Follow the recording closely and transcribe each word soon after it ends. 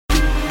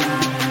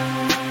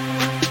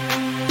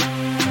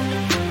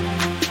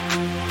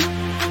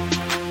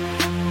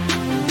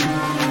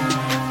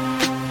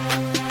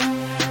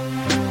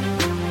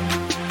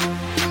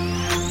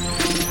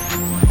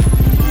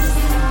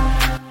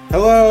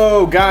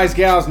guys,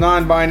 gals,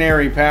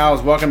 non-binary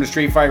pals, welcome to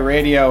Street Fight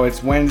Radio.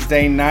 It's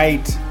Wednesday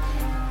night.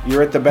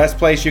 You're at the best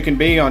place you can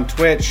be on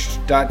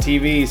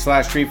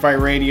twitch.tv/Street Fight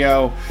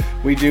Radio.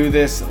 We do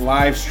this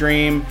live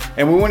stream,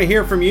 and we want to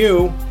hear from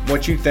you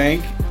what you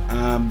think.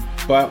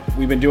 But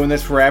we've been doing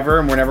this forever,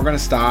 and we're never going to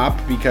stop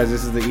because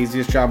this is the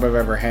easiest job I've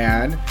ever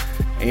had.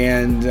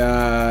 And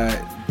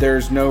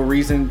there's no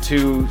reason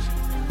to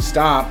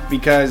stop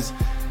because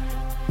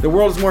the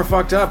world is more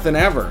fucked up than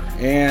ever,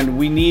 and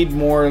we need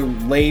more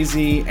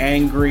lazy,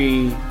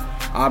 angry,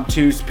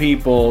 obtuse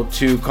people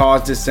to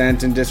cause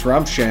dissent and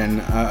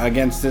disruption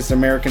against this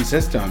American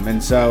system.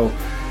 And so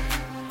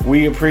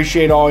we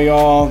appreciate all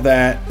y'all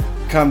that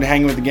come to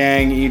hang with the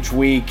gang each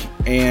week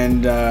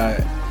and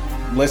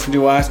listen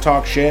to us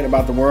talk shit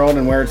about the world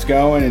and where it's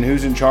going and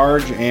who's in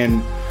charge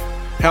and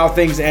how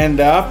things end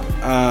up.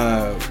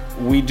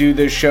 We do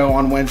this show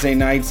on Wednesday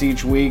nights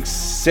each week,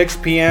 6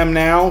 p.m.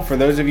 now. For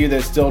those of you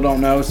that still don't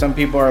know, some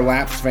people are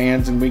lapsed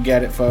fans, and we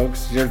get it,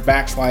 folks. There's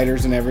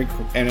backsliders in every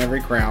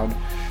crowd.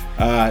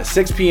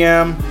 6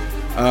 p.m.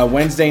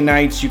 Wednesday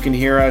nights. You can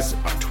hear us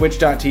on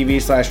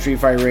twitch.tv/Street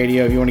Fight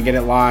Radio if you want to get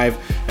it live.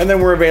 And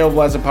then we're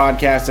available as a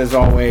podcast as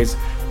always.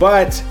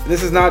 But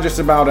this is not just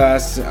about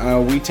us.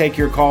 We take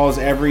your calls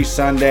every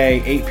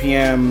Sunday, 8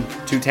 p.m.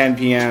 to 10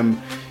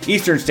 p.m.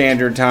 Eastern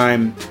Standard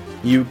Time.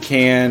 You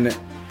can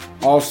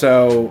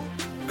also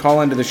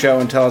call into the show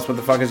and tell us what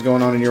the fuck is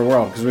going on in your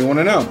world, because we want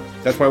to know.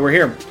 That's why we're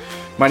here.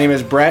 My name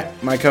is Brett.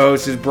 My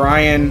co-host is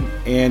Brian,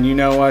 and you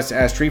know us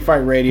as Street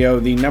Fight Radio,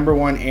 the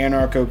 #1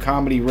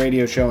 anarcho-comedy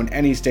radio show in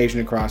any station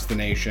across the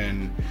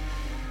nation.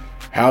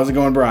 How's it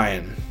going,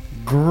 Brian?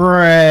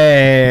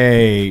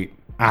 Great.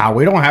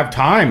 We don't have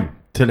time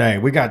today.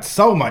 We got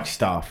so much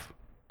stuff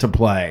to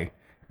play.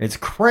 It's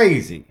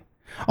crazy.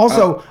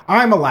 Also,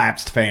 I'm a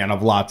lapsed fan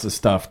of lots of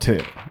stuff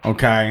too,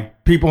 okay?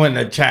 People in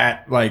the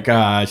chat, like,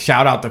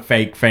 shout out to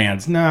fake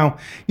fans. No,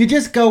 you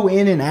just go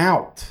in and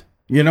out.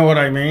 You know what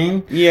I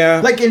mean?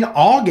 Yeah. Like in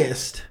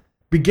August,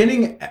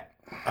 mid-July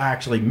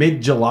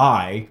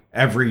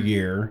every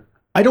year,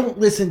 I don't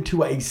listen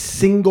to a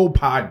single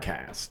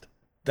podcast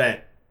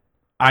that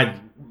I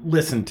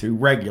listen to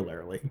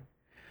regularly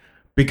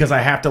because I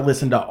have to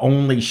listen to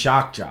only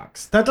Shock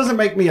Jocks. That doesn't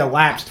make me a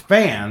lapsed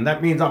fan.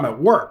 That means I'm at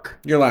work.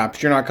 You're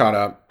lapsed. You're not caught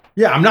up.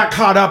 Yeah, I'm not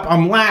caught up.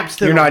 I'm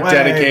lapsed. You're not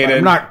dedicated.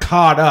 I'm not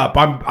caught up.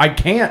 I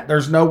can't.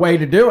 There's no way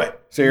to do it.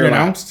 So you're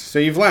lapsed. So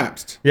you've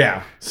lapsed.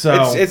 Yeah.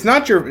 So it's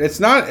not.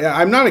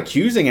 I'm not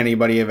accusing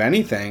anybody of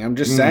anything. I'm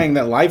just saying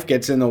that life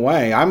gets in the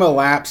way. I'm a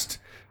lapsed.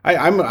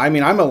 I'm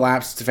a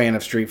lapsed fan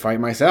of Street Fight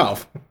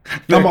myself.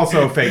 I'm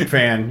also a fake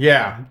fan.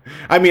 Yeah.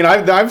 I mean,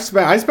 I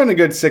spent a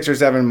good 6 or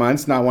 7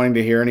 months not wanting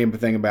to hear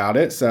anything about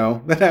it.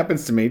 So that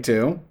happens to me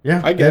too.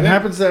 Yeah. I get it. It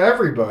happens to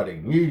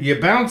everybody.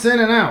 You bounce in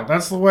and out.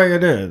 That's the way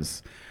it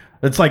is.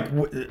 It's like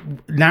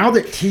now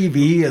that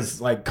TV is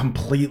like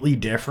completely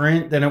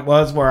different than it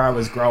was where I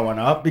was growing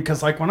up,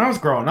 because like when I was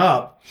growing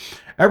up,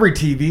 every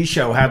TV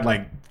show had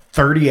like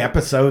 30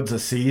 episodes a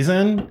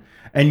season,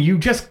 and you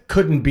just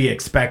couldn't be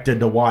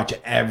expected to watch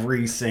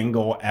every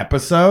single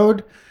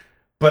episode.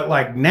 But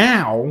like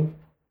now,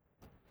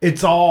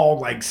 it's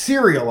all like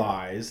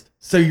serialized,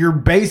 so you're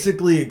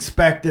basically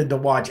expected to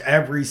watch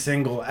every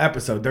single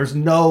episode. There's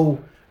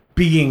no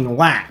being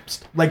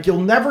lapsed. Like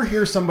you'll never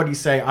hear somebody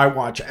say, I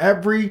watch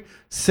every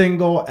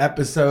single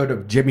episode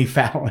of Jimmy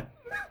Fallon.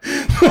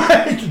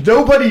 Like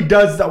nobody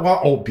does that.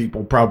 Well, old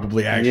people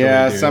probably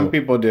actually do. Some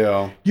people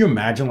do. You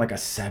imagine like a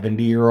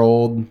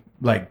 70-year-old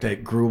like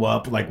that grew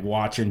up like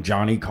watching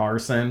Johnny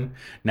Carson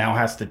now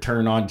has to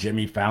turn on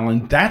Jimmy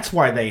Fallon. That's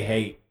why they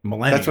hate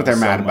millennials. That's what they're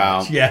mad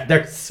about. Yeah,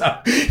 they're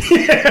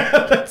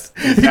that's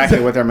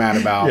exactly what they're mad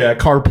about. Yeah,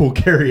 carpool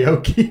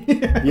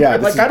karaoke. Yeah,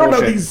 like I don't know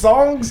these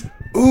songs.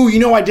 Ooh, you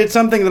know, I did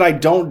something that I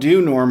don't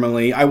do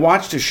normally. I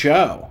watched a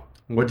show.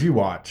 What'd you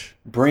watch?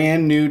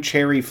 Brand New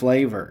Cherry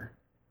Flavor.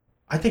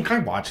 I think I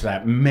watched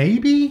that.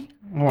 Maybe?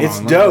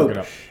 It's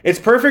dope. It's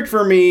perfect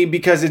for me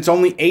because it's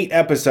only 8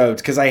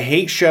 episodes, because I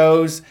hate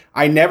shows.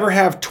 I never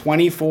have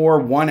 24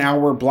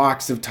 one-hour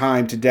blocks of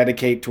time to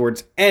dedicate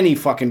towards any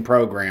fucking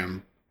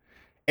program.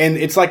 And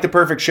it's like the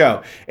perfect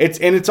show. It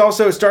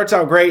starts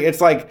out great.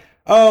 It's like,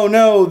 oh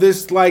no,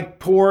 this like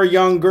poor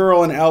young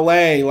girl in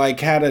LA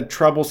like had a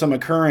troublesome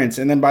occurrence,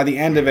 and then by the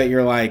end of it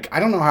you're like, I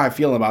don't know how I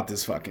feel about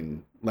this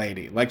fucking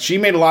lady. Like she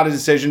made a lot of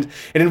decisions.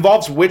 It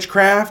involves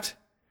witchcraft.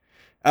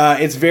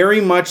 It's very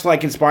much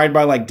like inspired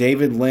by like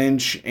David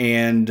Lynch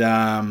and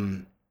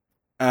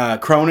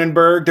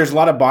Cronenberg. There's a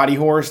lot of body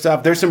horror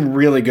stuff. There's some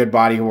really good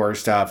body horror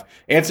stuff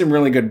and some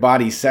really good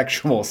body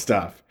sexual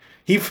stuff.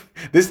 This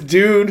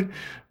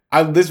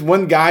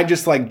one guy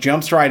just like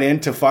jumps right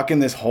into fucking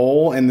this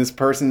hole in this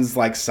person's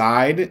like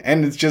side.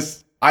 And it's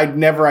just, I'd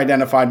never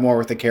identified more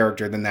with the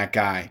character than that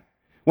guy.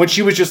 When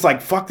she was just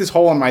like, fuck this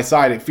hole on my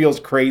side. It feels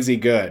crazy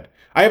good.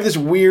 I have this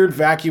weird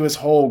vacuous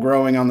hole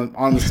growing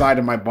on the side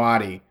of my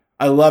body.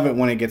 I love it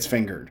when it gets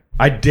fingered.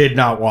 I did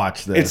not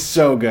watch this. It's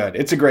so good.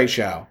 It's a great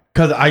show.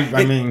 Because I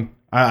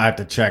have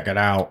to check it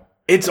out.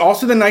 It's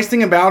also the nice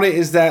thing about it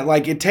is that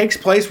like it takes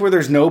place where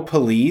there's no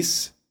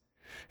police.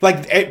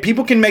 Like,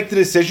 people can make the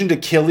decision to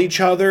kill each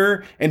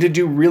other and to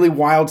do really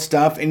wild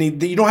stuff, and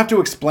you don't have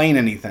to explain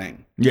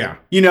anything. Yeah.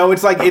 You know,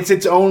 it's like it's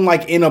its own,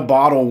 like, in a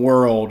bottle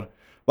world.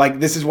 Like,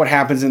 this is what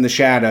happens in the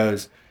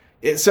shadows.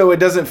 So it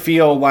doesn't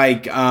feel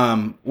like,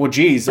 well,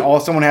 geez, all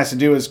someone has to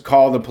do is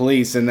call the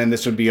police and then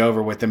this would be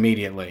over with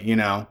immediately, you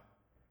know?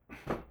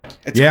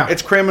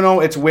 It's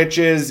criminal, it's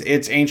witches,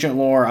 it's ancient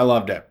lore. I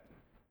loved it.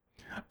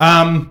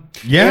 Yeah, and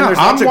there's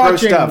lots I'm of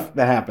watching gross stuff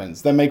that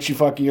happens that makes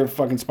your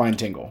fucking spine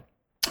tingle.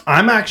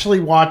 I'm actually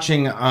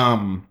watching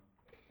a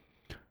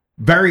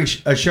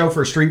show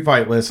for Street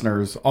Fight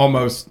listeners,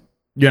 almost,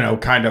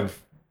 kind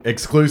of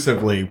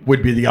exclusively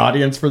would be the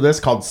audience for this,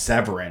 called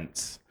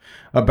Severance,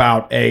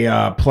 about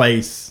a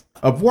place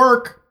of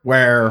work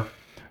where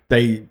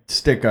they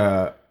stick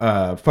a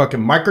fucking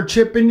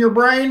microchip in your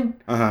brain,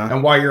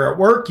 and while you're at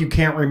work, you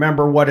can't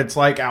remember what it's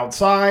like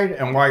outside,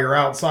 and while you're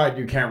outside,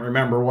 you can't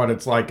remember what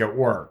it's like at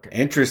work.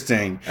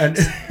 Interesting. And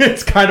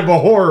it's kind of a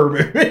horror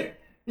movie.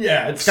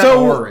 Yeah, it's kind of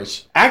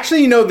horror-ish.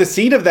 Actually, the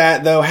seed of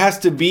that, though, has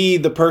to be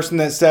the person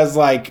that says,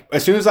 like,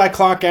 as soon as I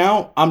clock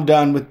out, I'm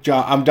done with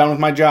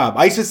my job.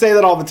 I used to say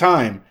that all the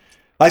time.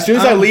 As soon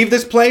as I leave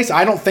this place,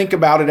 I don't think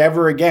about it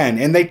ever again.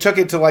 And they took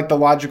it to, like, the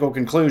logical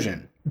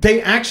conclusion.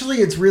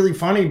 It's really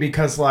funny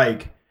because,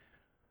 like,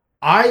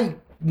 I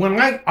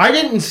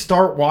didn't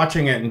start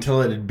watching it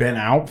until it had been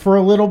out for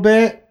a little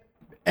bit.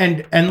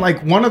 And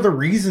like, one of the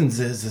reasons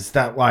is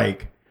that,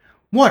 like,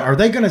 what, are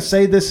they going to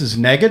say this is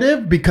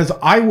negative? Because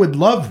I would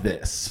love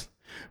this.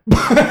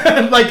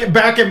 Like,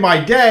 back in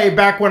my day,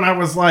 back when I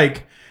was,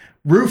 like,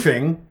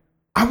 roofing,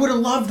 I would have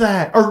loved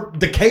that. Or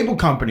the cable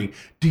company.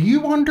 Do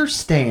you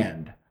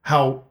understand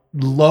how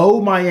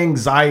low my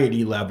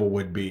anxiety level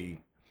would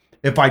be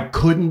if I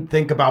couldn't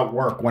think about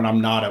work when I'm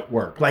not at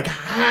work? Like,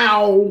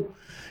 how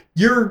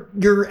your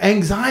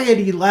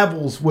anxiety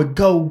levels would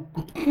go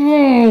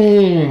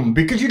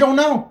because you don't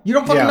know. You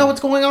don't fucking know what's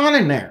going on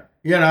in there.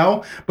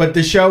 But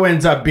the show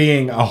ends up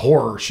being a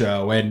horror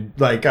show. And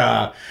like,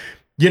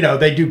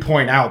 they do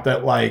point out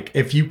that, like,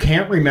 if you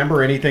can't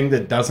remember anything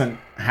that doesn't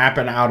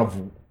happen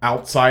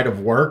outside of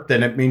work,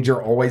 then it means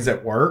you're always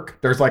at work.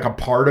 There's like a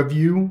part of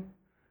you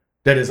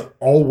that is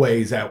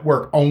always at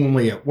work,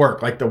 only at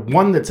work. Like, the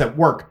one that's at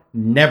work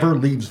never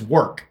leaves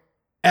work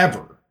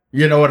ever.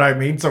 You know what I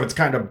mean? So it's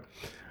kind of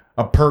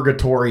a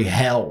purgatory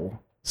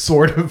hell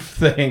sort of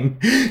thing.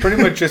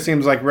 Pretty much just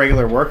seems like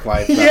regular work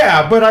life. Though.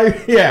 Yeah, but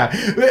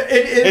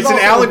it's also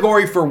an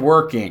allegory for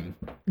working.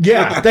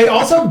 Yeah, they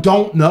also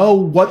don't know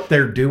what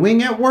they're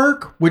doing at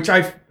work, which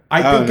I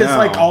think is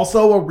like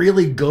also a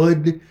really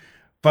good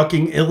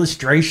fucking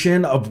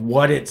illustration of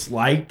what it's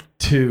like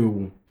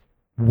to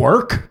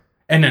work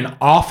in an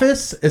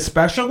office,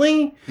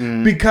 especially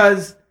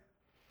because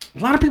a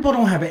lot of people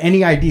don't have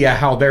any idea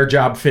how their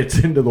job fits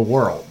into the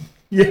world.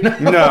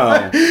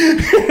 No.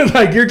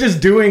 Like, you're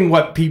just doing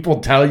what people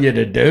tell you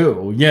to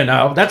do,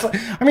 That's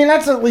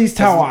at least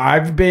how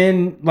I've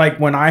been, like,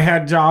 when I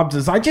had jobs,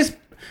 is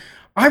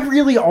I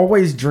really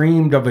always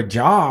dreamed of a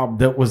job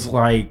that was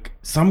like,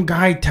 some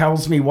guy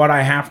tells me what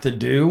I have to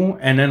do,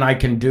 and then I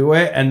can do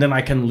it, and then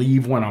I can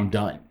leave when I'm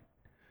done.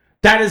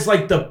 That is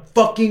like the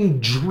fucking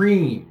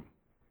dream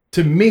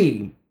to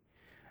me.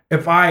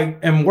 If I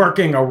am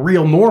working a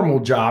real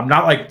normal job,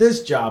 not like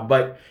this job,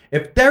 but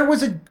if there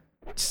was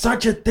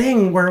such a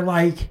thing where,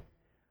 like,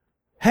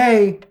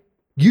 hey,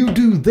 you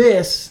do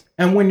this,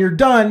 and when you're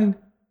done,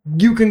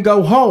 you can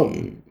go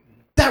home.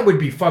 That would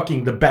be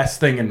fucking the best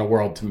thing in the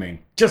world to me.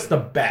 Just the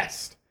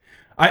best.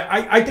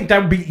 I think that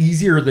would be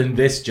easier than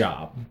this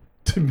job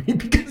to me,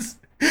 because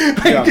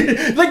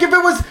like if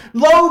it was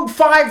load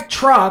 5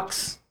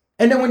 trucks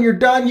and then when you're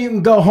done you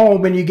can go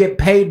home and you get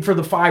paid for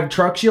the 5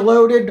 trucks you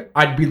loaded,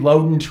 I'd be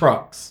loading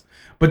trucks.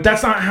 But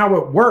that's not how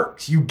it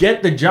works. You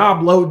get the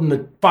job loading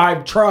the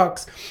 5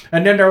 trucks,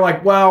 and then they're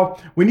like,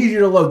 well, we need you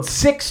to load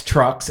 6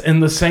 trucks in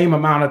the same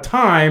amount of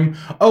time.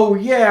 Oh,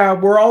 yeah,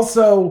 we're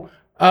also,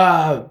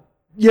 going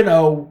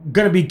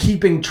to be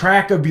keeping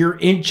track of your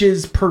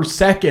inches per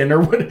second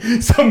or what,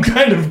 some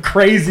kind of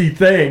crazy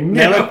thing.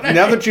 Now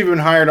that you've been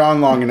hired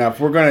on long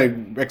enough, we're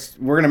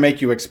gonna make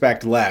you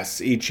expect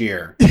less each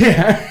year.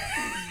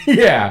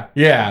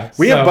 Yeah.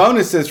 We have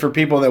bonuses for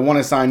people that want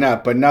to sign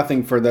up, but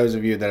nothing for those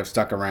of you that have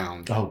stuck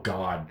around. Oh,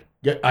 God.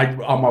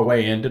 On my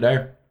way in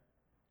today,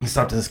 I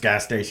stopped at this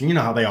gas station. You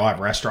know how they all have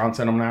restaurants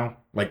in them now?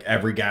 Like,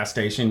 every gas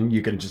station,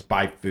 you can just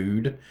buy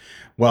food.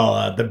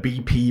 Well, the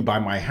BP by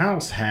my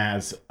house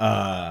has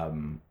a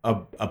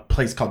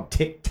place called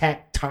Tic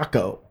Tac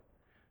Taco.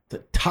 It's a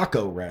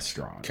taco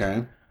restaurant.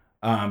 Okay.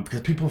 Because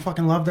people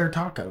fucking love their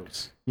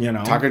tacos.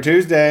 Taco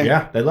Tuesday.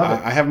 Yeah, they love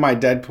it. I have my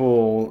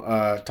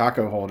Deadpool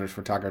taco holders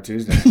for Taco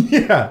Tuesday.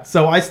 Yeah,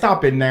 so I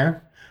stop in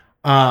there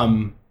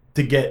to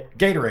get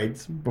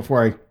Gatorades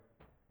before I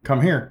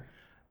come here.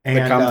 And,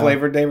 the cum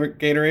flavored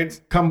Gatorades?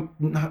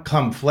 Not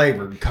cum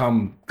flavored,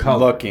 cum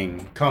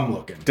looking. Cum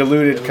looking.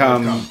 Diluted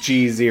cum,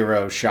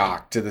 G0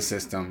 shock to the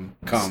system.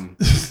 Cum.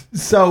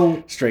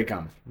 So straight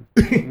cum.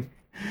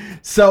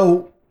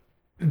 So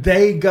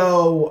they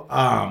go,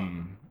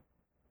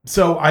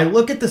 so I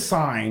look at the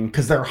sign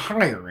because they're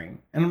hiring,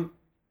 and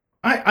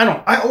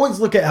I always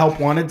look at help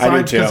wanted I do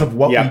signs too. because of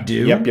what Yep. we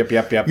do.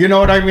 Yep. You know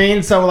what I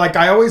mean? So like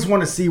I always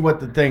want to see what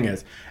the thing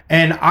is.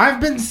 And I've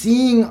been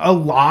seeing a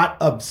lot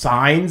of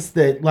signs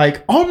that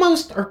like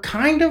almost are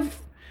kind of,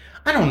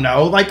 I don't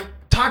know, like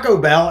Taco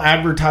Bell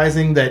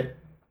advertising that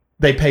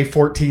they pay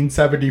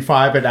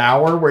 $14.75 an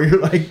hour, where you're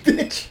like,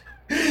 bitch,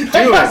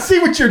 I see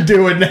what you're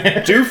doing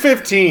there. Do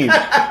 15.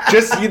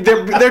 Just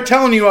they're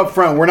telling you up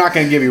front, we're not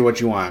going to give you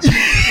what you want.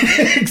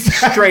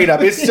 Exactly. Straight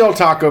up, it's still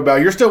Taco Bell.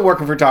 You're still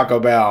working for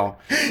Taco Bell.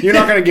 You're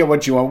not going to get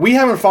what you want. We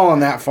haven't fallen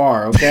that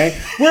far, okay?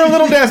 We're a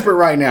little desperate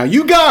right now.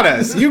 You got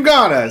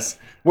us.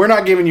 We're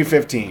not giving you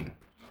 15.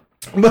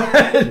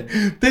 But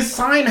this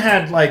sign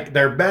had like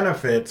their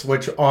benefits,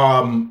 which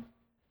are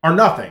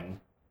nothing.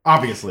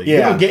 Obviously, you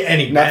don't get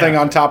any nothing benefit.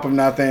 on top of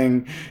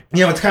nothing.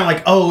 You know, it's kind of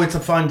like, oh, it's a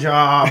fun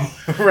job.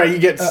 Right, you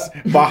get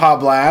Baja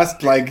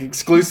Blast, like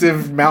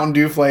exclusive Mountain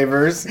Dew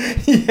flavors.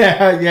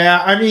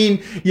 Yeah. I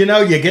mean, you know,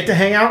 you get to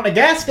hang out in a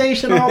gas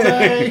station all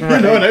day. Right.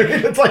 You know what I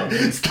mean? It's like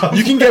stuff.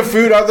 You can get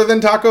food other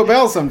than Taco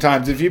Bell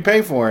sometimes if you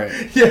pay for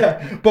it.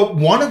 Yeah, but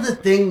one of the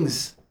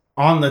things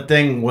on the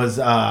thing was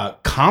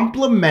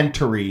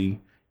complimentary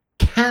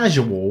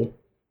casual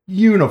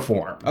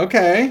uniform.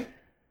 Okay.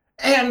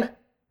 And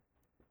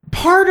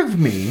part of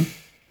me,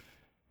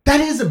 that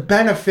is a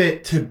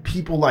benefit to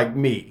people like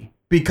me,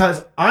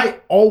 because I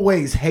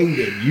always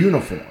hated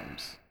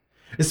uniforms,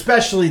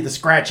 especially the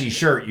scratchy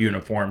shirt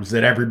uniforms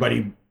that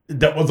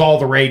was all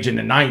the rage in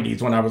the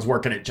 90s when I was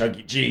working at Chuck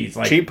E. Cheese.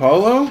 Like, Cheap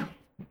polo?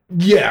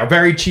 Yeah,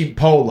 very cheap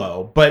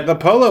polo. But The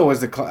polo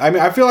was I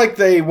mean, I feel like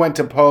they went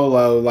to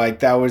polo like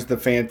that was the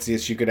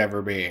fanciest you could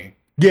ever be.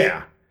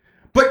 yeah,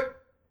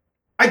 but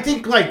I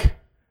think like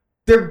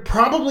they're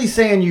probably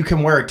saying you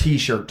can wear a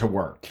t-shirt to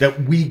work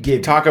that we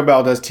give. Taco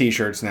Bell does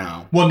t-shirts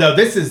now. Well, no,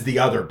 this is the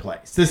other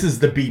place. This is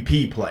the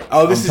BP place.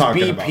 Oh, this I'm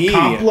is talking BP. about.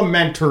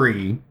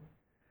 Complimentary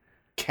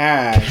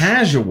Cash.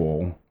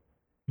 casual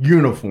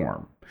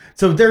uniform.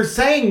 So they're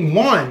saying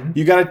one.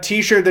 You got a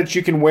t-shirt that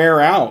you can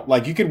wear out.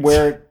 Like you could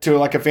wear it to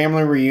like a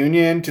family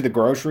reunion, to the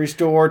grocery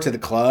store, to the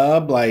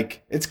club.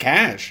 Like it's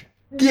cash.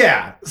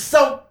 Yeah.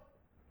 So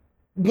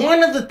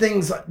one of the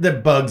things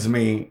that bugs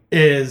me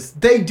is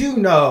they do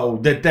know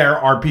that there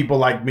are people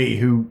like me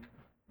who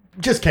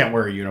just can't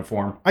wear a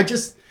uniform.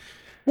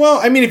 Well,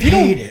 I mean, if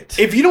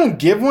Hate you don't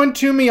give one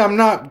to me, I'm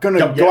not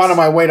gonna go out of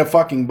my way to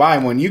fucking buy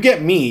one. You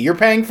get me. You're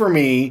paying for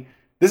me.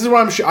 This is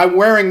what I'm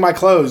wearing my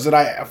clothes that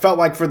I felt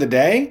like for the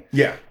day.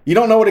 Yeah. You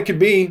don't know what it could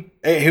be.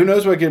 Hey, who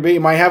knows what it could be? It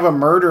might have a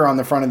murder on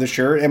the front of the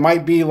shirt. It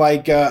might be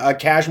like a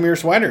cashmere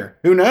sweater.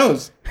 Who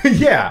knows?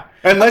 Yeah.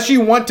 Unless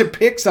you want to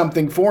pick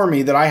something for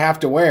me that I have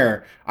to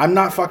wear, I'm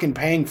not fucking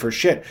paying for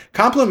shit.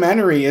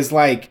 Complimentary is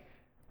like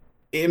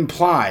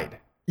implied.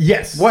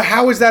 Yes.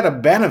 How is that a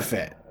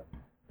benefit?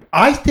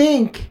 I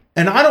think,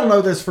 and I don't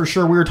know this for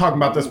sure. We were talking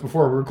about this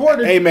before we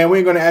recorded. Hey man, we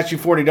ain't gonna ask you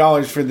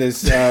 $40 for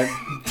this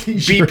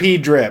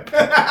BP drip.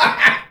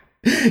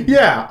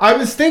 Yeah, I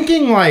was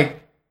thinking like,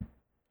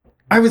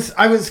 I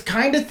was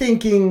kind of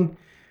thinking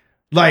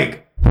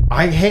like,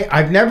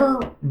 I've never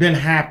been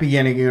happy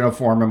in a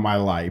uniform in my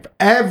life.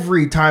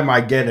 Every time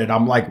I get it,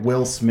 I'm like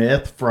Will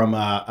Smith from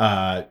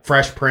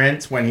Fresh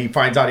Prince when he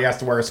finds out he has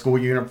to wear a school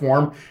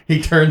uniform.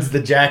 He turns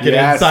the jacket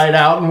inside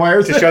out and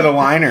wears to it. show the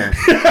liner.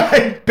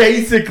 I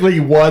basically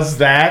was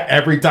that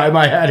every time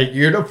I had a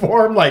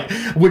uniform. Like,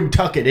 I wouldn't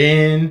tuck it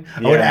in.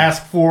 I would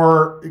ask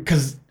for,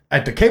 because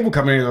at the cable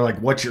company, they're like,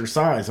 what's your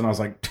size? And I was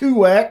like,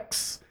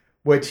 2X,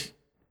 which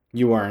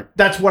You weren't.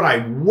 that's what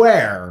I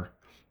wear,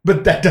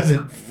 but that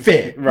doesn't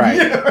fit. Right.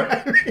 You know what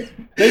I mean?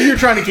 You're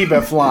trying to keep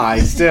it fly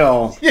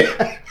still.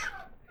 Yeah.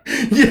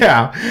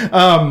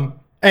 Yeah.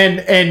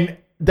 And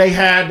they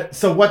had,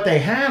 so what they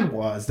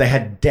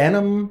had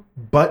denim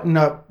button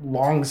up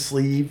long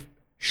sleeve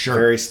shirts.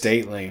 Very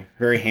stately.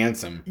 Very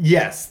handsome.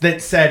 Yes,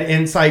 that said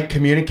Insight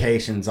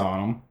Communications on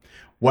them.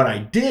 What I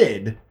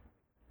did,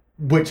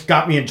 which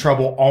got me in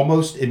trouble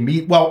almost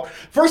immediately. Well,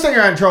 first thing I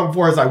got in trouble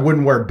for is I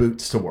wouldn't wear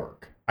boots to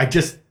work. I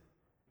just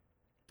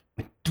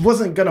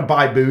wasn't going to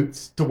buy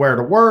boots to wear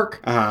to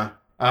work. Uh-huh.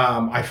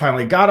 I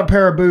finally got a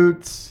pair of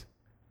boots.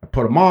 I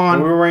put them on.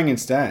 What were we wearing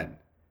instead?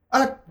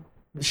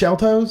 Shell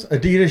toes?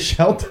 Adidas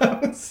shell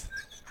toes?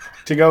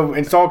 To go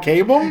install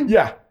cable?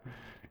 Yeah.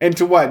 And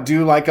to what?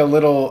 Do like a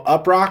little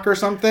up rock or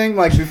something?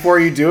 Like before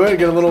you do it,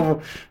 get a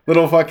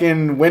little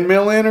fucking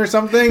windmill in or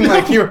something?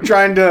 Like you were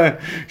trying to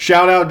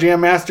shout out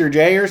Jam Master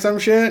Jay or some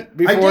shit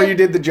before you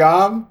did the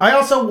job? I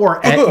also wore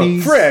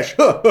Etnies. Fresh.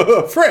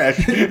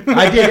 Fresh.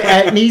 I did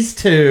Etnies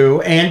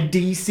too, and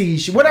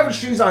DC, whatever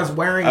shoes I was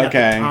wearing at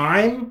the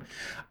time.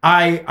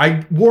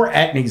 I wore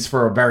Etnies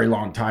for a very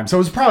long time. So it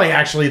was probably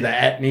actually the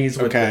Etnies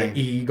with the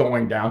E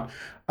going down.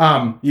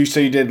 You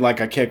did like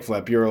a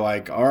kickflip. You were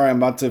like, all right, I'm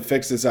about to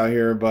fix this out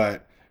here,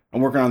 but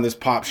I'm working on this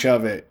pop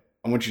shove it.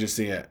 I want you to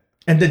see it.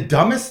 And the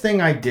dumbest thing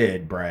I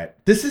did,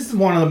 Brett, this is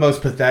one of the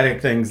most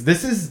pathetic things.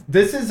 This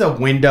is a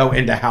window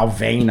into how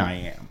vain I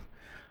am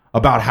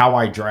about how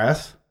I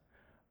dress.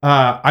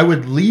 I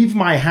would leave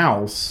my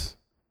house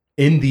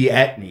in the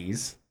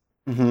Etnies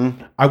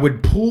I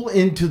would pull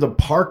into the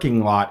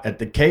parking lot at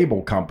the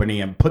cable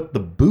company and put the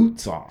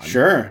boots on.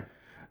 Sure.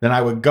 Then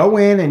I would go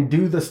in and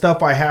do the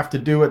stuff I have to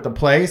do at the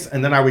place,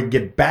 and then I would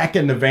get back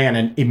in the van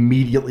and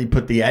immediately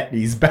put the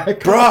etnies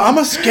back Bruh, I'm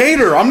a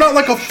skater. I'm not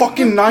like a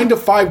fucking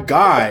 9-to-5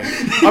 guy.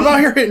 I'm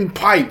out here hitting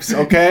pipes,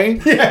 okay?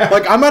 Yeah.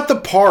 Like, I'm at the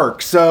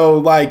park, so,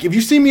 like, if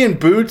you see me in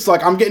boots,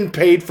 like, I'm getting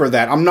paid for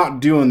that. I'm not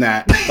doing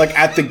that, like,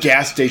 at the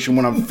gas station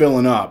when I'm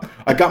filling up.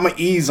 I got my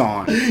E's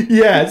on.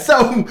 Yeah,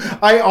 so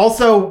I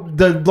also,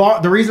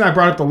 the reason I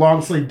brought up the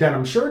long sleeve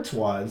denim shirts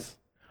was,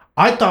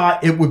 I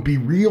thought it would be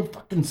real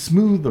fucking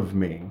smooth of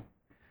me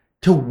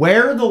to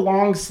wear the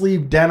long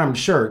sleeve denim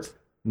shirts,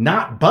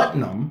 not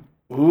button them.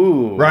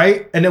 Ooh.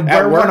 Right? And then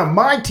wear one of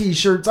my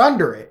t-shirts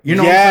under it. You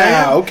know what I'm saying?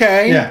 Yeah,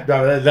 okay. Yeah,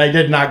 no, they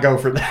did not go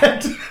for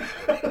that.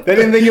 They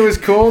didn't think it was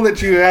cool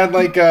that you had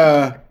like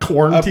a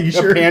corn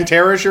t-shirt, a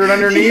Pantera shirt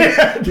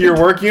underneath your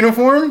work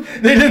uniform.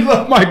 They didn't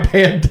love my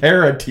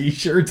Pantera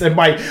t-shirts and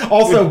my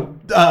also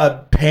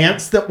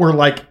pants that were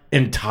like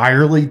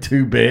entirely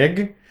too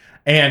big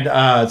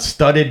and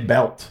studded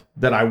belt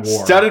that I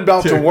wore. Studded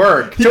belt to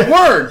work. To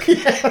work.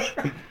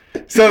 Yeah.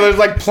 So there's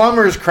like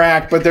plumber's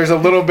crack, but there's a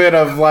little bit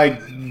of like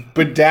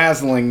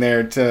bedazzling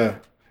there to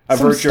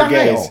avert your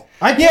gaze.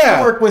 I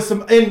can work with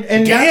some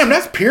and damn,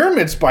 that's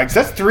pyramid spikes.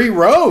 That's 3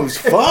 rows.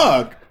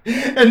 Fuck.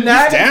 And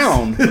that's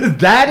down.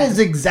 That is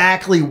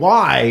exactly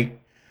why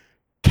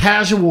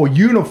casual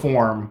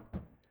uniform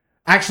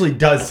actually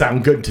does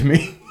sound good to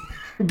me.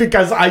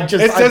 Because it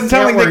doesn't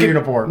sound like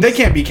uniforms. They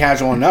can't be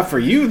casual enough for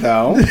you,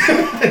 though.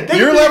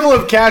 Your level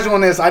of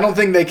casualness, I don't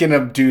think they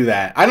can do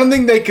that. I don't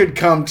think they could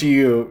come to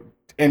you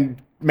and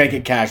make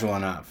it casual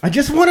enough. I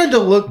just wanted to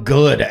look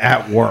good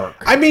at work.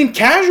 I mean,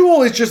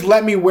 casual is just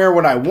let me wear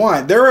what I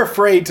want. They're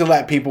afraid to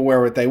let people wear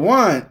what they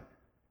want.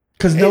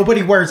 Because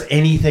nobody wears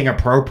anything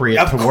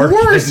appropriate to work. Of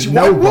course.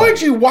 Why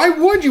would you? Why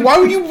would you? Why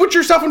would you put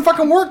yourself in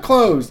fucking work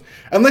clothes?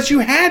 Unless you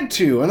had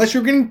to. Unless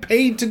you're getting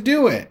paid to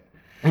do it.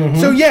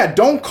 Mm-hmm. So yeah,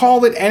 don't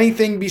call it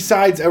anything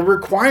besides a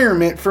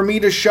requirement for me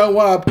to show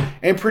up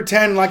and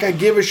pretend like I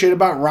give a shit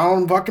about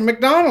Ronald fucking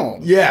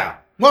McDonald. Yeah.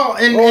 Well,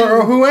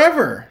 or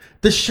whoever.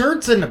 The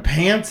shirts and the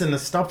pants and the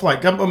stuff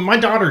like my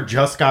daughter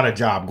just got a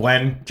job.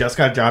 Gwen just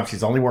got a job.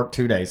 She's only worked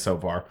 2 days so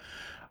far.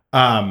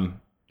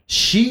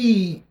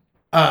 She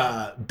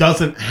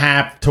doesn't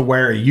have to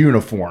wear a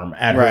uniform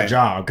at her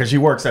job because she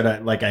works at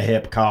a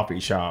hip coffee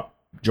shop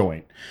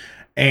joint.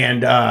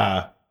 And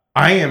I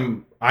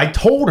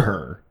told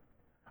her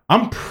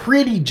I'm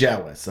pretty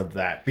jealous of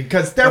that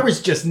because there was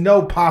just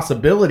no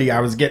possibility I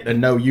was getting a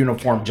no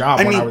uniform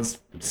job when I was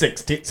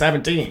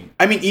 17.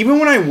 I mean, even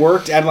when I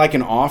worked at like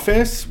an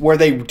office where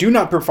they do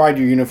not provide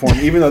your uniform,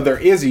 even though there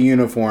is a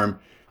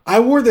uniform, I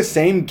wore the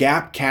same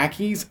Gap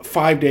khakis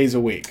 5 days a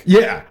week.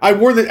 Yeah. I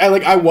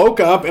woke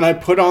up and I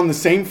put on the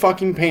same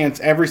fucking pants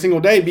every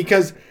single day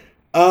because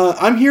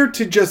I'm here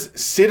to just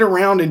sit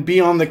around and be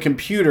on the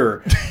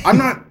computer. I'm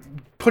not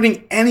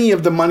putting any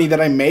of the money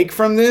that I make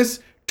from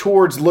this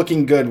towards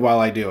looking good while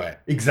I do it.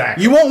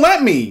 Exactly. You won't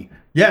let me.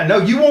 Yeah, no,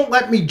 you won't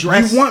let me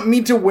dress. You want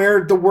me to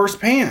wear the worst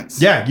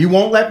pants. Yeah, you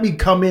won't let me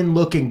come in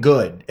looking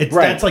good.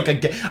 That's like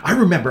I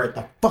remember at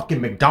the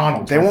fucking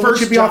McDonald's. They won't let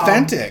you be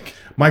authentic.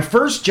 My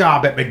first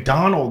job at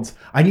McDonald's,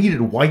 I needed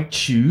white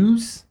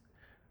shoes.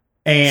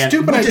 And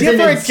stupid idea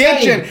for a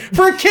kitchen.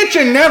 For a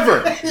kitchen,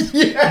 never.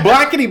 Yeah.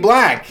 Blackety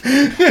black.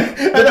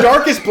 The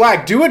darkest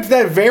black. Do it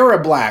that Vera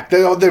black.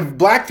 The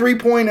black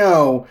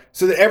 3.0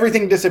 so that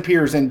everything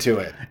disappears into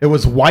it. It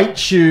was white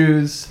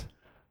shoes.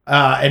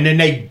 And then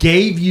they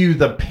gave you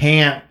the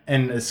pant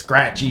and the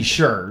scratchy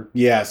shirt.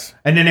 Yes.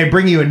 And then they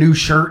bring you a new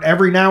shirt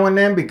every now and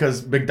then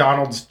because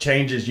McDonald's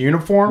changes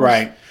uniforms.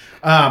 Right.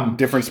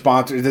 Different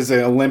sponsors. There's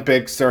the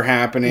Olympics are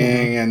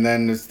happening, and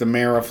then there's the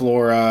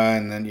Mariflora,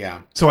 and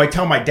then So I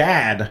tell my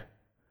dad,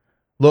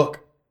 look,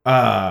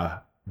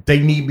 they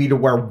need me to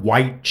wear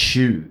white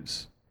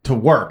shoes to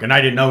work, and I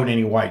didn't own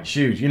any white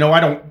shoes. You know, I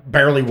don't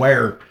barely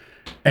wear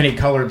any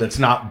color that's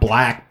not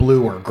black,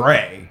 blue, or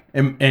gray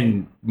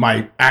in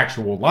my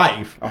actual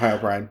life. Ohio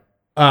pride.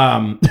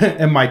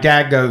 And my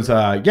dad goes,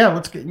 yeah,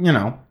 let's get,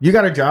 you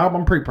got a job.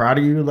 I'm pretty proud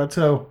of you. Let's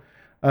go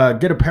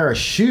get a pair of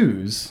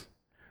shoes.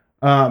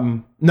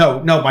 No,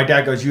 my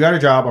dad goes, you got a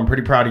job. I'm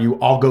pretty proud of you.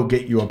 I'll go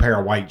get you a pair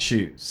of white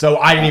shoes. So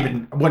I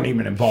wasn't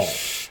even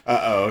involved.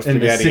 In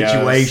the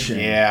situation.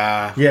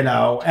 Yeah. And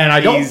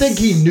I don't think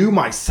he knew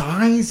my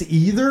size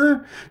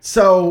either.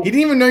 So he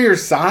didn't even know your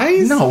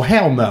size? No,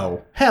 hell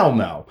no. Hell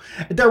no.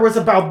 There was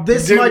about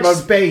this much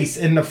space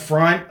in the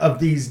front of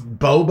these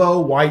Bobo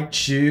white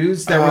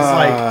shoes. There was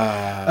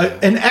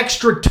like an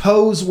extra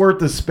toe's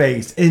worth of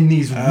space in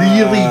these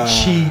really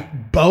cheap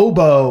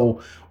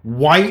Bobo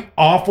white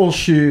awful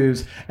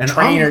shoes and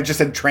just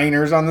had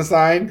trainers on the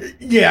side.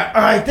 Yeah,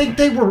 I think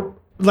they were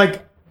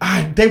like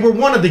they were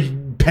one of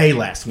the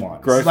Payless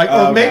ones. Gross.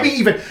 Or maybe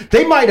even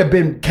they might have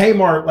been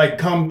Kmart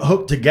come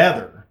hooked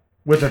together.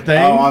 with a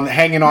thing. Oh,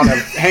 hanging on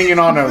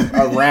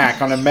a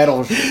rack on a metal,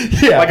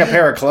 like a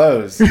pair of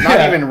clothes.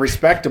 Not even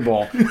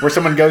respectable. Where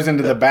someone goes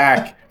into the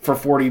back for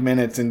 40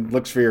 minutes and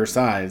looks for your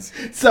size.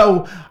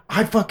 So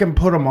I fucking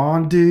put them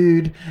on,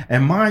 dude,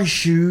 and my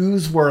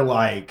shoes were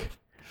like.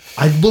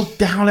 I looked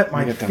down at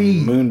my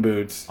feet. Moon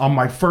boots. On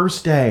my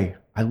first day,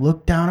 I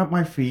looked down at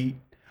my feet.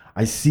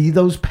 I see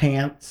those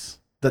pants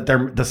that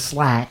they're the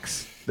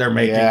slacks they're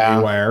making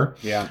me wear.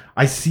 Yeah.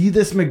 I see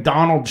this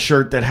McDonald's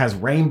shirt that has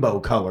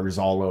rainbow colors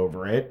all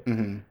over it.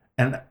 Mm-hmm.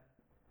 And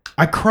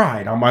I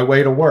cried on my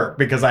way to work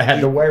because I had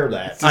to wear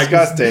that. It's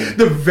disgusting.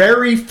 The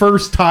very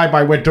first time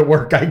I went to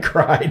work, I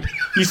cried.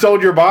 You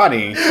sold your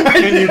body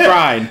and you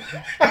cried.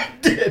 I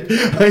did.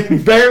 The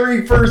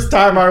very first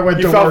time I went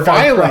to work, You felt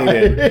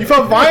violated. You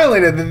felt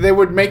violated that they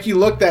would make you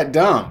look that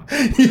dumb.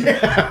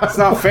 Yeah. It's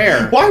not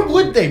fair. Why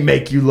would they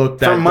make you look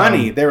that dumb? For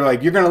money. They were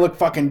like, you're going to look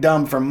fucking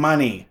dumb for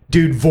money.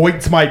 Dude,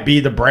 Voight's might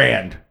be the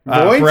brand.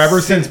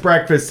 Forever Since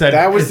Breakfast said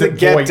that was the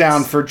get Voight's?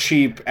 Down for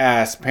cheap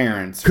ass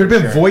parents. Could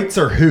have been Voight's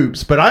or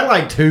Hoops, but I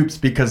liked Hoops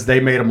because they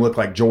made them look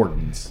like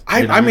Jordans.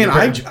 I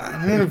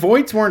mean,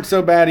 Voight's weren't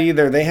so bad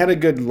either. They had a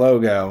good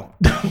logo.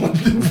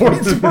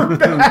 Voight's were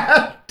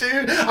bad,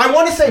 dude. I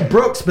want to say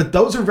Brooks, but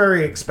those are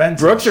very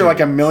expensive. Brooks are like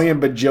 $1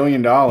 million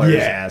bajillion.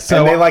 Yeah, so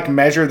and they like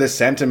measure the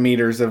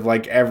centimeters of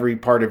like every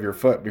part of your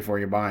foot before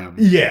you buy them.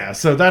 Yeah,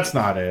 so that's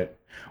not it.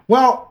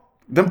 Well,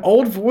 them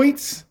old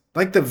Voight's.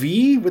 Like the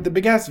V with the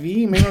big ass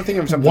V, maybe I'm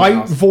thinking of something white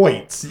else.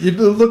 Voight's. You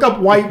look up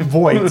white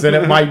Voight's and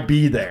it might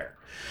be there.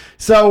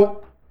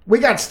 So we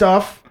got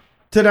stuff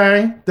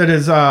today that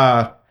is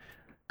a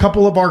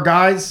couple of our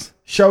guys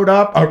showed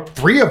up, or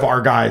 3 of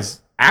our guys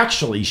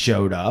actually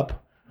showed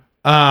up.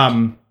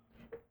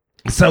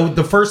 So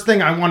the first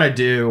thing I want to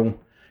do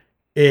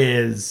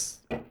is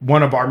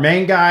one of our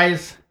main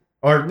guys,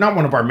 or not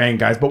one of our main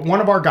guys, but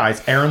one of our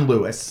guys, Aaron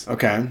Lewis.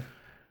 Okay.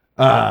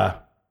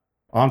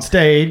 On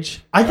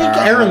stage. I think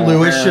Aaron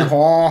Lewis should...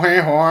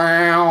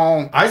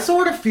 I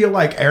sort of feel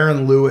like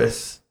Aaron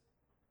Lewis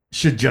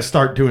should just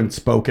start doing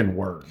spoken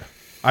word.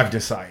 I've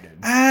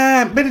decided.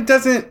 But it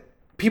doesn't...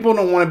 People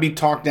don't want to be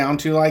talked down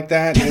to like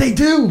that. Yeah, they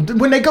do.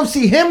 When they go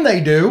see him, they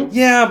do.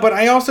 Yeah, but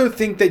I also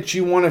think that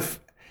you want to...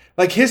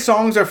 Like, his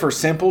songs are for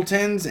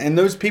simpletons, and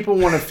those people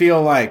want to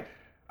feel like,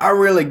 I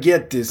really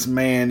get this,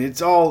 man.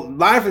 It's all...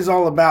 Life is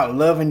all about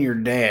loving your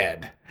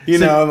dad. You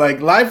know, like,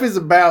 life is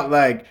about,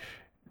 like...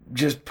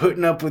 just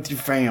putting up with your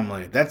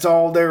family. That's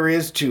all there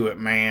is to it,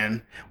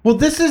 man. Well,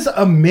 this is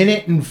a 1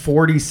 and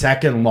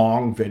 40-second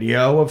long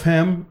video of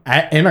him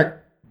at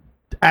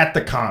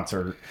the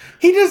concert.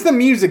 He does the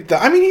music, though.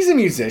 I mean, he's a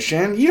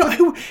musician. You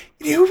know,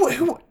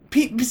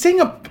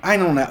 sing a... I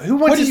don't know. Who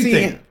wants to see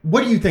him?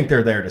 What do you think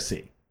they're there to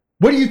see?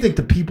 What do you think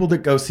the people that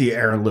go see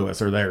Aaron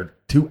Lewis are there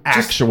to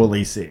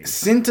actually see?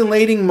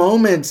 Scintillating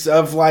moments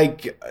of,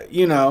 like,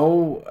 you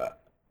know,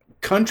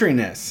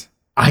 countryness.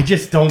 I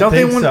just don't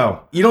think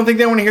so. You don't think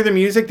they want to hear the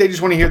music? They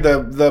just want to hear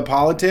the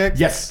politics?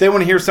 Yes. They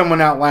want to hear someone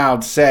out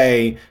loud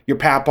say, your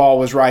papaw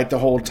was right the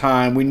whole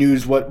time. We knew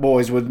what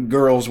boys with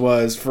girls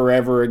was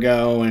forever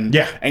ago. And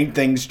ain't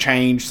things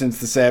changed since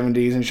the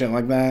 70s and shit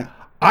like that?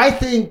 I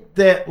think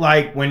that,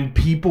 like, when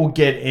people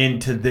get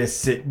into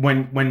this,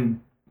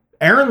 when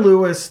Aaron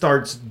Lewis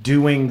starts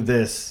doing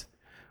this,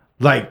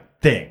 like,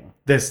 thing,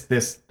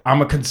 this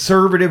I'm a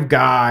conservative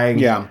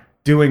guy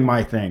doing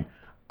my thing.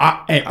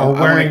 I'm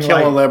going to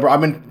kill a liberal. I've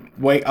been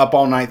up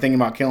all night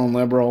thinking about killing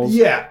liberals.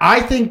 Yeah,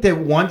 I think that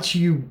once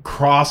you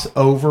cross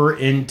over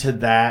into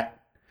that,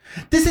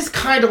 this is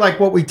kind of like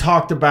what we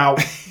talked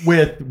about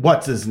with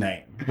what's his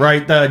name,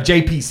 right? The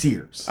JP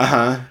Sears.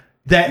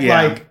 That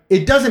like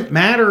it doesn't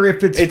matter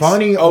if it's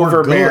funny or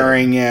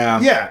overbearing.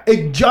 Yeah,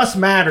 it just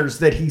matters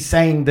that he's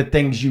saying the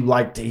things you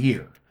like to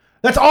hear.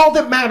 That's all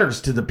that matters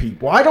to the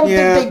people. I don't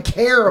think they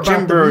care about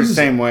Jim Breuer's the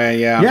same way,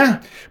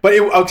 yeah. But,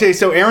 okay,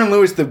 so Aaron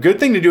Lewis, the good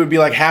thing to do would be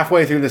like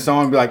halfway through the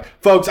song, be like,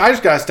 folks, I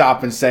just got to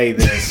stop and say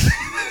this.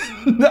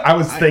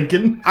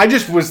 I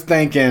just was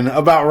thinking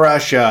about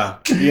Russia,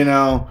 you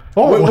know.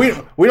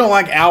 We don't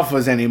like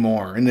alphas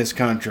anymore in this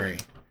country.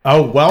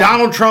 Oh, well.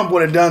 Donald Trump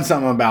would have done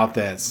something about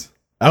this.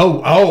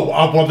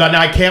 Well, then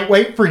I can't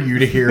wait for you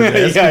to hear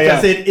this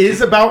because it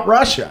is about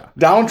Russia.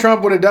 Donald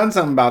Trump would have done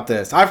something about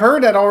this. I've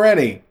heard that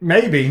already.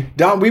 Maybe.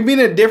 We'd be in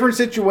a different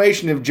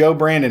situation if Joe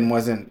Brandon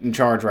wasn't in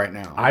charge right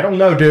now. I don't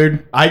know,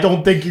 dude. I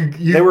don't think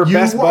you are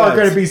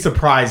going to be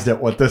surprised at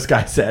what this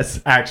guy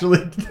says,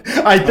 actually.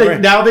 I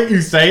think now that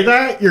you say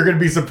that, you're going to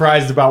be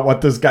surprised about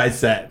what this guy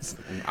says.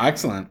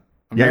 Excellent.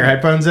 You got your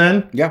headphones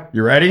in? Yeah.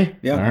 You ready?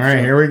 Yeah. All right,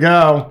 here we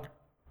go.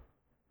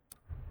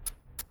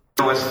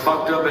 As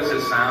fucked up as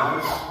it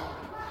sounds,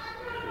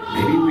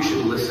 maybe we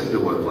should listen to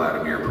what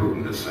Vladimir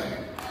Putin is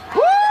saying.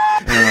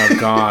 Oh,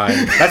 God.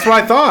 That's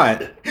what I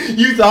thought.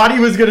 You thought he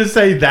was going to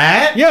say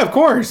that? Yeah, of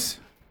course.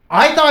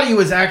 I thought he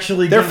was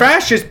actually... They're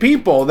fascist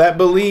people that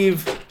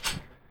believe...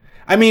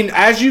 I mean,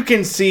 as you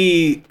can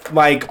see,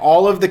 like,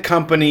 all of the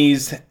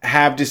companies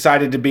have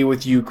decided to be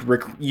with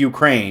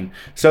Ukraine.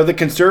 So the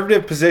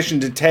conservative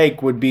position to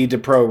take would be to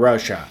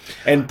pro-Russia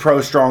and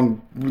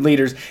pro-strong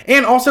leaders.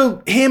 And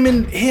also, him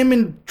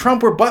and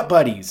Trump were butt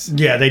buddies.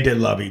 Yeah, they did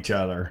love each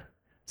other.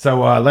 So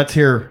let's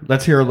hear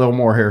a little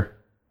more here.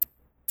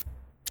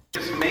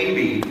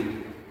 Maybe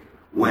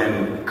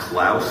when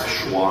Klaus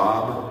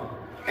Schwab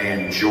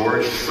and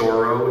George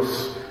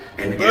Soros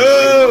and every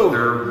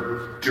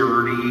other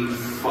dirty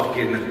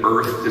fucking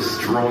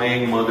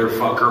earth-destroying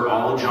motherfucker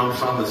all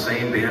jumps on the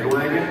same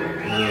bandwagon?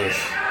 Yes.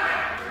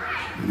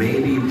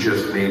 Maybe,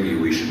 just maybe,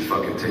 we should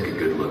fucking take a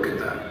good look at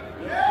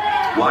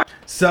that. Why?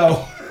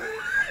 So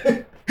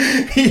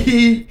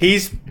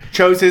he's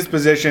chose his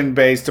position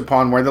based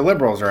upon where the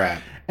liberals are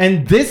at.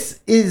 And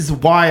this is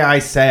why I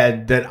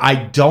said that I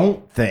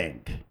don't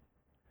think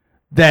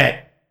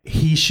that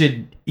he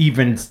should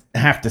even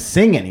have to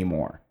sing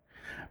anymore.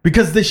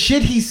 Because the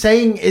shit he's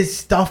saying is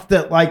stuff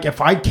that, like,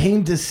 if I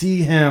came to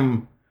see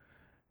him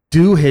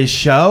do his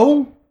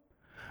show,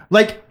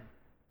 like,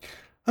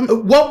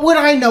 what would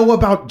I know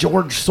about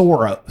George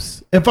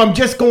Soros if I'm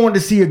just going to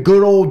see a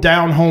good old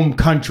down-home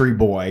country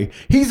boy?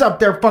 He's up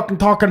there fucking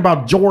talking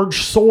about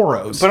George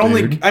Soros, but dude.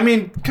 only, I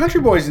mean,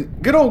 country boys,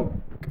 good old...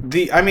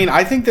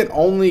 I think that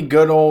only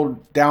good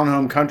old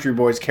down-home country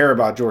boys care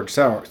about George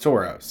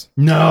Soros.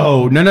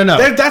 No.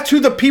 That's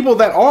who the people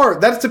that are.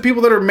 That's the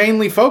people that are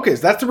mainly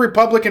focused. That's the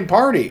Republican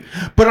Party.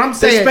 But I'm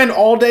saying... They spend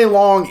all day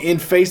long in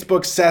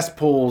Facebook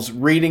cesspools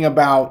reading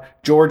about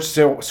George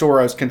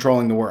Soros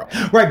controlling the world.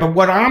 Right, but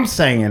what I'm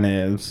saying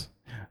is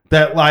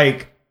that,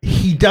 like,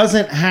 he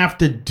doesn't have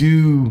to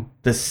do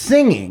the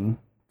singing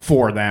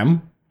for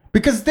them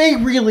because they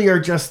really are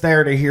just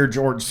there to hear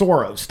George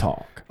Soros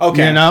talk.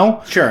 Okay, you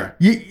know, sure.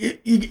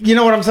 You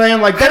know what I'm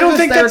saying? Like, I don't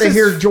think there that's to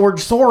hear George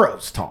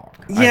Soros talk.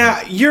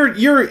 Yeah,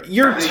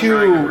 you're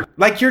too,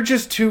 like, you're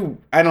just too.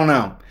 I don't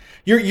know.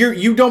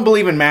 You don't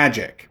believe in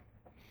magic.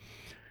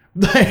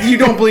 You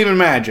don't believe in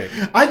magic.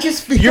 I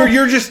just feel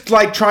you're just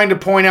like trying to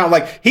point out,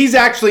 like, he's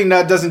actually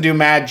doesn't do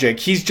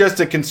magic. He's just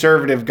a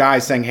conservative guy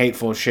saying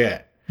hateful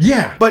shit.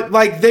 Yeah, but,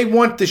 like, they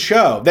want the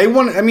show. They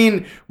want. I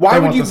mean, why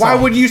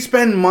would you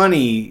spend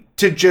money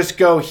to just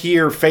go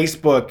hear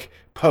Facebook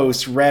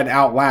posts read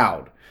out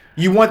loud?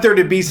 You want there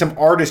to be some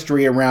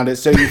artistry around it,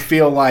 so you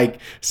feel like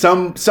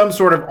some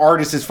sort of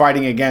artist is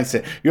fighting against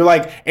it. You're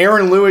like,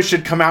 Aaron Lewis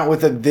should come out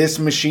with a "This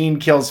Machine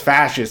Kills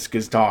Fascists"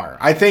 guitar.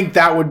 I think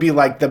that would be,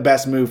 like, the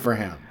best move for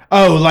him.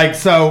 Oh, like,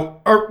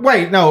 so, or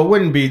wait, no, it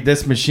wouldn't be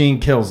 "This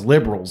Machine Kills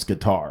Liberals"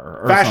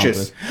 guitar or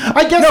fascist.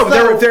 Something. I guess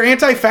no, they're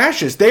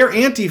anti-fascist. They are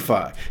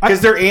Antifa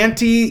because they're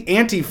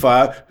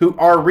anti-Antifa who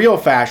are real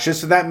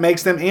fascists, so that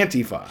makes them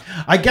Antifa.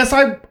 I guess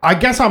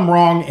I'm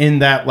wrong in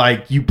that,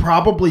 like, you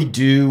probably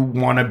do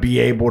want to be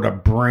able to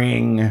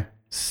bring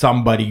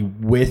somebody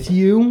with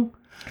you.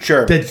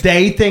 Sure. That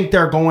they think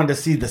they're going to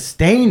see the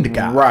Stained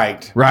guy.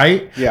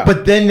 Right? Yeah.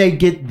 But then they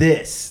get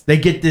this. They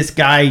get this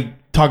guy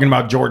talking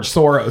about George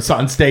Soros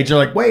on stage. They're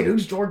like, wait,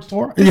 who's George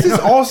Soros? This is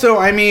also,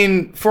 I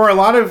mean, for a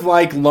lot of,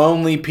 like,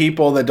 lonely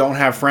people that don't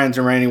have friends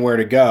or anywhere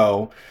to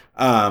go,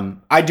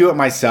 I do it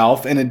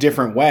myself in a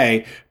different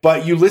way,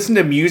 but you listen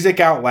to music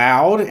out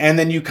loud and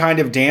then you kind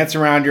of dance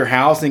around your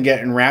house and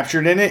get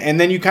enraptured in it. And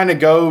then you kind of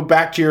go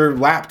back to your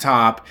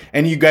laptop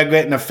and you go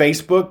get in a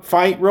Facebook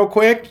fight real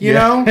quick, you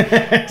know?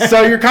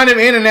 So you're kind of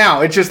in and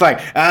out. It's just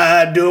like,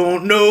 I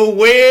don't know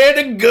where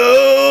to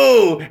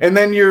go. And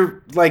then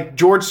you're like,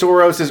 George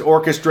Soros is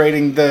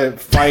orchestrating the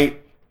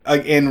fight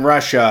in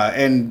Russia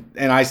and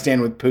I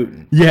stand with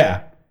Putin.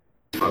 Yeah.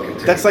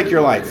 That's like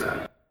your life.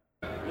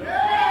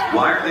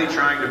 Why are they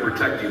trying to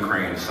protect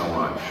Ukraine so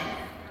much?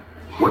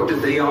 What do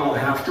they all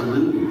have to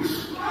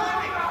lose?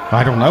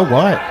 I don't know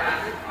what.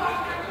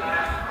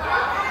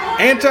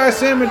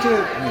 Anti-Semitism.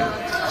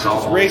 It's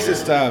racist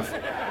stuff.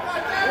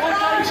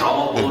 It's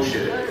all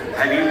bullshit.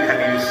 Have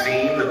you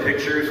seen the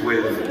pictures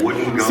with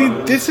wooden guns? See,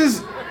 this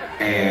is...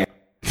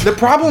 The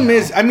problem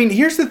is, I mean,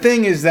 here's the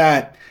thing is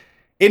that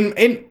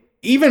in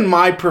even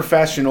my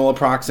professional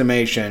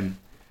approximation,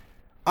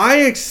 I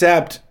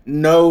accept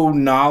no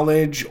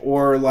knowledge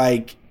or,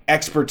 like,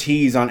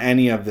 expertise on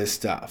any of this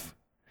stuff.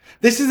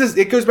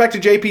 It goes back to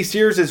JP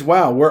Sears as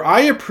well, where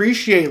I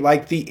appreciate,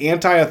 like, the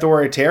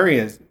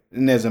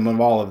anti-authoritarianism of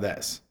all of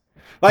this.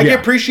 Like, I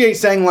appreciate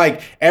saying,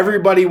 like,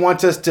 everybody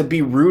wants us to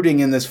be rooting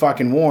in this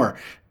fucking war.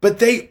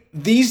 But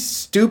these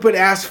stupid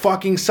ass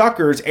fucking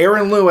suckers,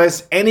 Aaron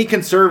Lewis, any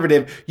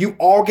conservative, you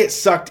all get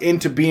sucked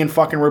into being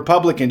fucking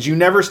Republicans. You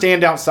never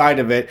stand outside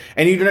of it,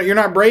 and you're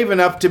not brave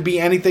enough to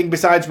be anything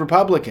besides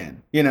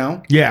Republican, you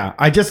know? Yeah,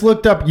 I just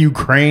looked up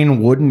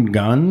Ukraine wooden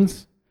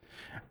guns,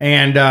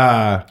 and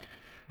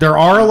there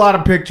are a lot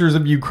of pictures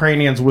of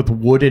Ukrainians with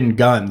wooden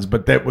guns,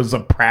 but that was a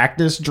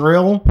practice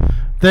drill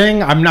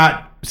thing. I'm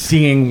not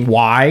seeing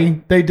why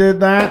they did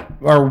that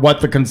or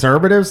what the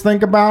conservatives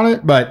think about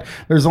it, but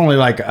there's only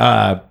like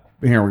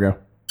here we go.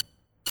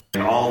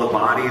 And all the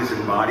bodies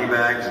and body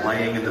bags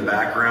laying in the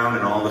background,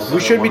 and all of a sudden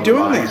we should be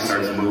doing this.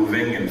 Starts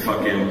moving and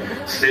fucking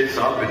sits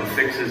up and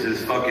fixes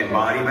his fucking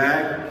body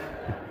bag.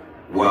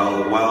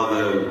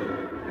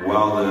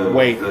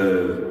 Wait.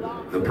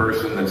 the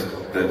person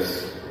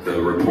that's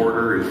the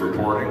reporter is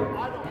reporting.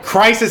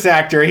 Crisis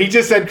actor. He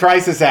just said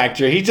crisis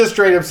actor. He just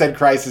straight up said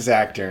crisis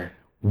actor.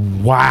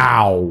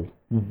 Wow,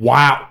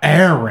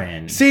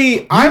 Aaron.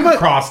 See, You've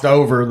crossed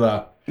over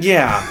the.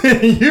 Yeah.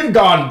 You've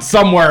gone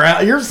somewhere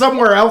else. You're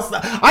somewhere else.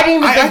 I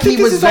didn't even think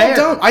he was there.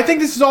 All dumb. I think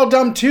this is all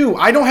dumb too.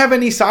 I don't have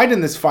any side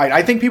in this fight.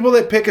 I think people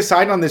that pick a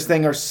side on this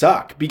thing are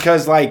suck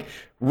because like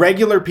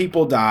regular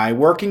people die,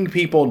 working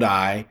people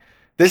die.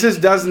 This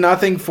does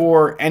nothing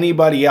for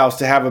anybody else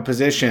to have a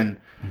position.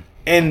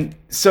 And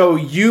so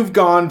you've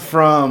gone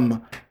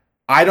from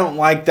I don't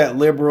like that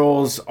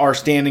liberals are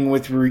standing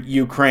with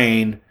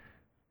Ukraine.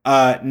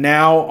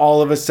 Now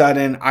all of a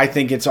sudden I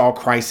think it's all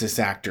crisis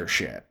actor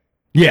shit.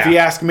 Yeah. If you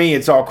ask me,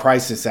 it's all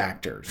crisis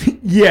actors.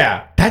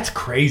 Yeah, that's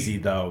crazy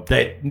though.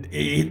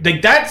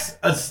 That's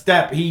a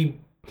step he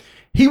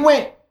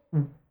went.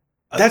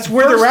 That's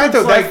where they're at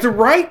though. Like, that's the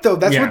right though.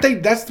 That's yeah.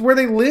 That's where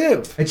they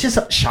live. It's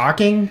just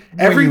shocking.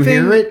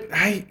 Everything. When you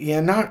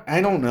hear it.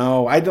 I don't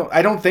know. I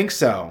don't think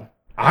so.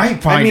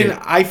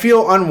 I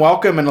feel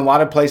unwelcome in a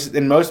lot of places.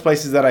 In most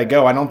places that I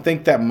go, I don't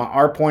think that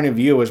our point of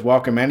view is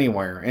welcome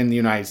anywhere in the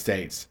United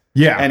States.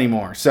 Yeah.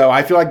 Anymore. So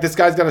I feel like this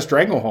guy's got a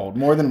stranglehold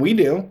more than we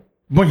do.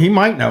 Well, he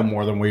might know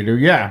more than we do.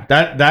 Yeah,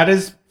 that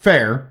is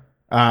fair.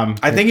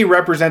 I think he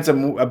represents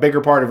a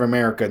bigger part of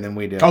America than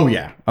we do. Oh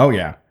yeah.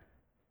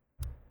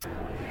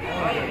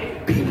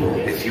 People,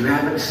 if you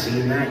haven't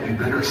seen that, you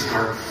better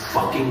start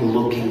fucking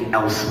looking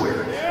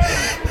elsewhere.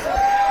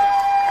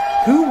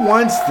 Who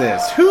wants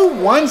this? Who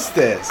wants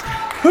this?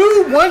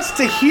 Who wants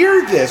to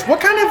hear this? What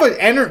kind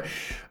of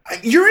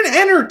you're an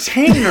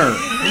entertainer.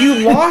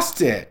 You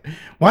lost it.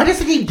 Why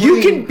doesn't he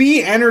You can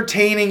be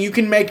entertaining. You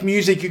can make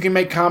music. You can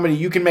make comedy.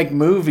 You can make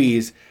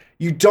movies.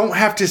 You don't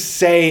have to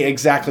say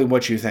exactly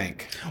what you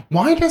think.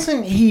 Why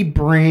doesn't he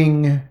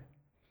bring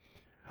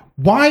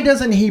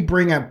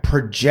a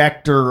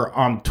projector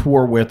on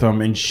tour with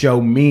him and show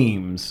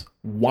memes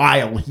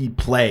while he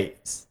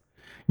plays?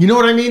 You know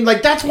what I mean?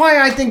 Like, that's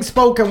why I think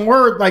spoken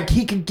word, like,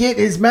 he could get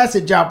his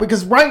message out.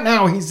 Because right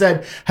now he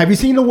said, have you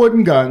seen the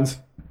wooden guns?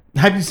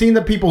 Have you seen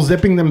the people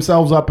zipping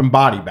themselves up in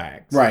body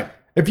bags? Right.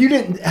 If you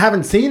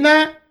haven't seen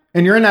that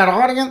and you're in that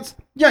audience,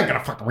 you ain't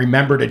gonna fucking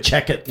remember to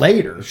check it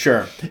later.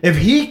 Sure. If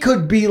he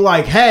could be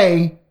like,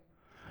 hey,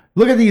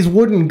 look at these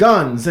wooden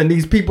guns and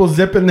these people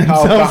zipping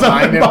themselves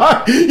up in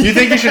body. You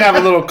think he should have a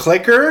little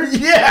clicker?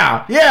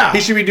 Yeah. He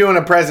should be doing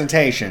a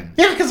presentation.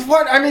 Yeah, because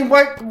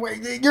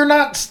you're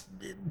not...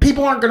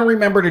 People aren't going to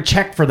remember to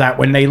check for that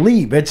when they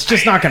leave. It's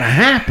just not going to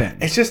happen.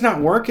 It's just not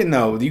working,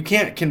 though. You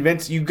can't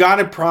convince... You got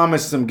to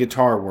promise some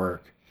guitar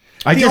work.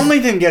 The only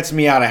thing that gets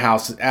me out of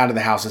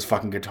the house is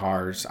fucking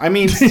guitars. I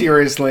mean,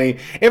 seriously.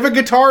 If a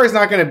guitar is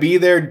not going to be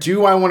there,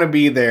 do I want to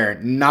be there?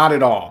 Not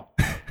at all.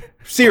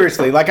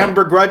 Seriously. Like, I'm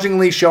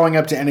begrudgingly showing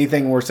up to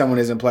anything where someone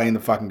isn't playing the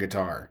fucking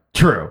guitar.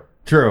 True.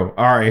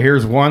 All right,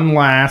 here's one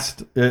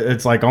last...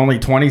 It's like only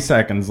 20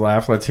 seconds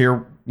left. Let's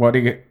hear what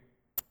he...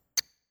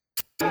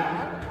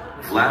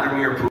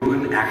 Vladimir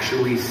Putin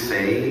actually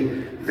say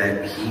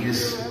that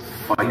he's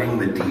fighting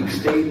the deep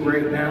state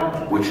right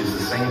now, which is the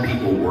same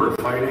people we're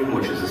fighting,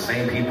 which is the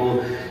same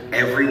people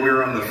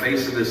everywhere on the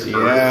face of this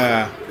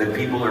earth that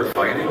people are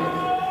fighting?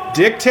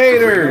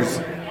 Dictators!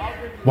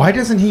 Why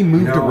doesn't he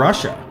move to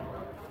Russia?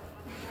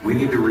 We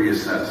need to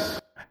reassess.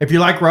 If you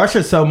like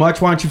Russia so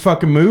much, why don't you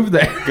fucking move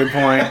there? Good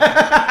point.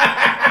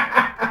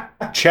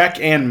 Check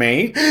and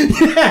mate.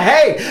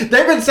 Hey,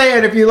 they've been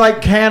saying if you like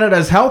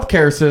Canada's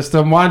healthcare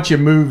system, why don't you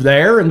move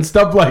there and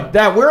stuff like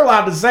that. We're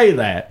allowed to say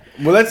that.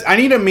 Well, I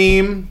need a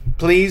meme,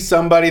 please.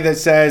 Somebody that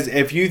says,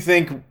 if you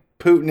think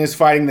Putin is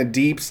fighting the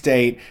deep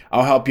state,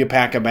 I'll help you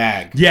pack a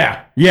bag.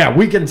 Yeah,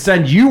 we can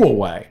send you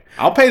away.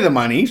 I'll pay the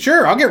money.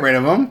 Sure, I'll get rid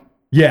of him.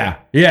 Yeah,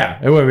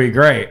 it would be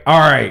great. All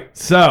right,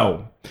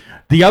 so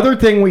the other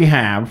thing we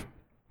have,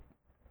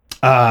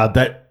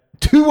 that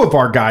two of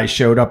our guys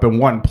showed up in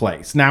one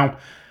place. Now,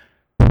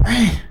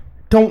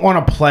 don't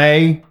want to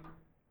play.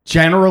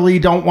 Generally,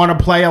 don't want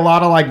to play a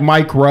lot of like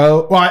Mike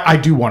Rowe. Well, I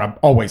do want to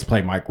always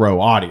play Mike Rowe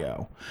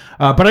audio,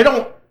 but I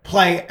don't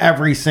play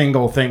every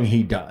single thing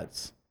he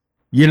does.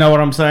 You know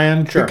what I'm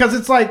saying? Sure. Because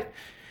it's like,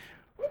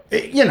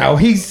 you know,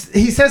 he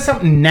says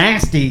something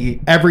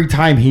nasty every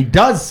time he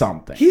does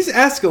something. He's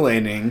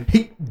escalating.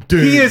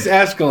 He is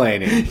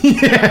escalating.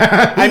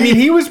 Yeah. I mean,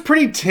 he was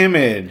pretty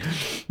timid.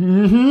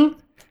 Mm-hmm.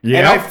 Yeah.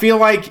 And I feel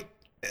like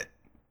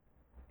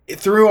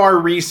through our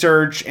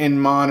research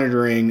and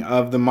monitoring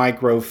of the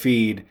micro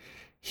feed,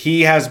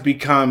 he has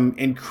become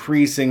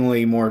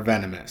increasingly more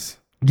venomous.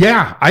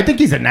 Yeah, I think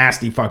he's a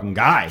nasty fucking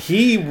guy.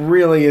 He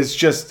really is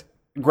just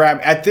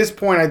at this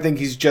point, I think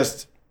he's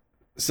just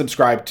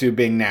subscribed to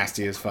being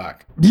nasty as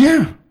fuck.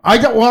 Yeah.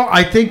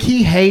 I think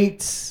he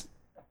hates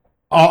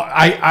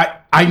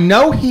I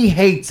know he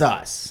hates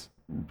us.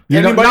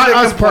 You know, not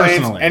us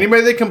personally.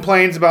 Anybody that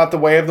complains about the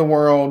way of the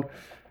world,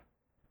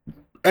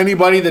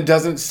 anybody that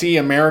doesn't see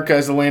America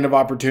as a land of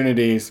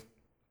opportunities,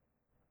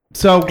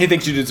 So He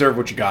thinks you deserve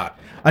what you got.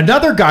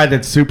 another guy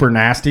that's super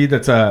nasty,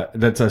 that's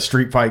a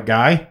street fight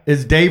guy,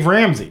 is Dave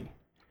Ramsey.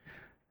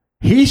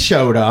 He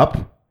showed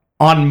up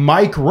on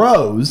Mike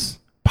Rowe's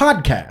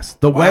podcast,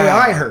 The Way Wow.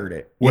 I Heard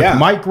It, with Yeah.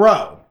 Mike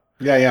Rowe.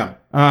 Yeah.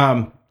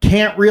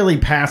 Can't really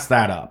pass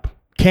that up.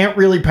 Can't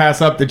really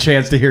pass up the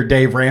chance to hear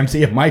Dave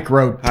Ramsey and Mike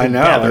Rowe together I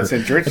know, it's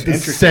at the interesting.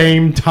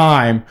 same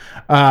time.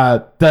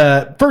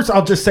 First,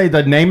 I'll just say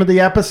the name of the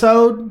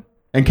episode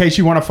in case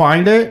you want to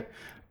find it.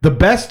 The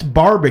best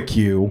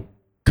barbecue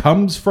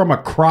comes from a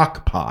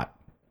crock pot.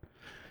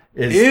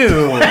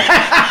 Ew.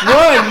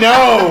 What?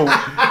 No.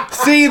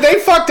 See, they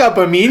fucked up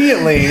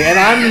immediately, and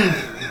I'm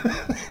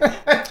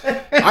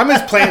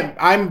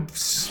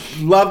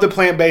love the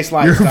plant-based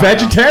You're lifestyle. a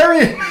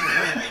vegetarian.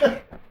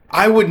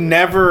 I would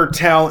never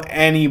tell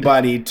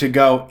anybody to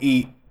go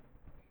eat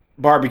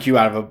barbecue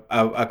out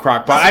of a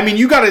crock pot. I mean,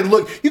 you got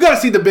to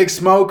see the big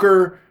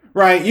smoker,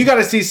 right? You got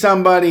to see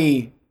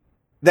somebody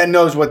that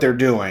knows what they're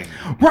doing.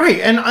 Right.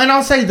 And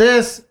I'll say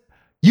this.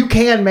 You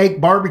can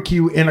make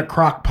barbecue in a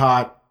crock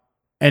pot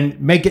and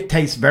make it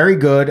taste very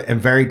good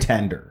and very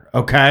tender.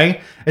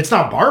 Okay. It's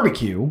not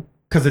barbecue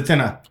because it's in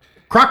a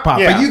crock pot,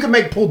 Yeah. but you can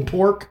make pulled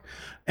pork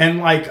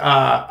and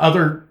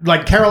other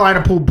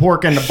Carolina pulled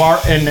pork in the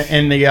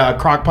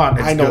crock pot. And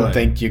it's I don't good.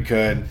 think you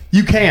could.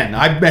 You can.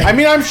 I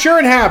mean, I'm sure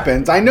it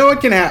happens. I know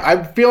it can happen.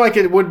 I feel like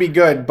it would be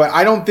good, but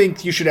I don't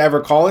think you should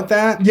ever call it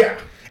that. yeah.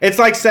 It's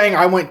like saying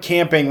I went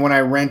camping when I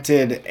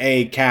rented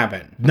a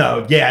cabin.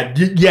 No. Yeah.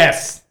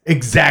 Yes.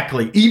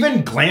 Exactly.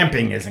 Even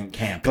glamping isn't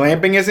camping.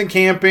 Glamping isn't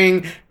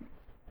camping.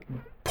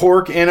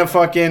 Pork in a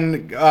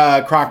fucking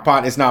crock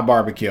pot is not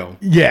barbecue.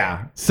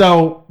 Yeah.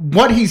 So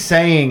what he's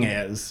saying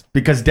is,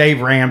 because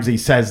Dave Ramsey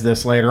says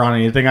this later on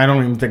in anything, I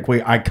don't even think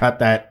I cut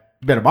that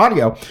bit of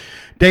audio.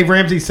 Dave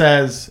Ramsey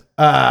says,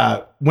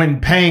 when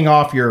paying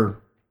off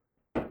your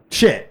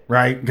shit,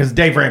 right? Because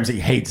Dave Ramsey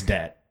hates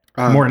debt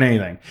more than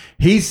anything.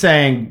 He's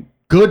saying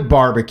good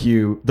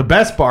barbecue, the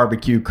best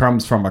barbecue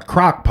comes from a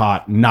crock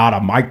pot, not a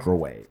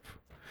microwave,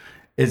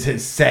 is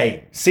his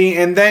saying. See,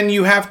 and then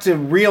you have to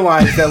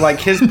realize that like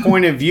his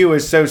point of view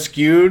is so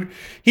skewed.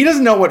 He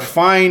doesn't know what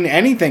fine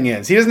anything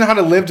is. He doesn't know how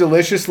to live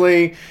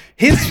deliciously.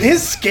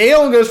 His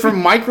scale goes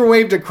from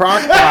microwave to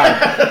crock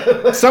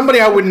pot. Somebody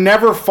I would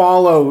never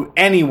follow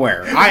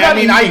anywhere. I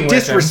mean, I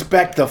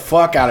disrespect the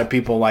fuck out of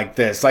people like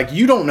this. Like,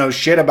 you don't know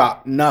shit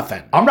about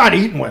nothing. I'm not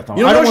eating with them.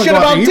 You don't I don't know want shit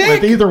to go out to about eat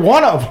with dick? either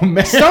one of them,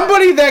 man.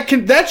 Somebody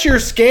that's your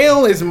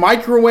scale is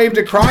microwave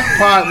to crock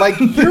pot. Like,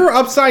 you're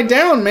upside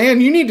down,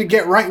 man. You need to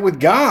get right with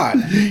God.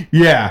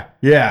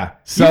 Yeah.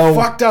 So You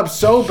fucked up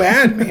so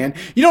bad, man.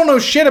 You don't know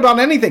shit about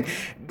anything.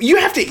 You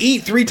have to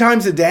eat 3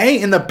 times a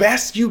day, and the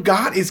best you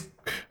got is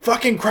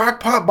fucking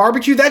crockpot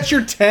barbecue. That's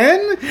your 10?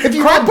 If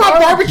you crockpot want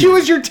barbecue barbecue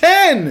is your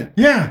 10.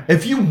 yeah,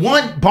 if you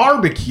want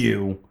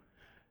barbecue,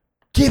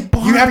 get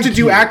barbecue. You have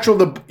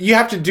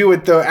to do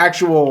it the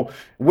actual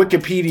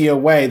Wikipedia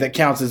way that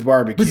counts as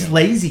barbecue. It's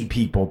lazy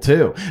people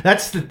too.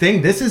 That's the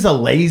thing. This is a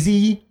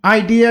lazy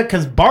idea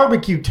because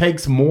barbecue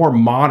takes more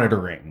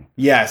monitoring.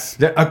 Yes.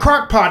 A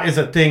crock pot is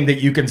a thing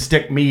that you can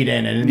stick meat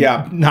in and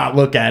Yeah. not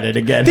look at it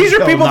again. These are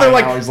until people that 9 are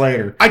like, hours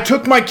later. I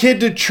took my kid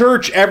to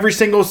church every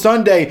single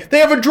Sunday. They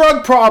have a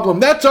drug problem.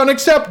 That's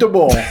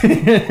unacceptable.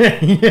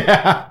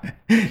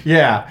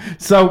 Yeah.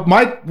 So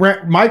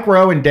Mike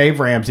Rowe and Dave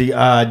Ramsey.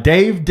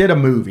 Dave did a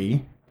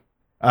movie.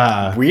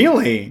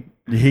 Really?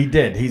 He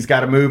did. He's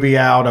got a movie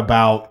out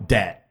about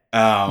debt.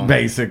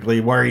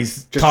 Basically, Where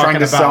he's just talking trying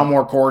to about, sell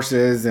more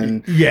courses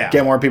and Yeah.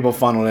 get more people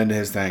funneled into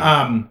his thing.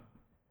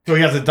 So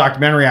he has a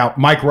documentary out.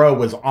 Mike Rowe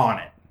was on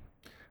it.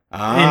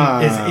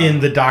 Is in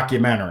the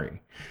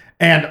documentary.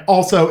 And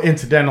also,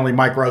 incidentally,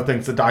 Mike Rowe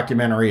thinks the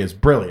documentary is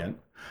brilliant.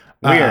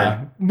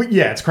 Weird. But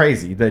yeah, it's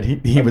crazy that he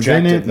was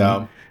in Objective, it.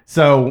 though.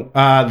 So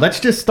let's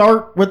just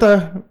start with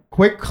a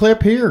quick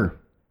clip here.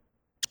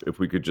 If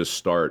we could just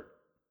start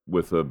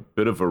with a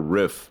bit of a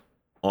riff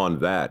on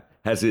that.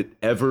 Has it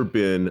ever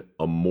been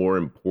a more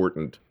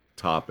important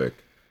topic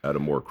at a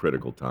more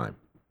critical time?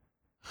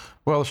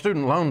 Well, the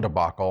student loan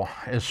debacle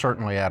is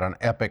certainly at an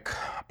epic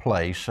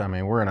place. I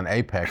mean, we're in an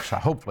apex,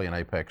 hopefully an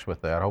apex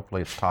with that.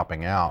 Hopefully it's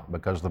topping out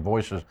because the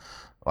voices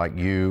like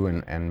you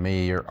and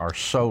me are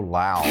so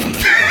loud.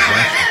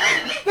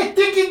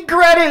 Taking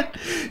credit.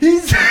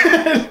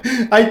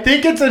 I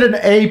think it's at an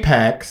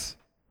apex.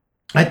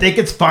 I think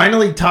it's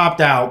finally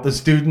topped out, the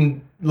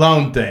student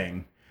loan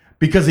thing,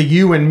 because of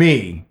you and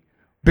me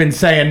been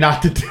saying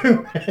not to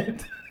do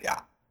it.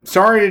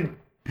 Sorry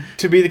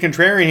to be the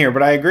contrarian here,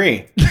 but I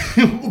agree.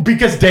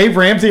 Because Dave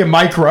Ramsey and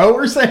Mike Rowe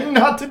are saying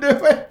not to do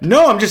it?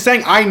 No, I'm just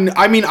saying,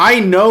 I mean, I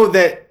know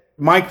that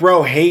Mike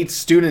Rowe hates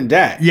student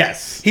debt.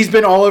 Yes. He's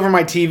been all over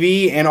my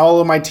TV and all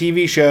of my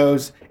TV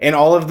shows and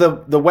all of the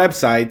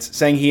websites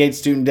saying he hates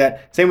student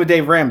debt. Same with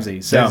Dave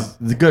Ramsey. So That's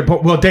the good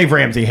point. Well, Dave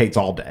Ramsey hates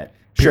all debt.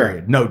 Sure.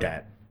 Period. No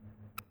debt.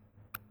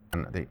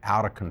 And the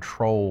out of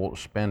control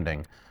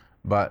spending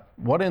But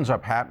what ends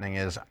up happening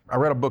is, I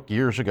read a book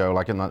years ago,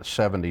 like in the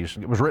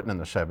 70s. It was written in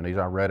the 70s.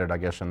 I read it, I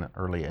guess, in the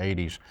early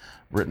 80s,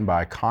 written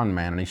by a con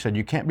man. And he said,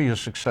 you can't be a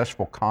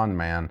successful con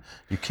man.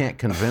 You can't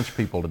convince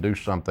people to do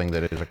something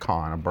that is a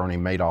con, a Bernie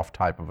Madoff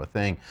type of a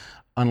thing,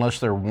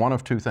 unless they're one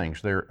of two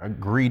things. They're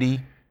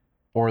greedy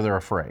or they're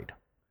afraid.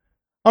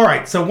 All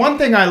right. So one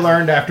thing I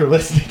learned after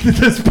listening to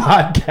this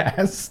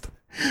podcast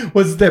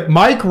was that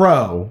Mike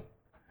Rowe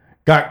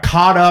got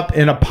caught up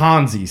in a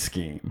Ponzi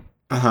scheme.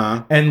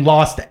 And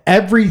lost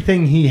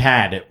everything he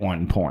had at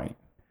one point.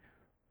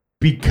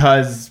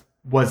 Because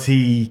was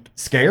he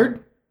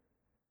scared?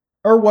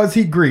 Or was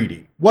he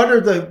greedy?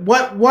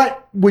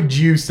 What would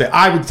you say?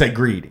 I would say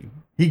greedy.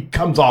 He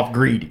comes off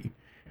greedy.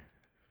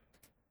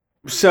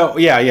 So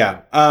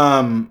yeah. I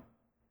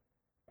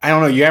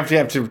don't know. You have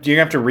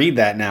to read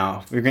that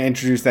now. You're going to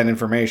introduce that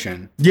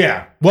information.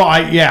 Yeah. Well,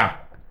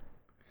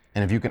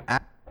 And if you can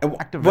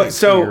activate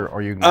fear,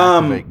 or you can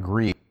activate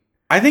greed.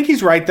 I think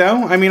he's right,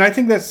 though. I mean, I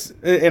think that's,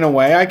 in a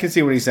way, I can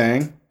see what he's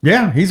saying.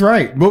 Yeah, he's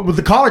right. But with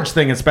the college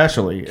thing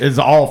especially, is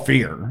all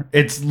fear.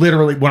 It's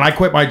literally, when I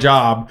quit my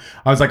job,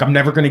 I was like, I'm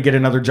never going to get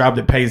another job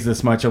that pays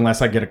this much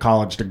unless I get a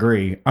college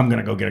degree. I'm going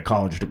to go get a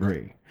college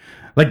degree.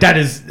 Like that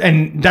is,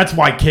 and that's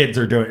why kids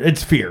are doing it.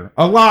 It's fear.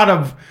 A lot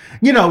of,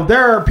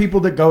 there are people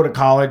that go to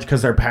college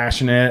because they're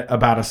passionate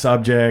about a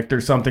subject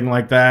or something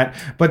like that.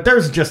 But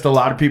there's just a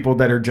lot of people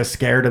that are just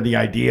scared of the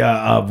idea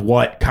of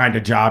what kind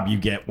of job you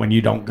get when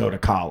you don't go to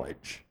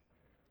college.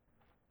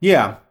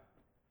 Yeah.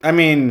 I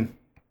mean,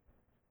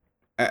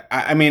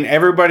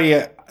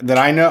 everybody that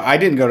I know, I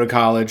didn't go to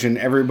college, and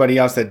everybody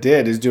else that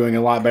did is doing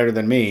a lot better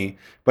than me,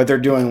 but they're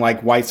doing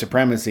like white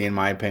supremacy in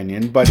my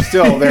opinion, but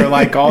still they're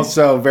like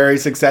also very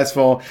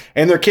successful,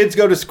 and their kids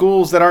go to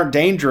schools that aren't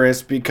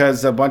dangerous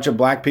because a bunch of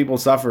black people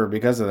suffer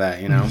because of that,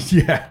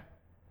 Yeah.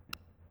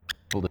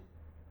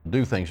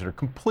 Do things that are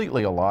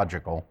completely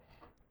illogical,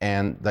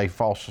 and they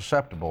fall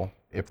susceptible,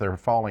 if they're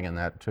falling in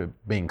that, to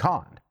being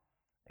conned.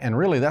 And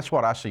really that's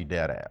what I see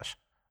debt as.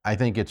 I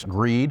think it's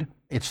greed.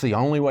 It's the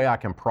only way I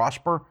can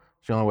prosper.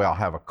 It's the only way I'll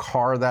have a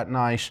car that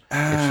nice.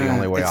 It's the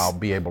only way I'll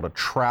be able to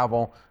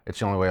travel. It's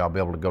the only way I'll be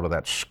able to go to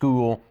that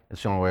school.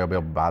 It's the only way I'll be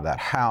able to buy that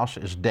house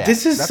is debt.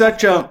 This is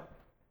such a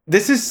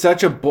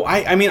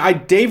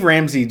Dave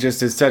Ramsey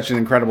just is such an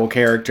incredible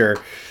character,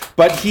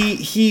 but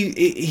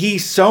he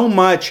so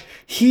much,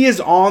 he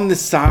is on the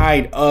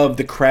side of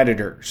the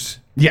creditors.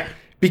 Yeah.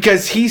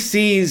 Because he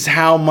sees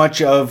how much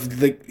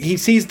he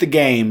sees the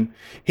game.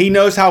 He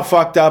knows how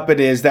fucked up it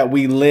is that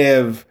we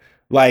live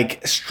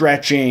like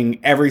stretching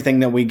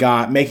everything that we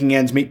got, making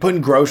ends meet, putting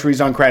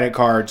groceries on credit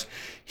cards.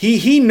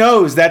 He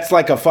knows that's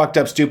like a fucked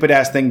up, stupid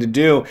ass thing to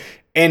do.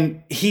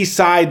 And he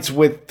sides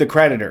with the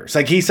creditors.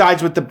 Like he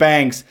sides with the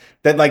banks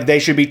that like they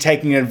should be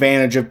taking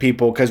advantage of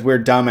people because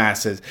we're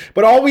dumbasses.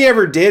 But all we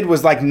ever did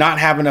was like not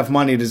have enough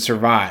money to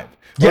survive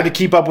or to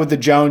keep up with the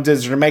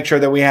Joneses or to make sure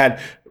that we had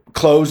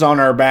clothes on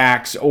our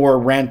backs or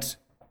rent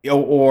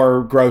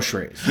or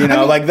groceries.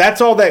 Like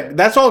that's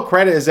all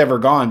credit has ever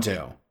gone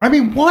to. I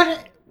mean,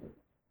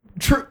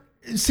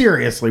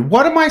 seriously,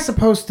 what am I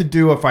supposed to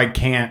do if I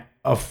can't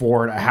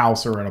afford a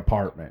house or an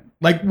apartment?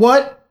 Like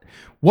what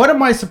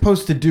am I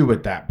supposed to do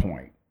at that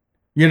point?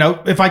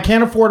 If I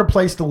can't afford a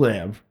place to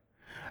live,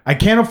 I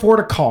can't afford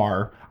a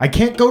car, I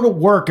can't go to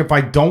work if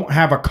I don't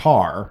have a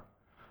car.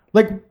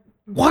 Like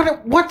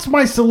what's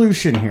my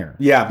solution here?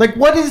 Yeah. Like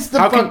what is the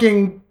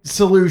fucking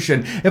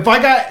solution? If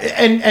I got,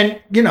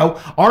 and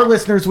our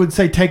listeners would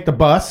say take the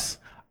bus.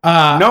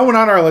 No one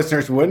on our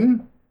listeners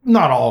wouldn't.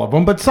 Not all of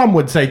them, but some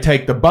would say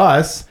take the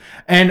bus.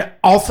 And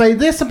I'll say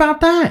this about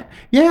that.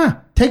 Yeah,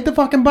 take the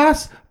fucking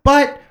bus.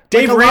 But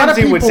Dave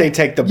Ramsey would say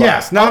take the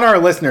bus, not our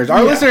listeners.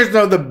 Our listeners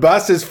know the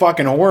bus is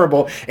fucking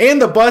horrible, and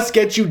the bus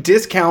gets you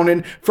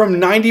discounted from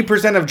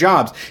 90% of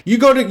jobs. You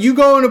go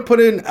and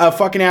put in a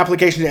fucking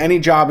application to any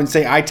job and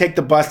say, I take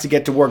the bus to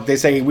get to work. They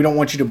say, we don't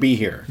want you to be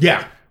here.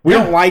 Yeah. We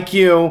don't like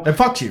you. And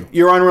fuck you.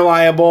 You're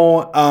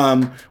unreliable.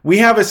 We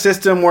have a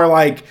system where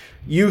like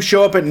you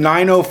show up at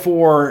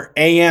 9:04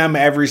 a.m.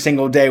 every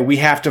single day. We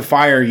have to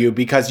fire you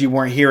because you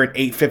weren't here at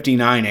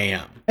 8:59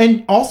 a.m.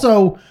 And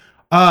also,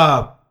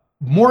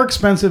 more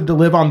expensive to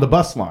live on the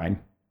bus line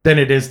than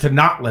it is to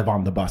not live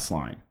on the bus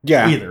line.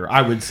 Yeah. Either,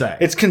 I would say.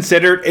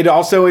 It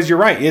also is, you're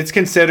right. It's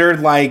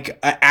considered like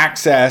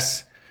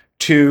access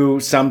to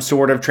some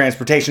sort of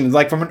transportation.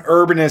 Like from an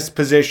urbanist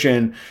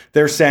position,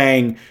 they're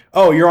saying,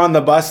 oh, you're on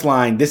the bus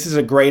line. This is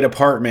a great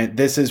apartment.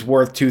 This is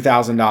worth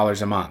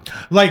 $2,000 a month.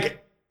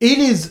 Like it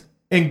is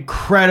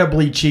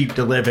incredibly cheap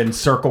to live in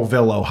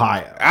Circleville,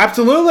 Ohio.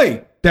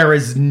 Absolutely. There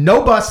is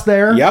no bus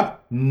there.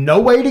 Yep.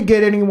 No way to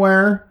get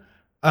anywhere.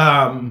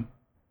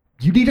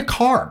 You need a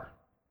car.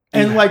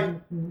 And like,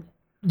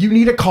 you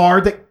need a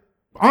car that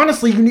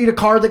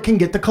can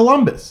get to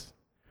Columbus,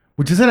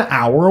 which is an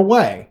hour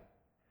away.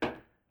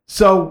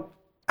 So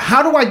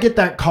how do I get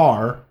that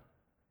car?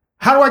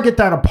 How do I get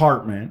that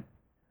apartment?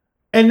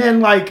 And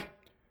then like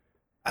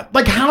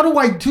how do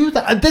I do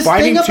that? This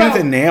fighting thing about,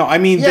 tooth and nail. I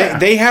mean,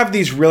 they have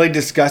these really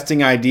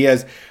disgusting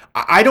ideas.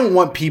 I don't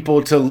want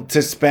people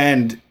to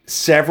spend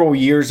several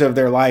years of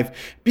their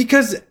life,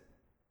 because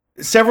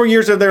several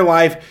years of their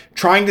life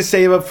trying to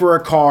save up for a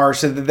car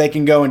so that they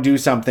can go and do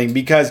something,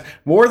 because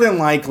more than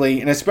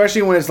likely, and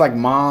especially when it's like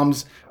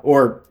moms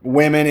or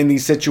women in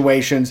these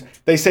situations,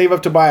 they save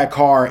up to buy a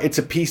car. It's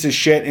a piece of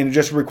shit and it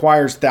just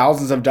requires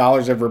thousands of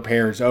dollars of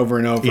repairs over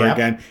and over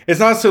again. It's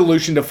not a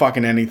solution to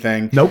fucking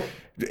anything. Nope.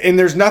 And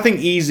there's nothing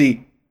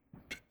easy,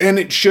 and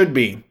it should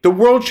be. The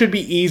world should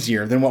be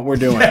easier than what we're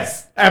doing.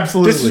 Yes,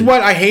 absolutely. This is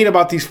what I hate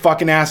about these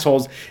fucking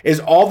assholes,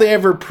 is all they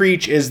ever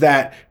preach is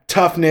that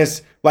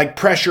toughness, like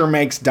pressure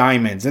makes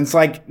diamonds. And it's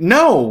like,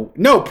 no,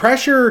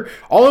 pressure,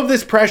 all of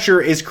this pressure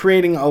is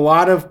creating a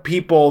lot of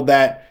people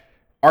that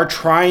are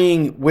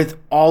trying with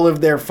all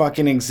of their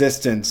fucking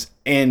existence,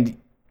 and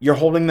you're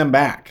holding them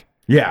back.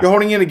 Yeah. You're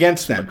holding it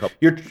against them.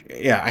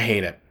 I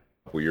hate it.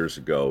 Couple years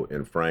ago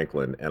in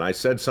Franklin, and I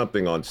said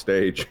something on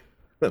stage,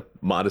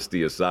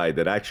 modesty aside,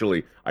 that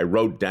actually I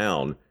wrote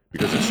down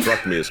because it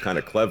struck me as kind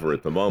of clever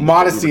at the moment.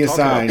 Modesty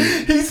aside.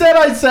 He said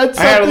I said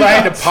something. I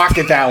had to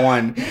pocket that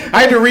one.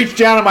 I had to reach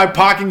down in my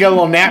pocket and get a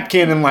little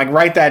napkin and like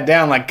write that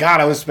down. Like,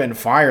 God, I was spitting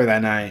fire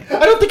that night.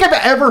 I don't think I've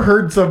ever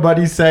heard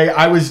somebody say,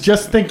 I was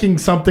just thinking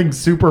something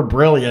super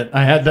brilliant.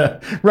 I had to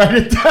write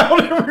it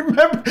down and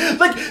remember.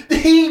 Like,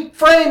 he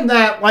framed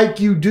that like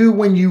you do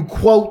when you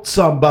quote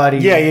somebody.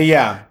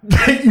 Yeah.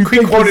 He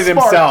He quoted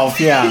himself,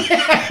 yeah.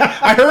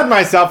 I heard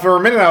myself for a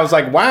minute. I was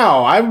like,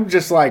 wow, I'm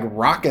just like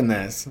rocking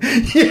this.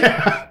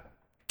 Yeah.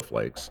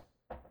 Flakes.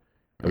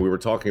 And we were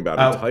talking about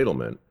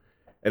entitlement.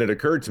 And it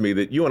occurred to me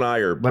that you and I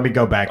are... Let me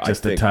go back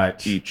just I a think,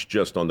 touch. each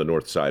just on the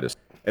north side of...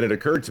 And it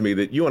occurred to me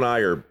that you and I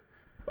are,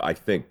 I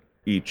think,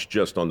 each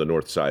just on the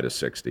north side of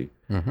 60.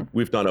 Mm-hmm.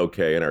 We've done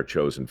okay in our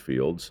chosen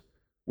fields.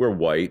 We're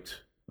white.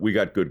 We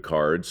got good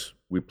cards.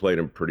 We played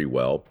them pretty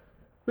well.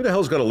 Who the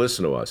hell's going to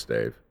listen to us,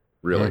 Dave?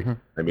 Really? Mm-hmm.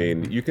 I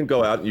mean, you can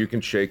go out and you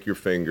can shake your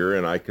finger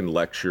and I can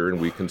lecture and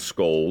we can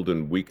scold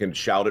and we can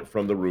shout it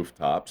from the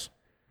rooftops.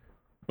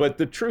 But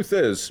the truth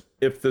is,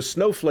 if the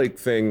snowflake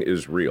thing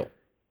is real,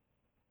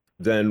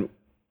 then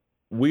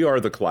we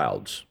are the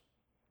clouds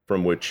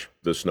from which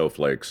the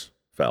snowflakes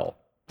fell.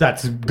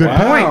 That's a good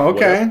Wow, point.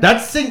 okay.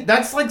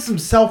 That's like some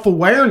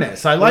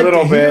self-awareness. I like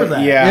little to hear bit,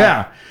 that.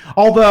 yeah.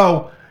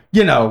 Although,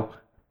 you know,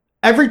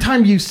 every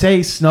time you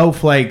say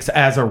snowflakes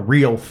as a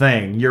real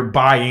thing, you're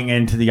buying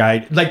into the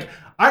idea. Like,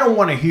 I don't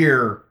want to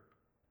hear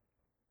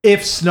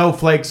if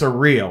snowflakes are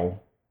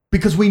real,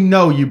 because we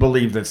know you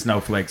believe that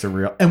snowflakes are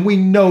real, and we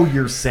know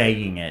you're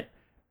saying it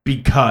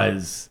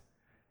because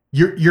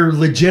you're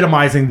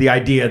legitimizing the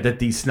idea that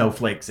these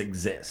snowflakes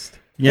exist.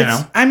 You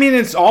know? I mean,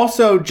 it's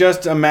also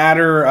just a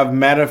matter of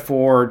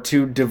metaphor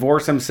to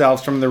divorce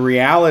themselves from the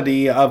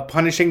reality of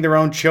punishing their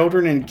own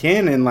children and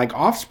kin and like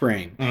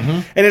offspring.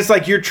 Mm-hmm. And it's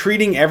like you're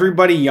treating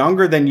everybody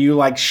younger than you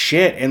like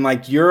shit, and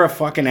like you're a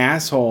fucking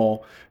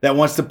asshole that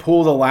wants to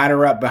pull the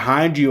ladder up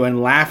behind you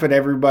and laugh at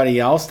everybody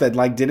else that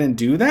like didn't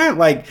do that.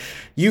 Like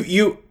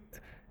you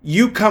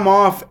come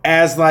off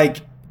as like,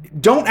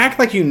 don't act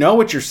like you know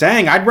what you're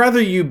saying. I'd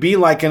rather you be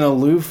like an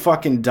aloof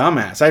fucking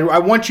dumbass. I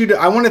want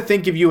to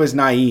think of you as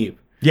naive.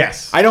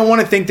 Yes. I don't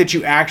want to think that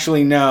you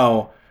actually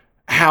know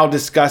how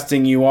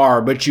disgusting you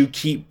are, but you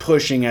keep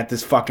pushing at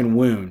this fucking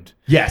wound.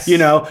 Yes. You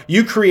know,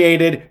 you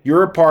created,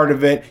 you're a part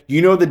of it, you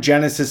know the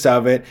genesis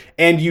of it,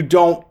 and you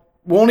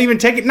won't even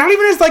take it, not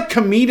even as like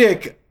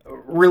comedic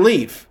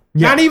relief.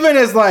 Yeah. Not even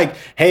as like,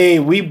 hey,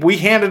 we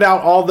handed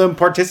out all them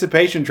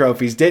participation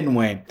trophies, didn't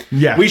we?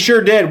 Yeah. We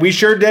sure did. We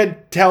sure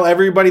did tell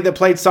everybody that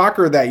played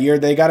soccer that year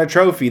they got a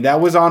trophy.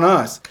 That was on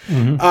us.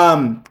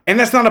 Mm-hmm. And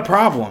that's not a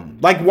problem.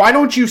 Like, why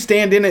don't you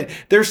stand in it?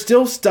 They're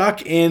still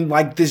stuck in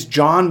like this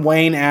John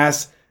Wayne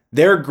ass,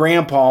 their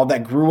grandpa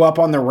that grew up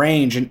on the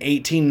range in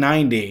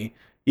 1890,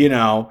 you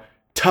know,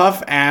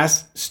 tough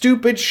ass,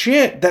 stupid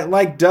shit that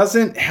like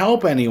doesn't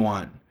help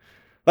anyone.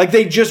 Like,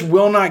 they just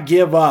will not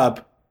give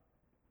up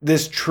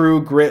this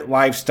true grit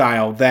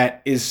lifestyle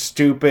that is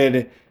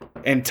stupid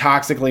and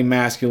toxically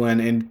masculine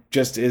and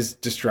just is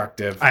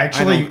destructive. I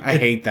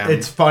hate them.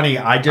 It's funny.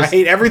 I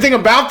hate everything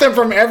about them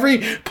from every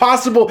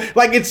possible,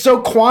 like, it's so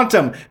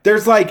quantum.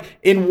 There's like,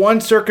 in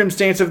one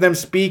circumstance of them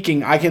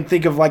speaking, I can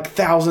think of like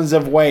thousands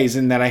of ways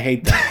in that I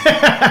hate them.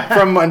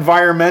 From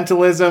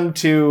environmentalism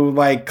to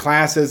like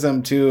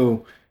classism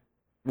to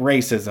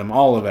racism,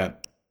 all of it.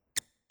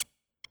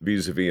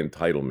 Vis-a-vis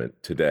entitlement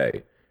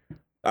today.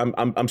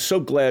 I'm so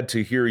glad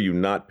to hear you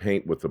not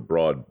paint with a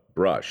broad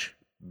brush.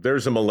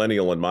 There's a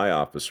millennial in my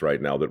office right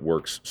now that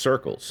works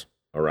circles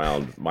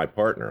around my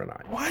partner and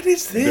I. What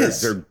is this?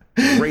 They're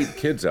great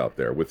kids out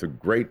there with a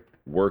great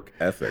work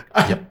ethic.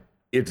 Yep.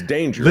 It's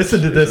dangerous.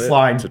 Listen to this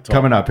line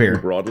coming up here.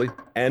 Broadly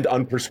and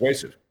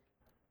unpersuasive.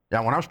 Yeah,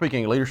 when I'm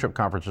speaking at leadership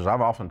conferences,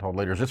 I've often told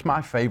leaders it's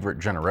my favorite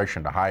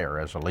generation to hire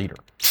as a leader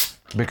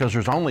because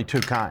there's only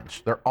two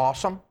kinds. They're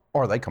awesome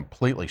or they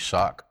completely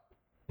suck.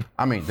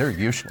 I mean, they're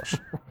useless.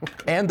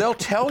 And they'll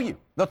tell you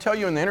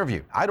in the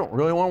interview, I don't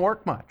really want to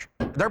work much.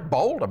 They're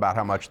bold about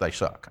how much they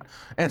suck.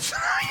 And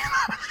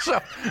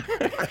so,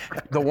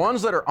 the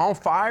ones that are on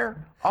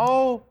fire,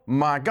 oh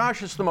my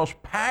gosh, it's the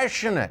most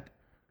passionate,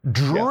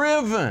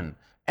 driven,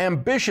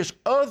 ambitious,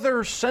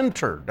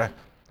 other-centered,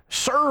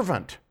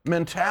 servant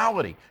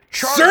mentality.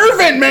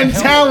 Servant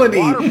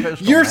mentality.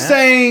 You're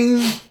saying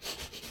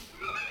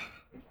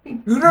The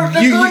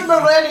good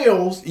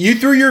millennials. you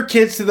threw your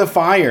kids to the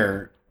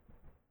fire,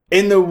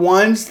 and the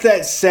ones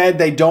that said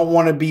they don't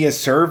want to be a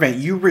servant,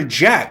 you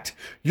reject.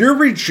 You're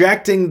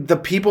rejecting the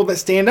people that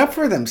stand up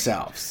for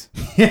themselves.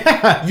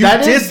 Yeah,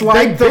 You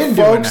dislike the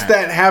folks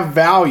that have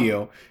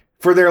value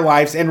for their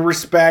lives and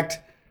respect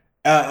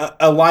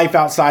a life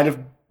outside of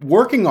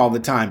working all the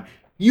time.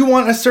 You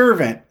want a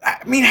servant. I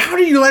mean, how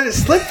do you let it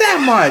slip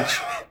that much?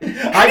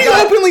 How do you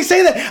openly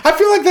say that? I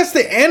feel like that's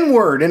the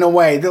N-word in a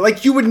way. That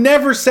like you would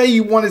never say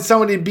you wanted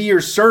somebody to be your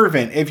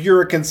servant if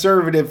you're a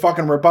conservative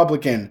fucking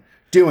Republican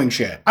doing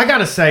shit. I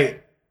gotta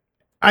say,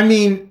 I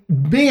mean,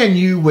 me and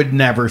you would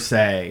never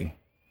say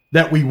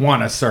that we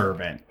want a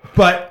servant,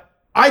 but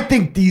I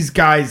think these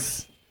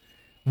guys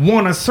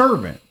want a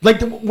servant. Like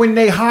when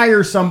they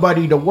hire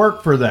somebody to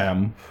work for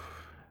them,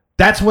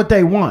 that's what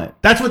they want.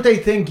 That's what they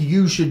think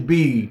you should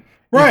be.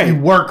 Right. If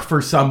you work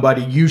for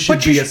somebody, you should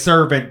But you be a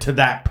servant to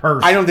that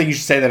person. I don't think you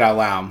should say that out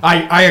loud.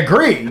 I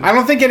agree. I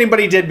don't think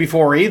anybody did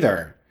before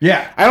either.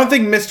 Yeah. I don't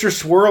think Mr.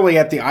 Swirly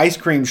at the ice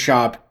cream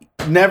shop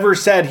never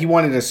said he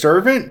wanted a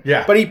servant.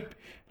 Yeah. But he,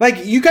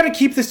 like, you got to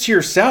keep this to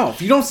yourself.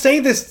 You don't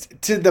say this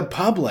to the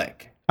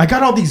public. I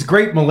got all these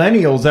great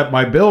millennials at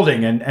my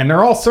building, and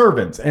they're all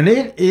servants, and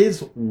it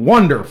is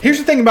wonderful. Here's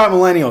the thing about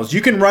millennials.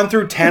 You can run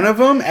through 10 of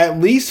them. At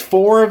least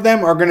 4 of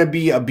them are going to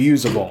be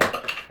abusable.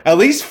 At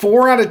least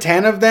 4 out of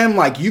 10 of them,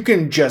 like, you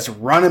can just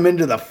run them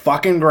into the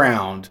fucking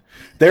ground.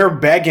 They're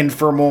begging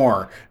for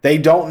more. They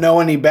don't know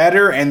any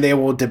better, and they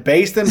will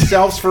debase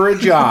themselves for a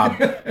job.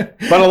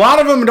 But a lot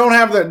of them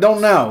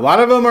don't know. A lot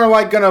of them are,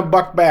 like, going to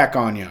buck back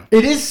on you.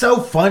 It is so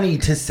funny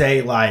to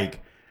say,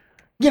 like,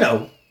 you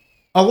know,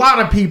 a lot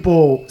of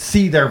people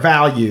see their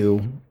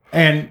value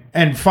and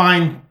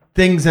find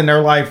things in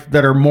their life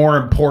that are more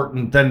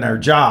important than their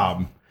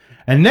job.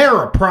 And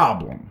they're a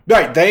problem.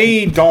 Right,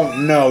 they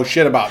don't know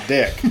shit about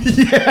dick.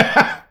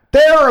 Yeah,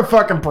 they're a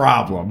fucking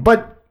problem.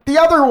 But the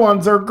other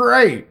ones are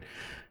great.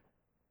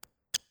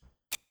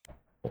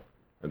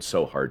 And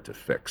so hard to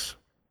fix.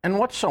 And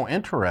what's so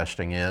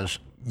interesting is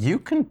you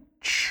can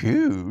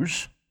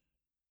choose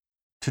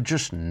to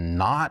just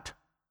not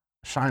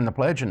sign the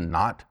pledge and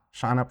not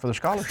sign up for the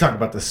scholarship. Talk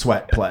about the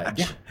sweat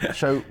pledge.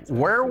 So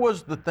where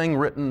was the thing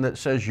written that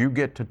says you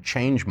get to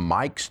change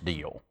Mike's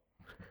deal?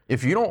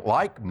 If you don't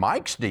like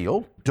Mike's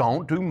deal,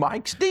 don't do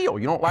Mike's deal.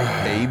 You don't like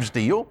Dave's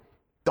deal,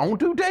 don't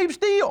do Dave's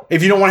deal.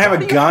 If you don't want to have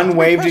a gun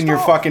waved in your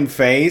off? fucking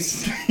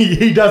face,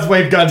 He does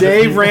wave guns. at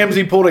Dave people.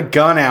 Ramsey pulled a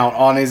gun out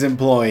on his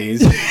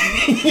employees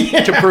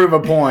to prove a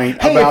point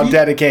Hey, about if you-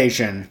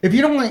 dedication. If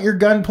you don't want your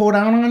gun pulled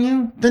out on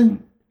you,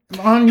 then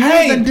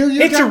Hey, then do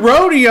your it's a gun.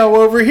 rodeo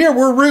over here.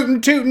 We're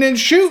rootin', tootin', and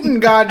shooting,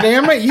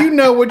 goddammit. You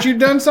know what you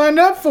done signed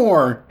up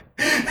for.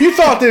 You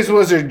thought this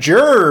was a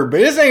gerb.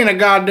 This ain't a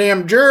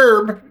goddamn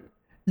gerb.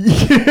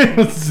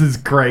 This is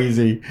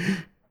crazy.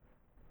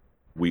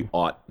 We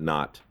ought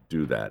not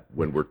do that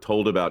when we're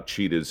told about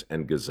cheetahs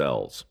and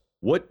gazelles.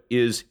 What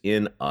is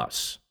in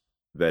us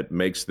that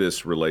makes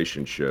this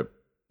relationship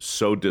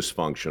so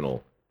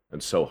dysfunctional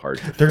and so hard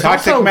to fix? There's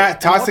Toxic, also-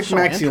 toxic what's so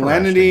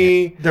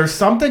masculinity. There's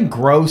something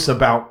gross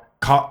about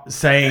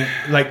saying,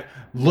 like,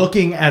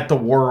 looking at the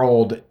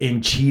world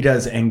in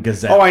cheetahs and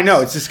gazelles. Oh, I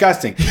know. It's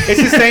disgusting.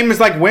 It's the same as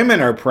like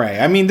women are prey.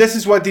 I mean, this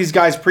is what these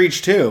guys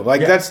preach too.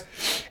 Like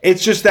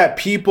it's just that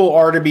people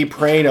are to be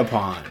preyed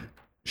upon.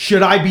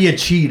 Should I be a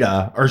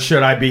cheetah or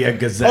should I be a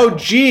gazelle? Oh,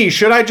 gee,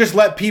 should I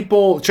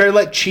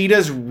let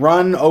cheetahs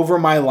run over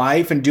my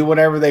life and do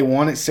whatever they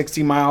want at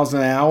 60 miles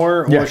an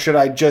hour? Yeah. Or should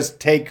I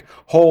just take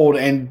hold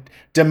and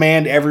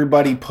demand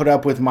everybody put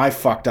up with my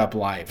fucked up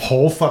life?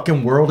 Whole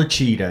fucking world of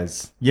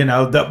cheetahs. You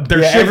know,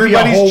 there should be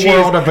a whole cheetahs.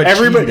 world of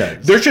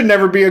cheetahs. There should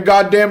never be a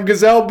goddamn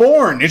gazelle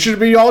born. It should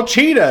be all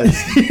cheetahs.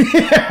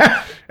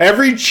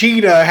 Every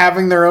cheetah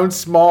having their own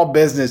small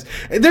business.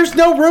 There's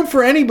no room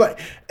for anybody.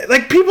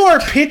 Like, people are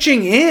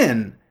pitching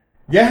in.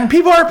 Yeah.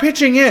 People are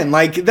pitching in.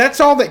 Like,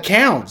 that's all that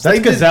counts. That's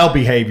They just- gazelle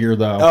behavior,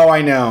 though. Oh,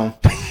 I know.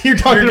 You're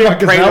talking You're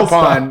about getting preyed gazelle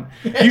upon.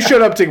 stuff. You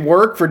showed up to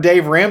work for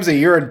Dave Ramsey.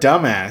 You're a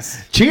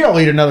dumbass. Cheetah will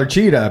eat another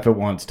cheetah if it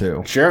wants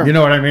to. Sure. You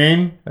know what I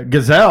mean? A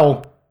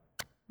gazelle.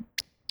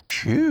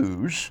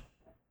 Choose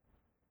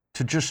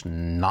to just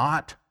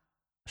not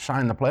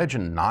sign the pledge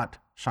and not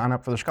sign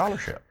up for the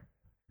scholarship.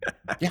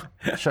 Yeah.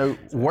 So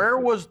where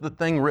was the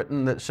thing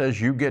written that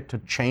says you get to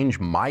change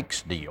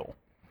Mike's deal?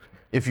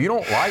 If you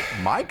don't like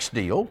Mike's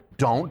deal,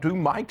 don't do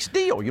Mike's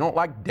deal. You don't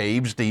like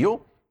Dave's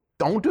deal,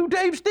 don't do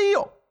Dave's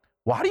deal.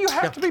 Why do you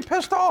have to be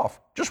pissed off?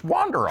 Just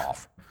wander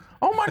off.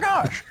 Oh my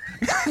gosh.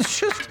 It's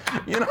just,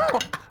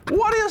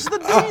 what is the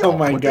deal Oh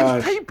my with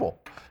gosh. these people?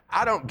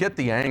 I don't get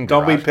the anger.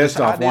 Don't be This pissed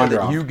off, idea wander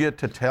that off. you get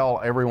to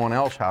tell everyone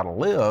else how to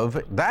live,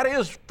 that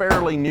is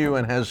fairly new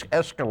and has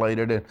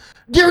escalated. And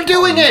You're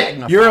doing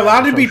it. You're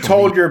allowed to be social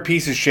told media. you're a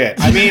piece of shit.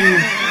 I mean,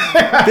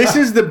 this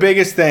is the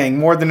biggest thing,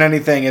 more than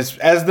anything, is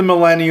as the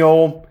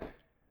millennial,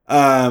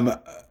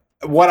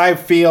 what I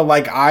feel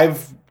like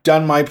I've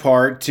done my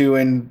part to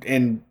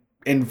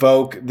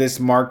invoke this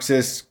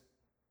Marxist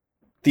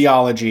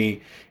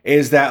theology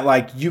is that,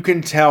 like, you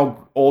can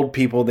tell old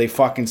people they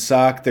fucking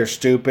suck, they're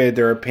stupid,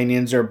 their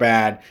opinions are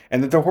bad,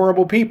 and that they're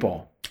horrible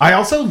people. I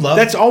also love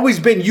That's always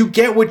been, you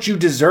get what you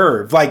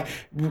deserve. Like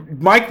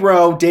Mike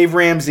Rowe, Dave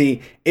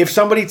Ramsey, if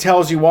somebody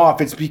tells you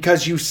off, it's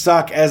because you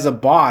suck as a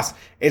boss.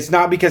 It's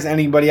not because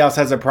anybody else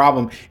has a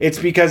problem. It's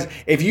because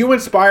if you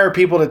inspire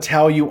people to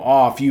tell you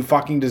off, you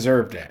fucking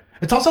deserved it.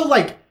 It's also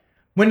like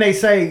when they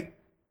say,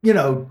 you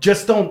know,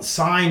 just don't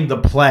sign the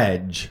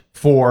pledge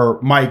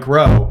for Mike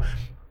Rowe.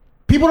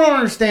 People don't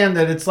understand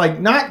that it's like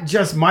not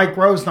just Mike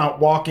Rowe's not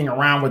walking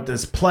around with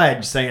this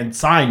pledge saying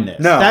sign this.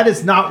 No. That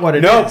is not what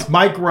it is.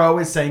 Mike Rowe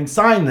is saying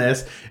sign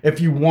this if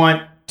you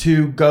want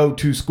to go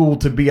to school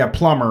to be a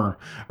plumber,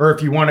 or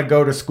if you want to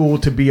go to school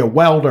to be a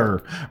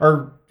welder,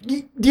 or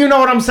do you know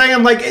what I'm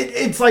saying? Like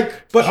it's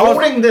like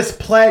holding this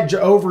pledge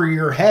over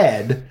your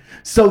head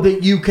so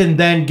that you can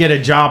then get a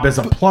job as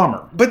a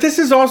plumber. But this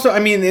is also,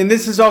 I mean, and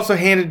this is also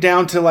handed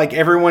down to like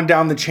everyone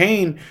down the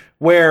chain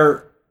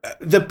where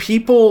the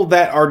people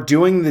that are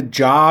doing the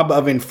job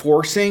of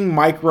enforcing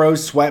Mike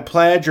Rowe's sweat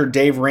pledge or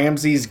Dave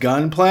Ramsey's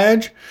gun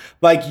pledge,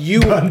 like you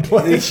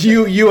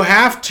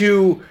have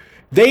to,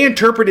 they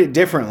interpret it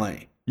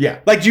differently. Yeah.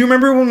 Like, do you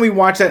remember when we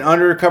watched that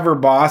Undercover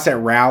Boss at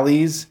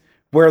rallies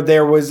where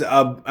there was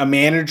a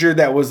manager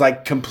that was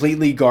like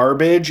completely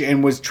garbage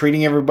and was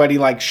treating everybody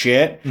like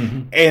shit,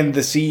 and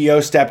the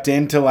CEO stepped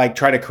in to like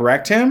try to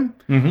correct him?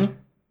 Mm-hmm.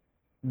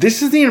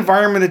 This is the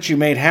environment that you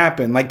made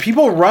happen. Like,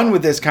 people run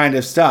with this kind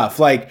of stuff.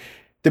 Like,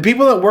 the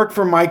people that work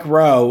for Mike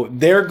Rowe,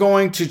 they're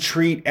going to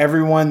treat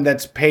everyone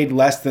that's paid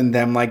less than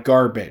them like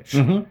garbage.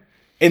 Mm-hmm.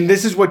 And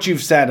this is what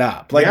you've set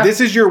up. Like,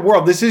 this is your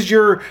world. This is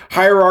your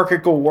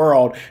hierarchical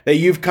world that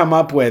you've come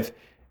up with.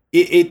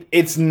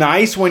 It's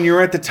nice when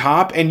you're at the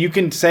top and you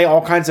can say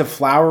all kinds of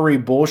flowery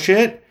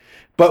bullshit.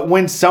 But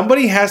when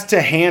somebody has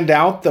to hand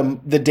out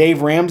the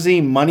Dave Ramsey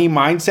money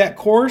mindset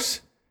course,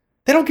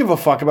 they don't give a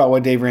fuck about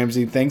what Dave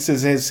Ramsey thinks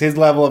is his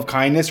level of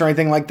kindness or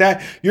anything like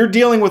that. You're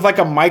dealing with like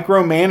a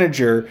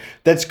micromanager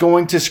that's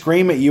going to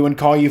scream at you and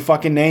call you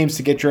fucking names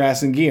to get your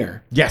ass in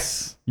gear.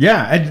 Yes.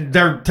 Yeah. And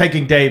they're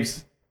taking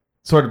Dave's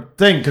sort of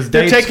thing because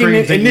they're Dave taking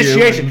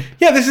initiation. And,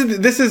 yeah. This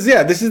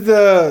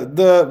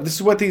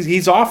is what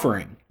he's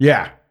offering.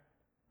 Yeah.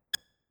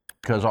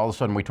 Because all of a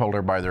sudden we told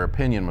everybody their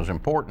opinion was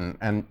important.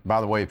 And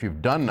by the way, if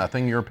you've done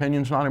nothing, your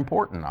opinion's not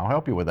important. I'll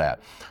help you with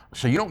that.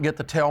 So you don't get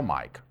to tell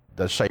Mike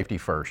the safety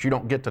first. You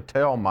don't get to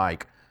tell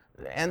Mike,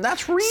 and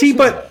that's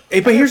reasonable. See,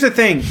 but here's the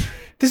thing.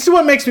 This is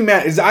what makes me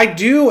mad. Is I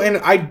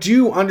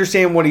do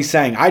understand what he's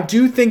saying. I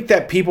do think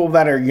that people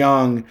that are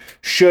young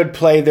should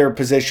play their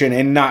position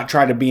and not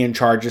try to be in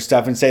charge of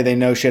stuff and say they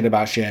know shit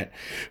about shit.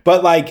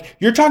 But like,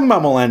 you're talking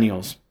about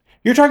millennials.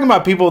 You're talking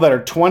about people that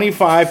are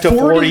 25 to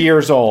 40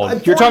 years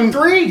old. You're talking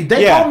 43.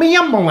 They call me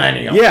a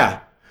millennial. Yeah.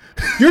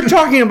 You're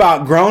talking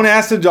about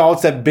grown-ass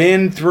adults that have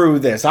been through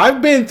this.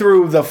 I've been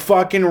through the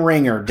fucking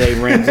ringer,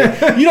 Dave Ramsey.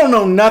 You don't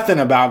know nothing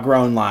about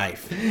grown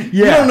life. Yeah.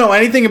 You don't know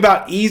anything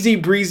about easy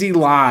breezy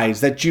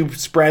lies that you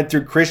spread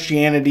through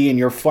Christianity and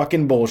your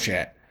fucking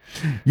bullshit.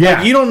 Yeah.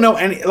 Like, you don't know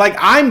any... Like,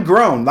 I'm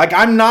grown. Like,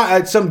 I'm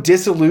not some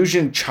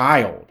disillusioned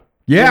child.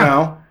 Yeah. You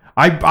know?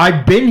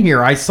 I've been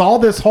here. I saw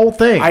this whole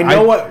thing. I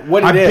know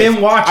what it I've is. I've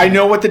been watching. I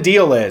know what the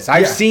deal is.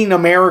 I've seen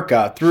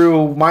America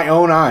through my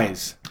own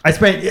eyes. I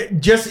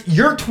spent just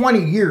your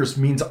 20 years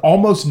means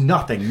almost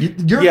nothing.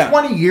 Your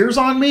 20 years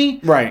on me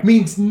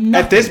means nothing.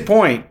 At this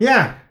point.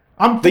 Yeah.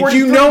 I'm 43. Like,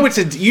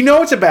 you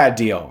know it's a bad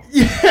deal.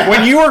 Yeah.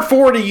 When you were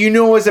 40, you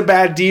knew it was a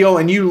bad deal,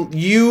 and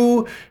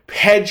you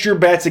hedged your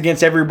bets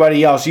against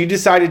everybody else. You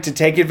decided to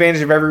take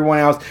advantage of everyone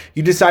else.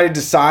 You decided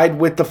to side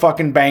with the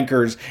fucking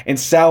bankers and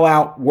sell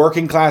out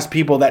working class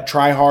people that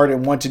try hard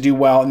and want to do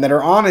well and that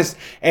are honest.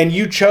 And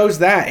you chose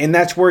that, and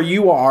that's where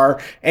you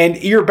are,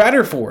 and you're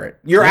better for it.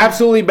 You're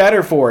absolutely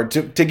better for it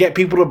to get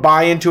people to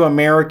buy into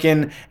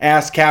American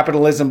ass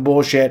capitalism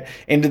bullshit,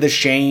 into the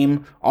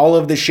shame, all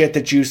of the shit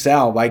that you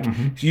sell. Like,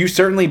 you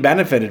certainly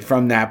benefited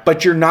from that,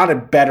 but you're not a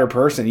better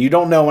person. You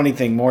don't know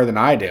anything more than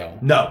I do.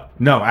 No,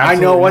 absolutely I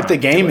know what not. the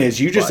game is.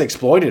 You just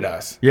exploited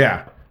us.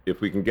 Yeah.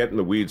 If we can get in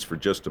the weeds for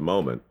just a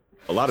moment,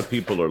 a lot of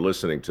people are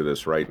listening to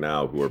this right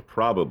now who are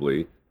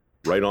probably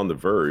right on the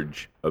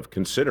verge of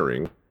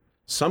considering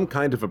some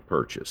kind of a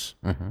purchase.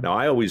 Now,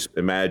 I always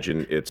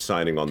imagine it's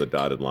signing on the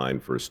dotted line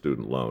for a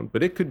student loan,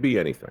 but it could be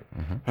anything.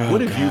 What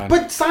have you?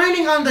 But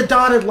signing on the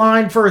dotted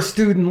line for a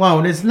student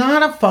loan is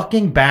not a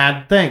fucking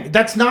bad thing.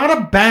 That's not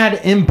a bad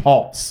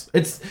impulse.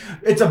 It's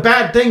a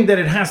bad thing that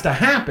it has to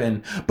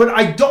happen, but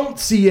I don't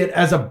see it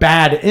as a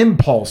bad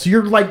impulse.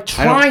 You're like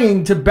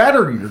trying to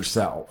better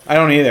yourself. I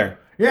don't either.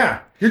 Yeah,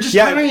 you're just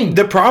trying.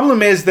 The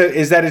problem is that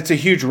it's a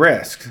huge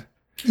risk.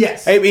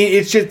 Yes. I mean,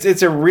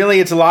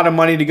 it's a lot of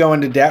money to go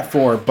into debt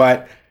for,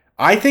 but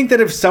I think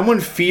that if someone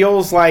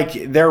feels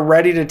like they're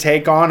ready to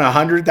take on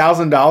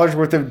 $100,000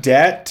 worth of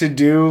debt to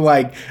do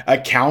like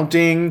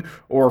accounting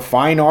or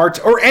fine arts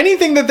or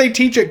anything that they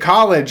teach at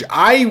college,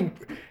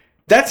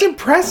 That's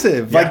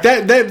impressive. Like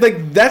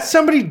that's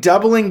somebody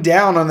doubling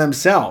down on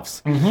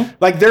themselves.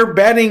 Like they're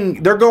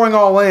going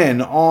all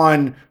in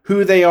on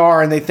who they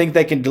are, and they think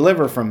they can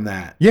deliver from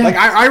that. Yeah. Like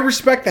I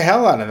respect the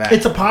hell out of that.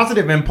 It's a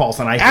positive impulse,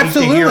 and I hate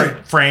to hear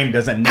it framed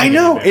as a negative. I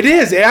know, it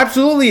is. It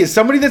absolutely is.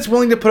 Somebody that's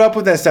willing to put up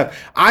with that stuff.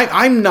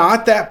 I'm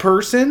not that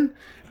person,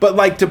 but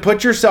like to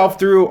put yourself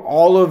through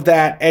all of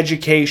that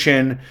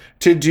education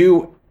to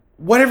do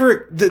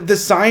whatever the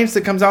science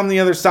that comes out on the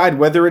other side,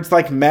 whether it's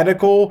like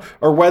medical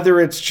or whether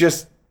it's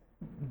just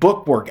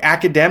book work,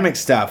 academic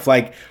stuff,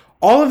 like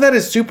all of that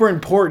is super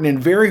important and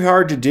very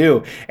hard to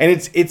do. And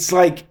it's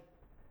like,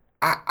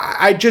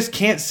 I just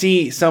can't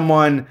see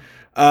someone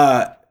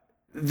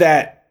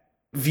that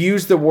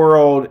views the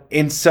world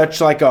in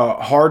such like a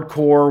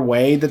hardcore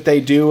way that they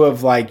do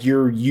of like,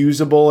 you're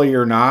usable or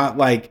you're not.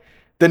 Like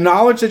the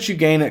knowledge that you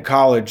gain at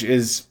college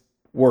is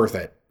worth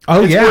it.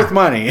 Oh, it's worth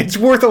money. It's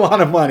worth a lot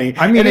of money.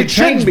 I mean, and it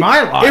changed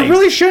my life. It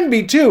really shouldn't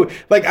be too.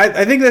 Like,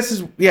 I think this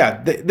is,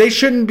 they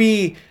shouldn't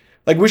be,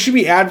 like, we should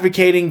be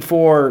advocating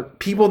for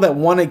people that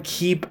want to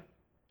keep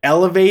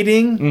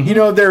elevating, you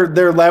know,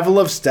 their level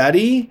of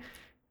study.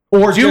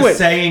 Or just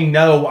saying,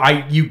 no,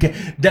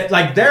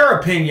 like their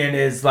opinion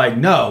is like,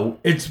 no,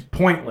 it's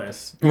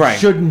pointless. You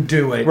shouldn't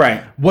do it.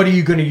 Right. What are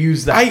you going to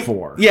use that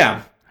for?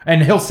 Yeah.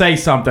 And he'll say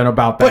something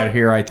about that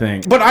here, I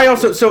think. But I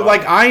also, so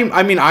like,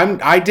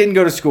 I didn't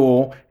go to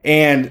school,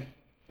 and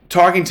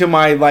talking to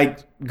my like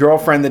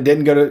girlfriend that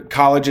didn't go to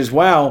college as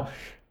well,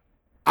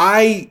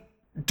 I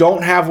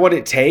don't have what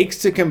it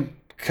takes to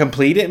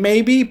complete it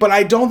maybe, but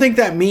I don't think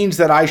that means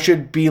that I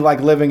should be like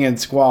living in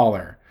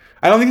squalor.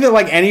 I don't think that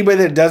like anybody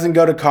that doesn't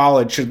go to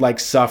college should like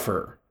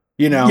suffer,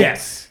 you know?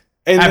 Yes.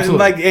 And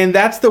and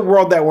that's the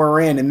world that we're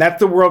in, and that's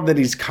the world that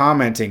he's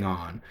commenting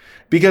on.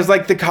 Because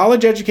like the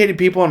college educated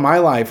people in my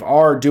life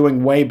are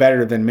doing way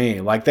better than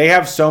me. Like they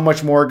have so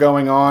much more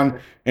going on,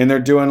 and they're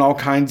doing all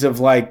kinds of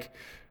like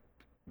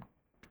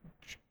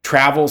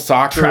travel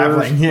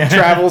soccer,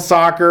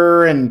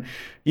 and,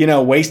 you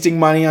know, wasting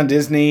money on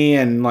Disney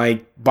and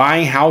like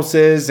buying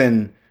houses,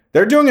 and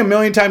they're doing a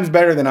million times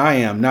better than I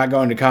am not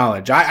going to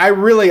college.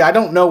 I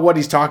don't know what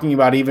he's talking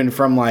about, even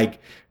from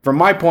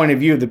my point of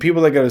view. The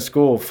people that go to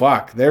school,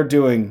 they're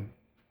doing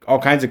all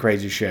kinds of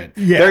crazy shit.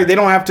 Yeah. They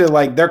don't have to,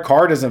 like, their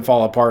car doesn't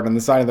fall apart on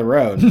the side of the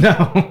road.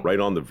 No. Right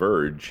on the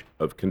verge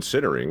of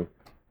considering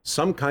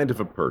some kind of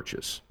a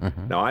purchase.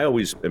 Now, I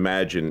always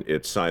imagine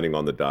it's signing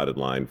on the dotted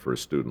line for a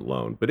student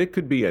loan, but it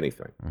could be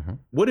anything.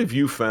 What have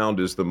you found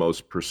is the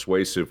most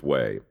persuasive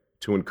way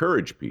to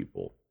encourage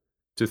people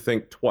to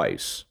think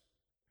twice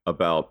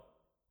about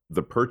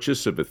the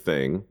purchase of a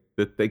thing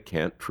that they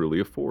can't truly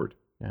afford?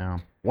 Yeah.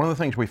 One of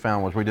the things we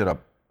found was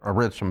I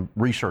read some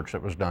research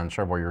that was done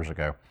several years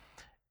ago.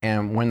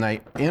 And when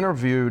they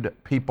interviewed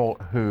people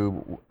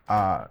who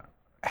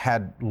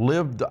had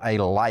lived a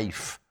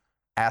life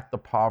at the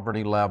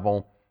poverty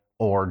level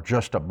or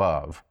just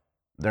above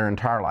their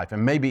entire life,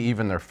 and maybe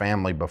even their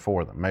family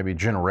before them, maybe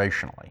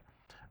generationally,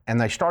 and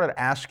they started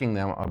asking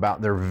them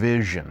about their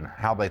vision,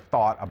 how they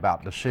thought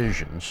about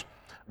decisions,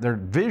 their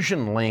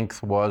vision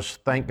length was,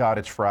 thank God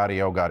it's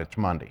Friday, oh God it's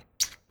Monday.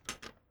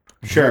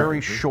 Sure.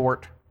 Very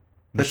short.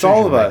 That's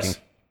all of us.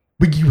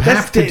 But you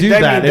have to do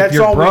that if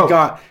you're broke. That's all we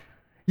got.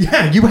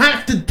 Yeah, you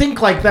have to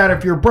think like that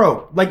if you're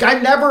broke. Like, I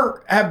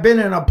never have been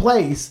in a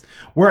place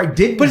where I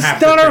didn't. But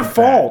it's not our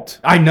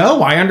fault. I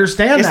know, I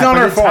understand that. It's not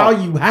our fault.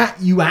 How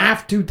you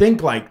have to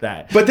think like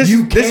that. But this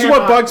is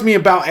what bugs me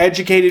about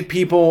educated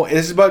people.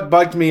 This is what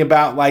bugs me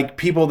about like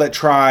people that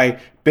try,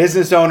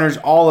 business owners,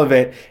 all of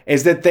it,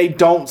 is that they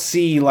don't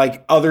see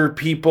like other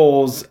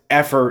people's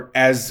effort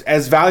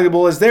as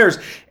valuable as theirs.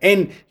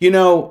 And you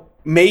know,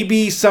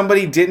 maybe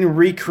somebody didn't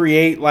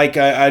recreate like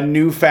a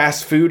new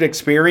fast food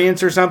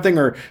experience or something,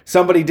 or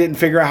somebody didn't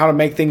figure out how to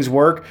make things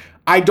work.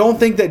 I don't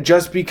think that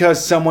just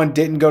because someone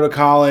didn't go to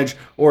college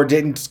or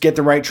didn't get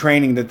the right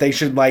training that they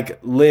should like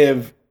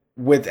live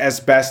with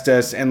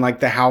asbestos and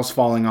like the house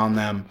falling on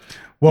them.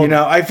 Well, you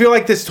know, I feel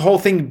like this whole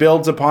thing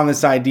builds upon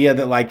this idea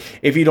that like,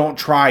 if you don't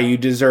try, you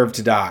deserve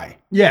to die.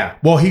 Yeah.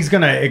 Well, he's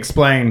going to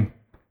explain.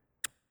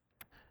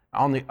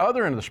 On the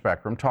other end of the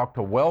spectrum, talk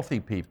to wealthy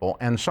people,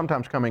 and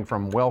sometimes coming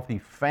from wealthy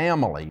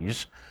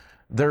families,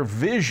 their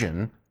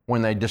vision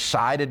when they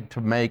decided to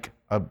make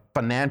a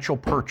financial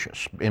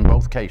purchase, in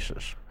both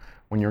cases,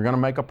 when you're going to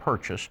make a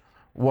purchase,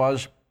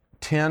 was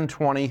 10,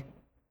 20,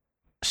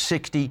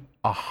 60,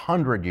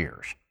 100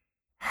 years.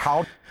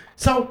 How?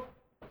 So,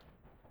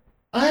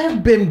 I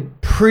have been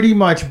pretty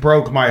much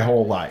broke my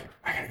whole life.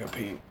 I gotta go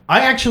pee.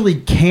 I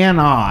actually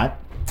cannot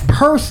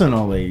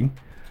personally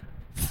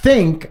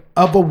think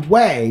of a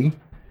way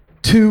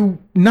to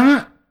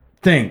not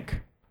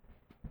think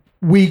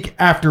week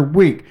after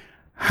week.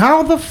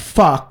 How the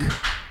fuck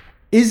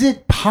is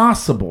it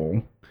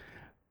possible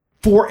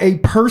for a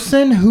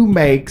person who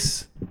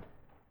makes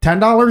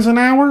 $10 an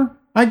hour,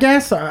 I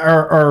guess,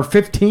 or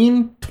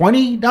 $15,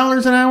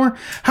 $20 an hour?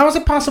 How is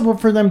it possible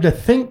for them to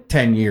think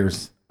 10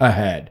 years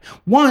ahead?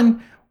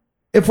 One,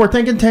 if we're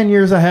thinking 10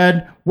 years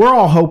ahead, we're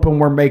all hoping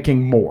we're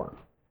making more.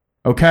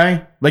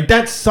 Okay? Like,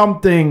 that's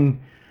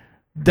something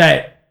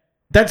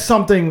that's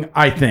something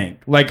I think.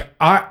 Like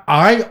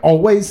I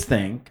always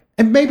think,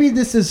 and maybe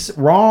this is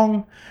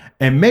wrong,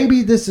 and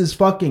maybe this is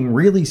fucking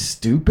really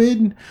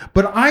stupid,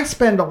 but I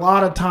spend a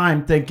lot of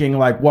time thinking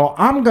like, well,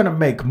 I'm going to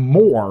make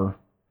more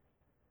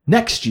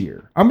next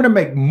year. I'm going to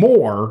make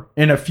more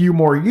in a few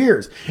more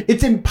years.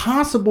 It's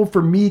impossible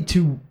for me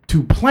to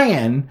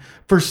plan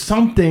for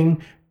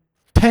something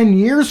 10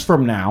 years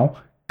from now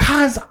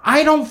because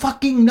I don't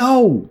fucking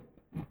know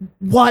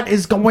what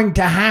is going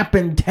to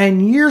happen 10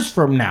 years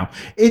from now.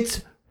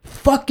 It's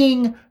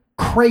fucking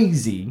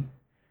crazy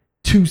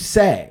to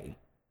say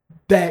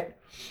that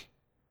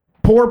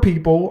poor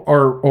people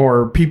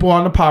or people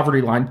on the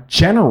poverty line,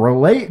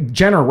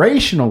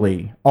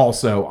 generationally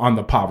also on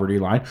the poverty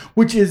line,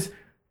 which is,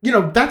 you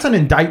know, that's an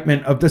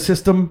indictment of the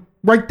system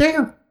right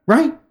there,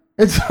 right?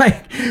 It's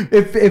like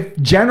if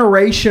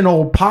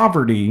generational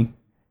poverty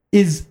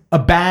is a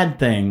bad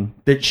thing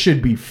that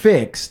should be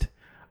fixed,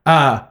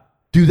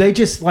 do they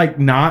just like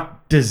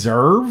not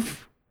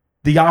deserve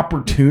the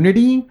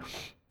opportunity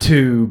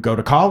to go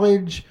to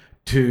college,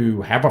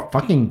 to have a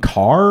fucking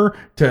car,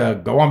 to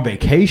go on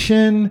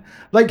vacation?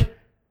 Like,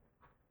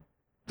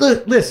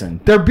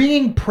 listen, they're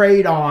being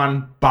preyed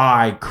on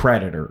by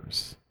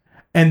creditors.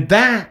 And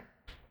that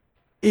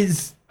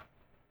is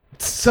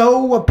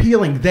so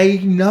appealing. They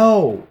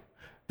know,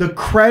 the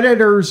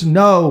creditors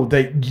know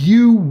that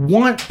you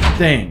want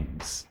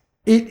things.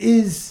 It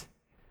is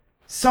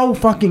so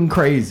fucking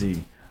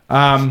crazy.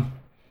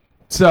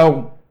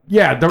 So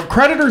yeah, the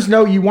creditors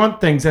know you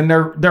want things, and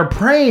they're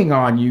preying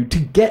on you to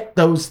get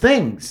those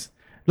things.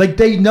 Like,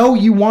 they know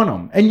you want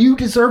them, and you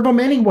deserve them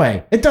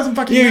anyway. It doesn't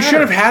fucking matter. You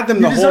should have had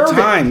them the whole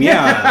time.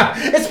 Yeah.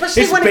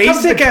 Especially It's when it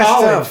comes to basic ass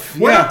college. stuff.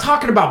 We're Yeah. not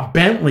talking about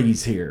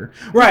Bentleys here.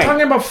 We're Right.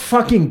 talking about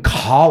fucking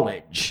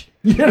college.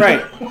 You know?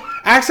 Right.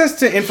 Access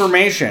to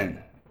information.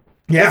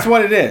 Yeah. That's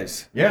what it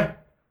is. Yeah.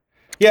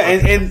 Yeah,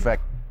 and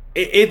Effect.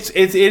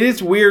 it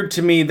is weird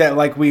to me that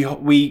like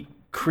we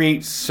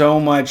create so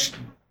much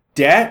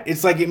debt.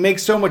 It's like it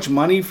makes so much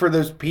money for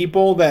those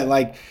people that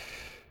like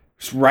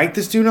write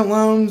the student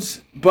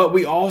loans, but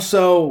we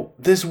also,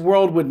 this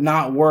world would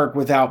not work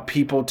without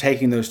people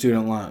taking those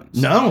student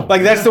loans. No.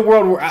 Like that's the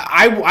world where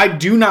I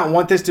do not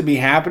want this to be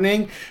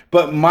happening,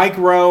 but Mike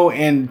Rowe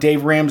and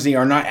Dave Ramsey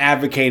are not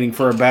advocating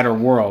for a better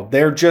world.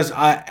 They're just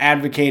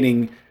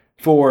advocating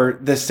for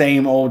the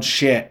same old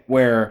shit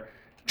where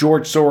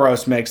George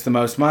Soros makes the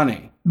most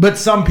money. But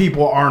some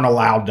people aren't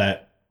allowed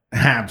to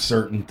have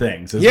certain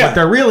things. Is Yeah. what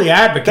they're really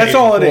advocating. That's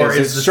all it for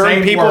is. the Certain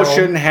same people world.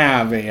 shouldn't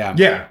have it. Yeah.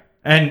 Yeah.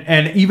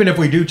 And even if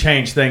we do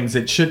change things,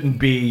 it shouldn't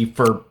be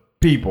for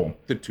people.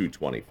 To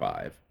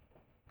 225,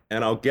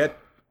 and I'll get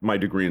my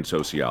degree in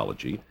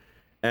sociology,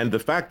 and the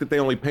fact that they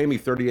only pay me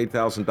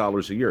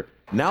 $38,000 a year,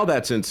 now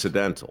that's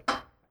incidental,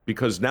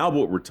 because now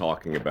what we're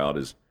talking about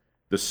is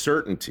the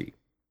certainty.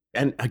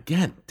 And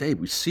again, Dave,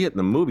 we see it in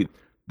the movie,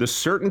 the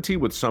certainty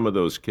with some of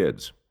those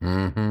kids.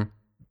 Mm-hmm.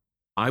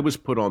 I was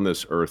put on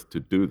this earth to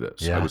do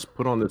this. Yeah. I was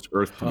put on this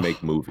earth to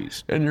make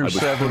movies. And you're I was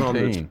put on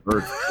this 17.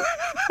 earth.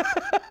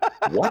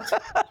 What?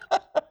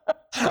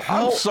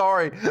 I'm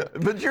sorry,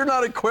 but you're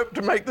not equipped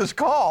to make this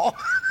call.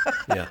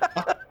 Yeah.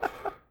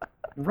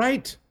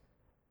 Right.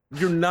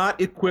 You're not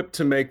equipped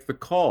to make the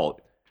call.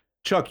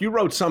 Chuck, you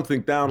wrote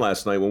something down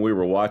last night when we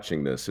were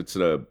watching this. It's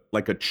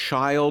like a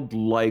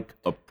childlike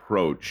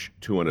approach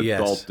to an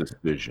adult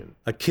decision.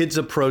 A kid's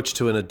approach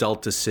to an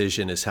adult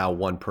decision is how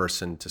one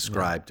person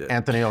described it.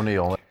 Anthony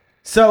O'Neill.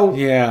 So,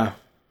 Yeah.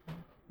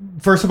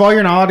 first of all,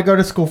 you're not allowed to go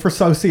to school for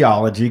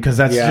sociology because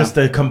that's Yeah. just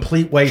a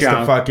complete waste Junk.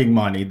 of fucking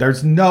money.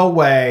 There's no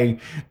way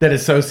that a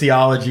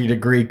sociology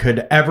degree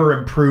could ever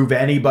improve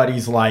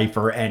anybody's life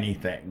or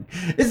anything.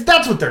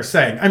 That's what they're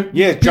saying.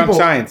 Yeah, junk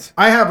science.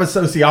 I have a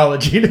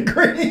sociology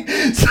degree.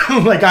 So,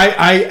 like,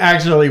 I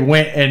actually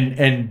went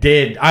and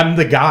did. I'm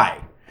the guy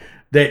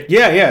that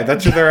Yeah,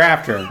 that's what they're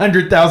after.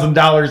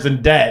 $100,000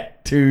 in debt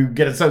to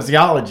get a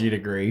sociology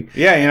degree.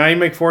 Yeah, you know, you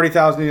make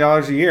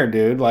 $40,000 a year,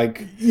 dude.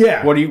 Like,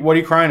 Yeah. what are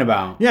you crying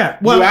about? Yeah,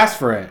 you asked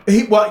for it.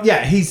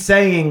 He's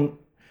saying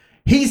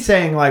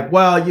like,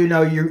 well, you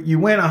know, you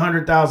win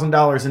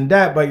 $100,000 in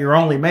debt, but you're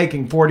only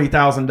making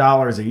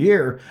 $40,000 a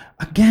year.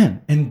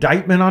 Again,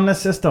 indictment on the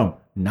system,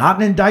 not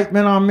an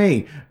indictment on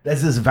me.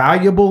 This is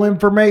valuable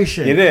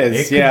information. It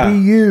is, It yeah. could be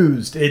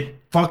used. It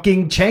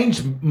fucking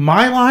changed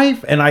my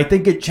life, and I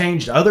think it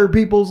changed other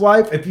people's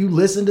life. If you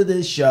listen to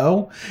this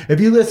show,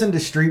 if you listen to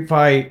Street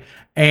Fight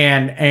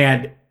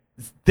and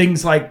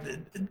things like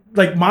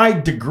my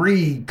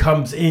degree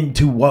comes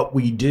into what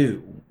we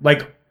do.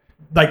 Like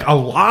a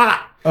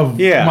lot of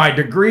my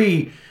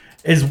degree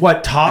is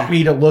what taught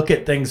me to look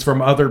at things from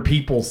other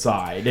people's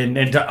side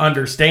and to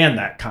understand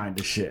that kind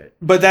of shit.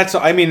 But that's,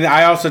 I mean,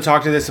 I also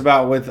talked to this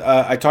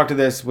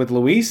with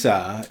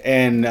Louisa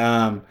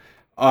and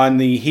on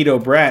the Hito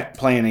Brett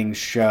planning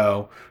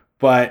show,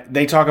 but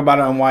they talk about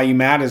it on Why You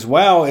Mad as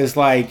well, is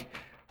like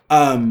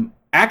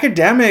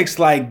academics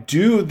like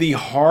do the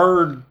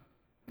hard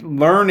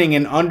learning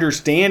and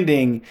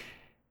understanding,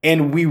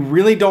 and we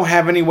really don't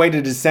have any way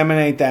to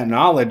disseminate that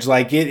knowledge.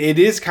 Like it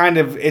is kind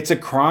of, it's a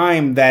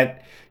crime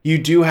that you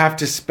do have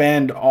to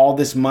spend all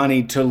this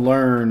money to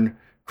learn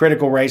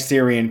critical race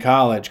theory in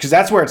college, because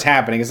that's where it's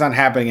happening. It's not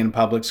happening in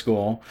public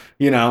school,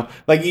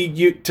 like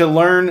you to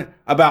learn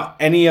about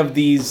any of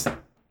these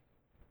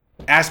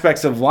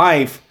aspects of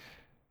life.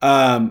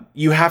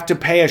 You have to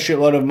pay a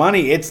shitload of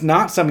money. It's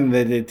not something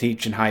that they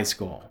teach in high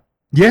school.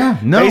 Yeah,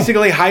 no.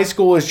 Basically, high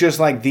school is just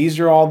like, these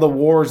are all the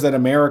wars that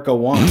America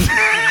won.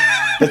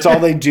 That's all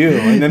they do.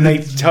 And then they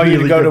tell you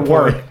to go to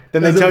work.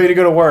 Then they tell you to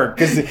go to work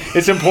because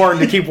it's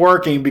important to keep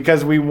working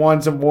because we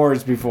won some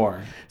wars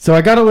before. So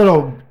I got a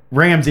little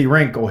Ramsey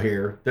wrinkle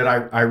here that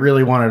I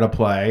really wanted to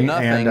play.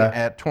 Nothing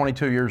at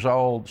 22 years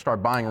old,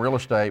 start buying real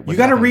estate. You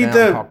got to read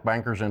talk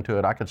bankers into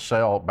it. I could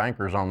sell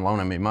bankers on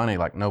loaning me money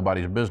like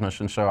nobody's business.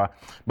 And so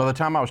by the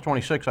time I was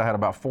 26, I had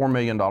about $4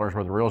 million worth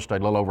of real estate,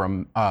 a little over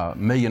 $1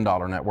 million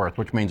net worth,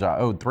 which means I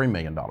owed $3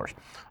 million.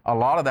 A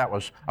lot of that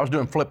was, I was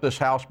doing Flip This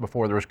House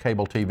before there was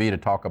cable TV to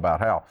talk about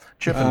how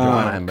Chip and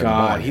Joanna had been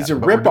born. He's a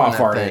rip-off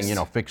artist.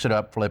 Thing, fix it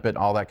up, flip it,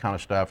 all that kind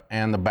of stuff.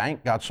 And the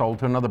bank got sold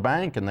to another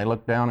bank, and they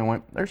looked down and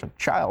went, there's a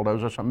child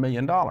owes us $1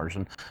 million.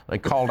 And they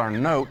called our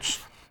notes,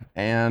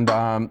 and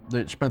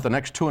they spent the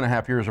next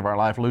 2.5 years of our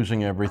life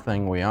losing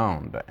everything we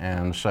owned.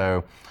 And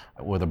so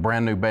with a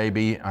brand new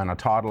baby and a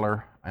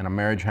toddler and a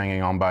marriage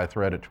hanging on by a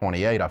thread at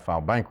 28, I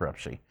filed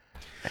bankruptcy.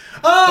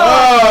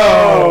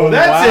 Oh,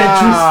 that's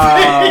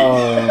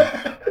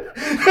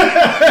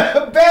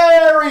interesting.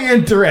 Very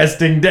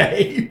interesting,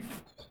 Dave.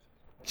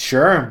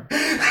 Sure.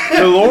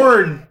 The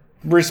Lord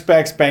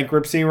respects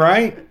bankruptcy,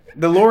 right?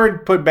 The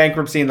Lord put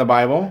bankruptcy in the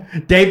Bible.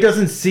 Dave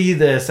doesn't see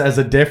this as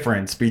a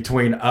difference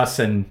between us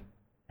and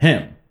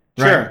him.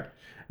 Right? Sure.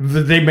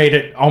 They made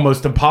it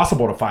almost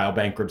impossible to file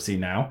bankruptcy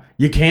now.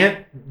 You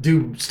can't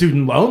do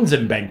student loans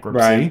in bankruptcy.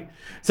 Right.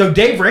 So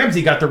Dave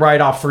Ramsey got to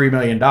write off $3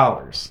 million.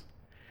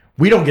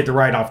 We don't get to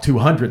write off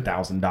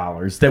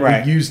 $200,000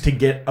 that we use to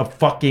get a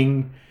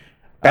fucking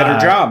better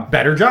job.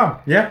 Better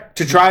job, yeah.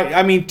 To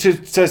try,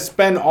 to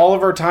spend all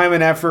of our time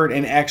and effort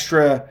and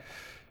extra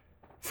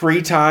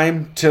free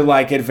time to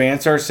like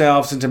advance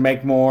ourselves and to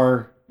make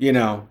more,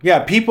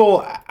 people,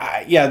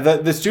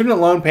 the student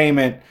loan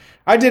payment.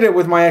 I did it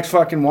with my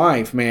ex-fucking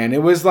wife, man.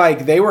 It was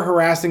like they were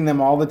harassing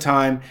them all the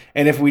time,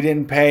 and if we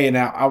didn't pay an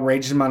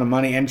outrageous amount of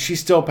money, and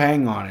she's still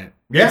paying on it.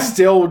 Yeah. It's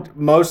still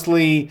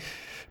mostly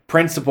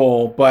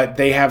principal, but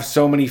they have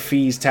so many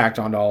fees tacked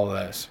onto all of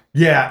this.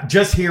 Yeah,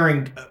 just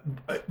hearing.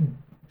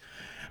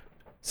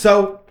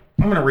 So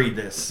I'm going to read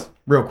this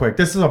real quick.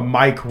 This is a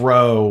Mike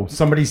Rowe.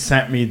 Somebody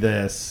sent me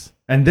this,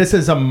 and this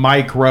is a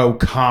Mike Rowe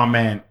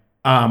comment.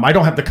 I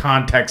don't have the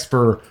context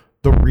for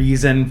the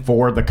reason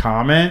for the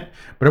comment,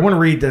 but I want to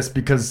read this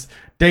because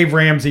Dave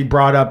Ramsey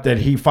brought up that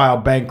he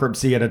filed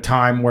bankruptcy at a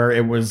time where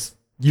it was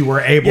you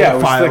were able to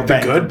file like the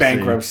good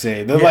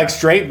bankruptcy, like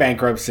straight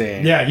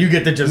bankruptcy. Yeah, you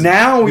get to just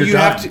now you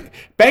have to.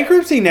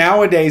 Bankruptcy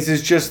nowadays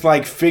is just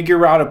like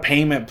figure out a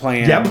payment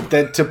plan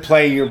to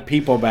pay your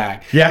people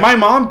back. Yeah, my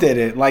mom did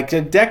it like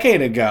a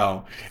decade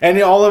ago,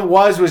 and all it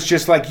was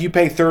just like you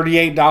pay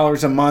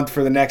 $38 a month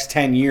for the next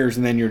 10 years,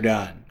 and then you're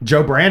done.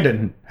 Joe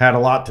Brandon had a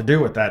lot to do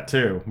with that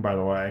too, by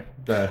the way.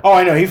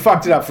 I know he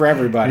fucked it up for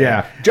everybody.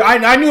 Yeah,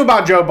 I knew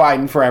about Joe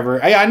Biden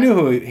forever. I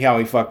knew how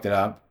he fucked it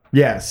up.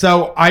 Yeah,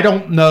 so I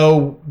don't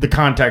know the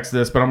context of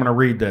this, but I'm going to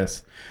read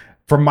this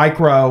from Mike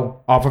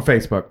Rowe off of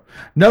Facebook.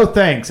 No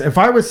thanks. If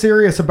I was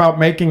serious about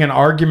making an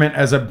argument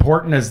as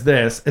important as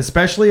this,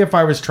 especially if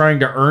I was trying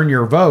to earn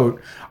your vote,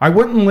 I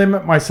wouldn't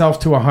limit myself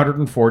to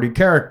 140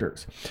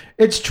 characters.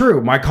 It's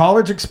true, my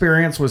college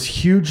experience was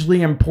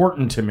hugely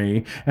important to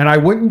me, and I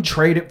wouldn't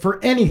trade it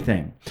for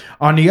anything.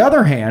 On the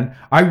other hand,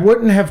 I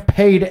wouldn't have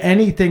paid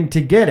anything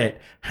to get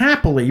it.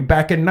 Happily,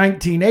 back in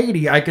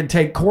 1980, I could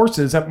take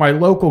courses at my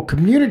local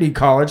community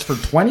college for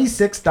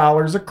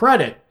 $26 a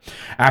credit.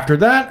 After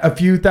that, a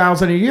few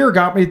thousand a year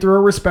got me through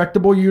a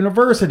respectable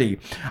university.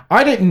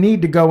 I didn't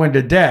need to go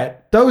into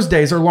debt. Those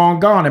days are long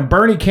gone, and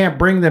Bernie can't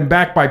bring them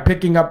back by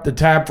picking up the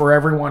tab for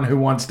everyone who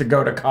wants to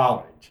go to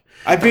college.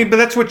 But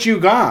that's what you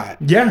got.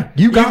 Yeah,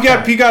 you got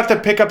the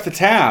pick up the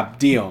tab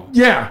deal.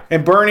 Yeah.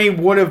 And Bernie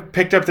would have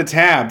picked up the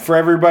tab for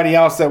everybody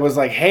else that was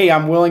like, hey,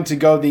 I'm willing to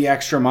go the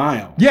extra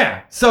mile.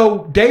 Yeah.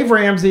 So Dave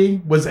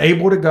Ramsey was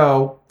able to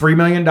go $3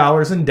 million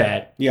in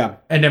debt. Yeah.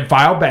 And then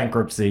file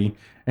bankruptcy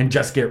and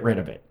just get rid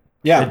of it.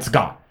 Yeah. It's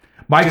gone.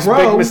 Mike just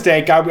Rowe, big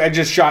mistake. I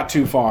just shot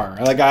too far.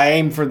 Like I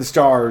aimed for the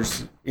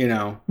stars,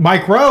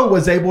 Mike Rowe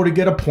was able to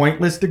get a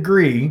pointless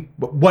degree,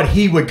 what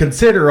he would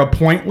consider a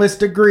pointless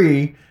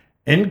degree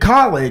in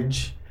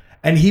college,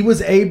 and he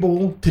was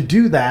able to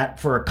do that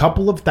for a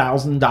couple of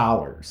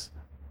 $1,000s.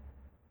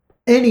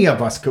 Any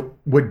of us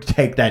would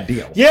take that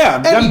deal.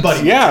 Yeah,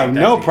 anybody. Yeah,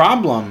 no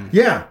problem.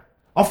 Yeah.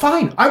 Oh,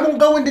 fine. I won't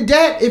go into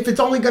debt if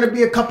it's only going to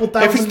be a couple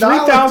 $1,000. If it's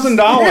 $3,000,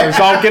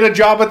 I'll get a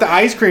job at the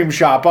ice cream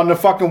shop on the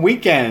fucking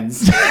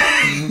weekends.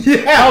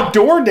 I'll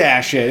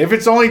DoorDash it. If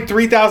it's only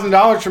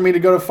 $3,000 for me to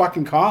go to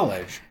fucking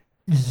college.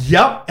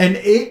 Yep. And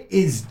it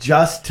is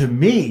just, to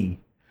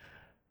me,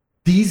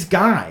 these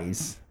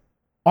guys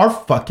are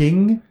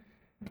fucking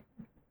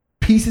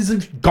pieces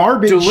of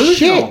garbage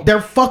Delusional. shit.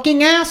 They're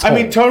fucking assholes. I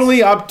mean,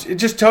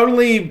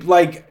 totally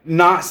like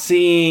not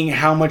seeing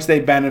how much they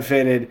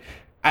benefited.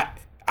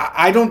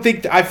 I don't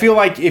think, I feel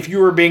like if you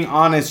were being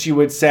honest, you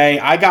would say,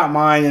 I got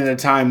mine at a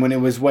time when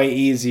it was way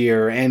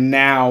easier, and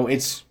now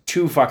it's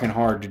too fucking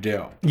hard to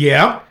do.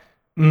 Yeah.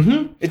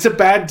 Mm-hmm. It's a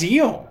bad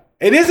deal.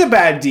 It is a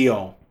bad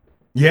deal.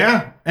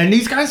 Yeah. And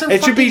these guys are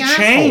It should be fucking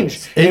changed.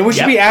 assholes. And we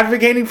should be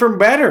advocating for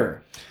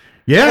better.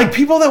 Yeah. Like,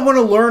 people that want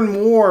to learn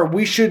more,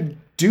 we should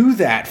do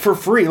that for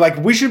free. Like,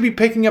 we should be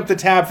picking up the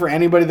tab for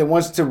anybody that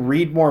wants to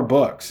read more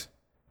books.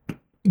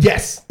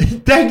 Yes.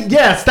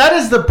 Yes, that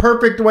is the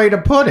perfect way to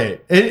put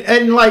it.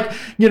 And like,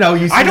 you know,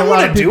 you see I don't a lot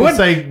wanna of people do it.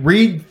 say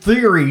read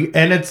theory,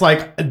 and it's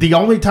like the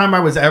only time I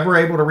was ever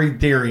able to read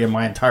theory in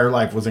my entire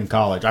life was in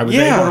college. I was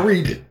Yeah. able to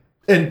read it.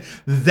 And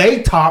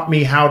they taught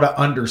me how to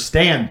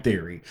understand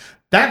theory.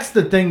 That's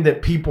the thing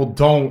that people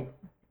don't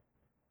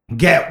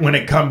get when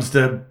it comes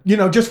to, you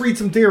know, just read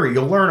some theory.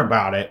 You'll learn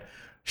about it.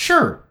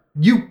 Sure,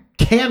 you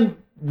can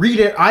read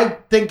it. I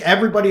think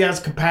everybody has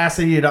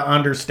capacity to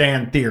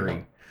understand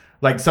theory,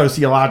 like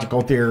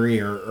sociological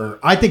theory, or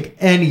I think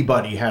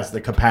anybody has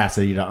the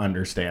capacity to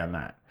understand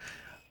that.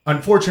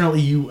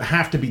 Unfortunately, you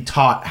have to be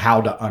taught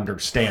how to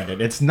understand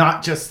it. It's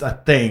not just a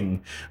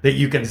thing that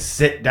you can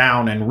sit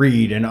down and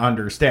read and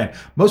understand.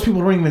 Most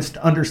people don't even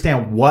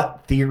understand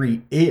what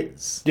theory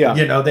is. Yeah.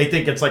 You know, they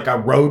think it's like a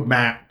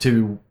roadmap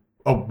to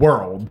a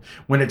world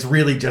when it's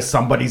really just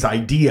somebody's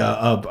idea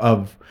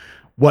of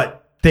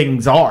what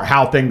things are,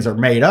 how things are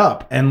made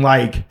up. And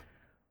like,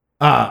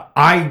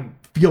 I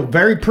feel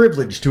very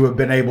privileged to have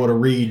been able to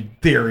read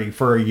theory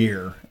for a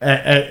year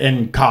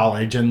in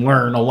college and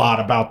learn a lot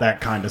about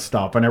that kind of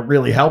stuff, and it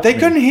really helped They me.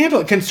 couldn't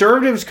handle it.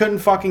 Conservatives couldn't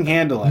fucking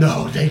handle it.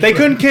 No, they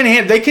couldn't.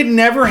 They could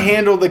never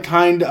handle the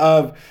kind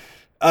of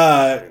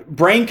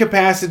brain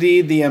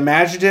capacity, the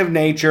imaginative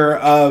nature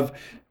of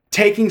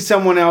taking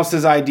someone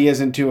else's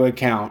ideas into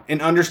account and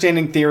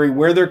understanding theory,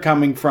 where they're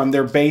coming from,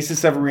 their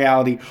basis of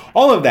reality,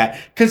 all of that.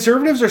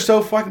 Conservatives are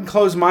so fucking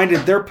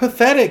close-minded. They're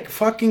pathetic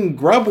fucking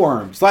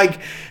grubworms.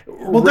 Like,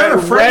 they're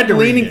afraid to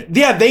read it.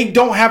 Yeah, they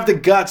don't have the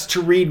guts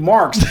to read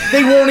Marx.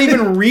 They won't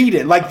even read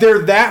it. Like, they're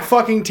that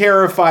fucking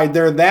terrified.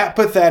 They're that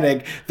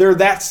pathetic. They're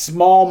that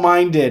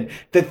small-minded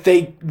that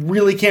they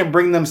really can't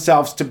bring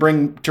themselves to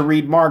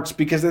read Marx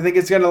because they think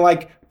it's going to,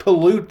 like,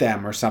 pollute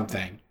them or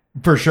something.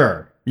 For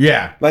sure.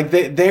 Yeah. Like,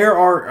 they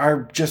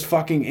are just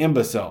fucking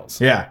imbeciles.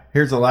 Yeah.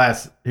 Here's just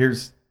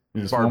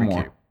one Barbecue.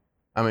 more.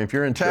 I mean, if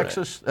you're in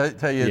Texas, they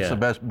tell you it's the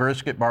best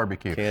brisket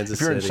barbecue. Kansas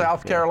if you're in City,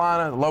 South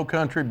Carolina, low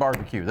country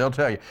barbecue, they'll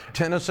tell you.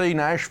 Tennessee,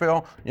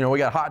 Nashville, you know, we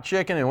got hot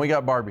chicken and we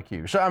got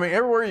barbecue. So, I mean,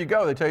 everywhere you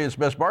go, they tell you it's the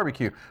best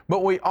barbecue.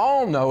 But we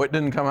all know it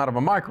didn't come out of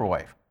a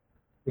microwave.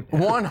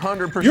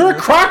 100%. You're a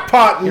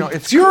crock-pot. You know,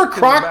 it's You're a cooked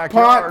in the crock-pot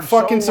backyard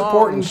fucking so long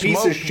supporting and piece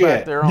of smoked shit.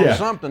 back there on Yeah.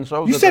 something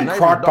so You that said the neighbor's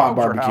crock-pot dogs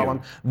are barbecue.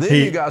 howling. Then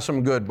you got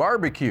some good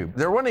barbecue.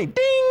 There wasn't any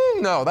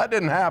ding. No, that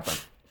didn't happen.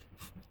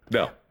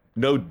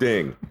 No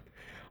ding.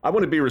 I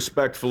want to be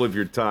respectful of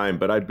your time,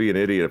 but I'd be an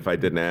idiot if I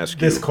didn't ask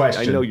you. This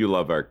question. I know you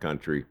love our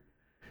country.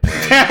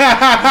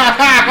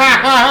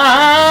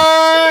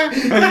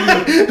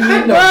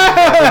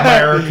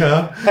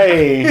 America.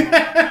 Hey,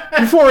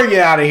 before we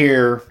get out of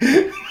here,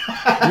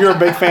 you're a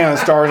big fan of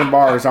Stars and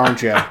Bars,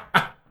 aren't you?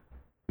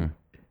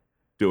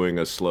 Doing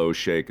a slow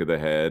shake of the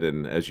head,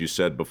 and as you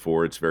said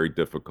before, it's very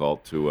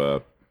difficult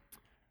to,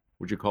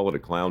 would you call it a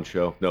clown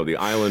show? No, the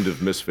island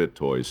of misfit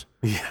toys.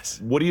 Yes.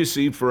 What do you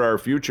see for our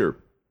future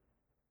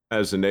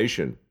as a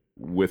nation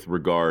with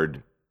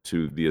regard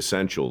to the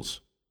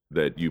essentials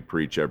that you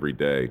preach every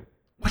day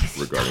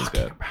regarding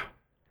death?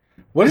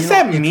 What does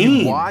that If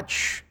mean? you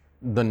watch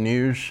the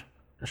news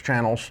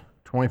channels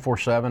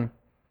 24/7,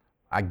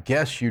 I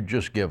guess you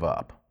just give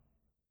up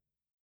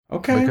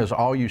Okay. because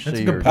all you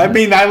see are. I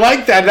mean, I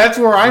like that. That's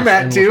where I'm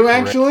at Endless too,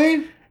 correct.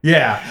 actually.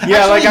 Yeah.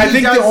 Yeah, like, Actually, I he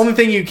think does- the only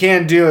thing you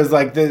can do is,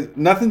 like,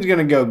 nothing's going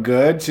to go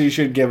good, so you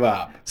should give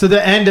up. So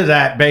the end of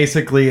that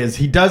basically is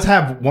he does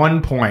have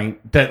one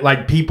point that,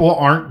 like, people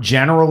aren't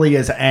generally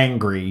as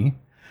angry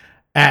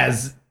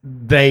as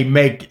they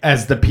make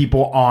as the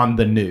people on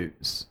the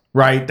news,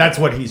 right? That's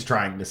what he's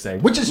trying to say,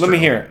 which is Let me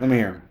true. hear it. Let me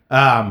hear it.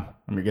 Let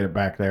me get it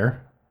back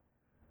there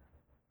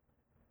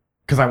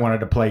because I wanted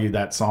to play you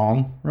that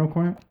song real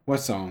quick. What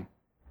song?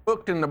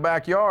 Cooked in the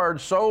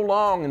backyard so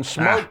long and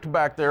smoked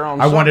back there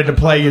on. I wanted to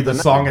something play you so the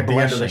that song at the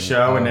end of the blessing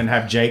show and of then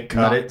have Jake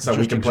cut not it so we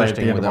just can play it at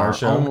the existing end of within our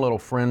show. own little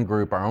friend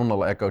group, our own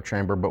little echo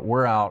chamber, but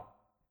we're out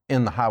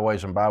in the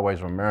highways and byways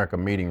of America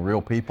meeting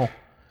real people,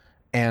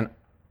 and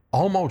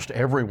almost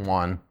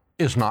everyone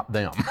is not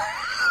them.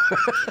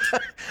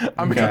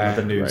 I mean, Okay.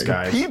 The news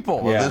guys.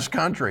 people Yeah. of this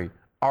country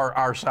are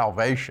our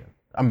salvation.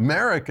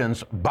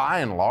 Americans, by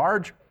and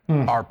large,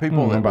 are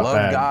people that about love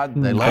that. God.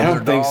 They love I their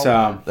don't think dog,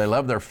 so. They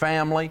love their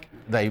family.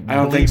 They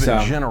don't believe think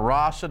in so.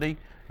 generosity.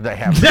 They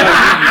have.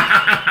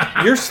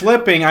 You're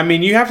slipping. I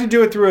mean, you have to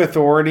do it through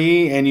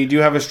authority, and you do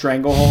have a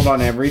stranglehold on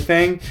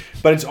everything,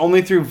 but it's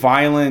only through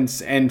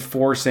violence and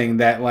forcing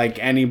that, like,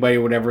 anybody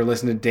would ever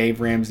listen to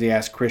Dave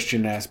Ramsey-ass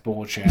Christian-ass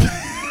bullshit.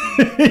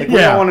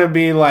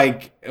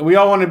 Like, we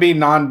all want to be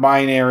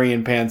non-binary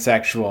and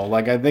pansexual.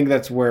 Like, I think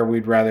that's where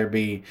we'd rather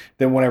be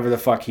than whatever the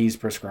fuck he's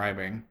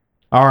prescribing.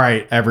 All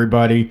right,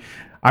 everybody.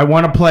 I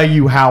want to play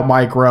you how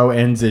Mike Rowe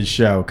ends his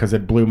show because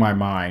it blew my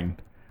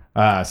mind.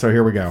 So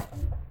here we go.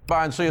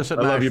 Bye and see us at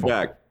I love you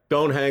Nashville. back.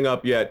 Don't hang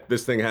up yet.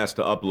 This thing has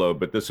to upload,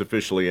 but this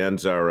officially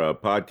ends our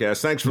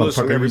podcast. Thanks for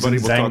listening, everybody.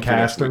 We'll talk to you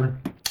next week.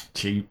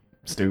 Cheap,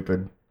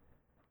 stupid.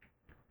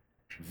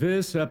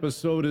 This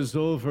episode is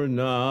over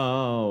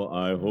now.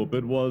 I hope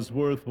it was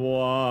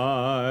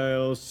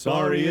worthwhile.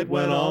 Sorry it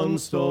went on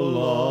so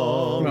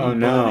long. Oh,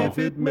 no. But if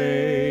it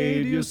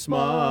made you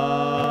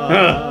smile,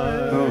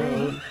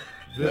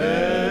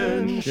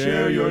 then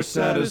share your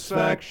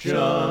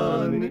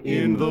satisfaction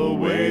in the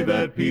way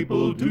that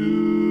people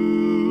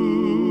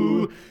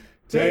do.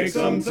 Take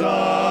some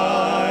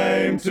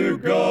time to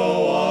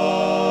go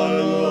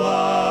online.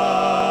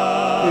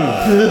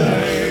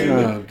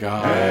 Oh,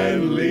 God.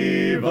 And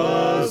leave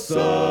us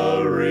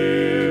a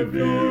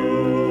review.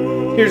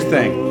 Here's the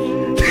thing.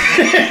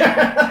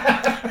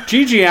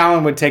 Gigi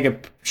Allen would take a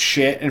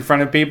shit in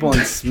front of people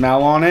and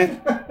smell on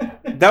it.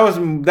 That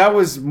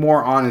was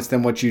more honest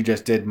than what you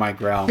just did,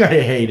 Mike Rowe.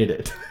 I hated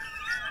it.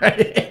 I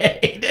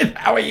hated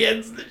how he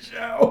ends the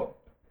show.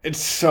 It's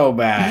so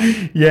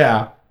bad.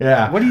 Yeah.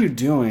 What are you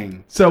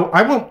doing? So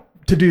I want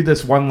to do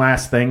this one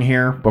last thing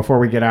here before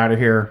we get out of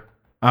here.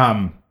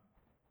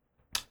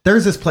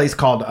 There's this place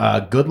called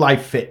Good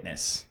Life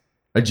Fitness,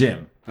 a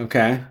gym.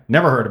 Okay.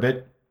 Never heard of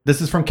it. This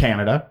is from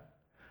Canada.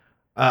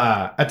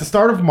 At the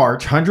start of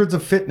March, hundreds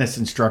of fitness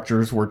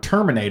instructors were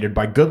terminated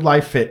by Good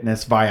Life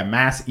Fitness via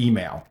mass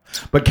email.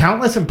 But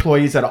countless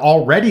employees had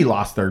already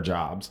lost their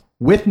jobs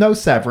with no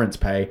severance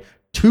pay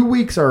 2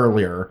 weeks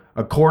earlier,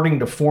 according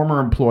to former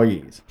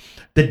employees.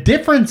 The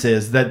difference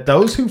is that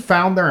those who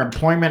found their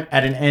employment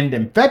at an end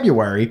in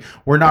February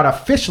were not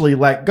officially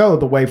let go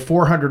the way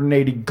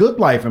 480 Good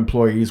Life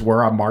employees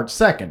were on March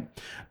 2nd.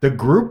 The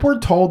group were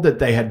told that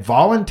they had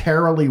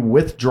voluntarily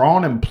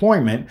withdrawn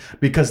employment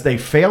because they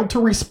failed to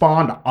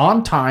respond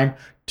on time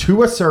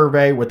to a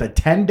survey with a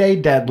 10-day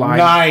deadline.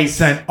 Nice.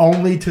 Sent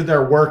only to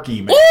their work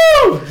email.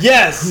 Woo!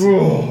 Yes.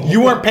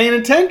 You weren't paying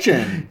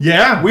attention.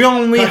 Yeah. We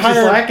only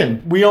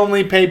slacking. We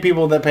only pay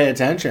people that pay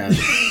attention.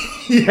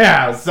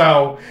 Yeah,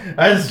 so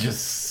that's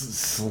just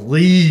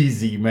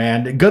sleazy,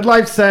 man. Good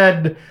Life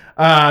said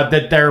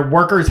that their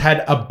workers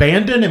had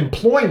abandoned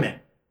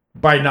employment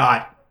by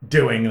not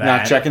doing that.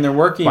 Not checking their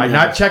work email. By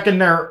not checking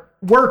their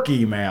work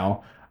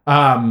email.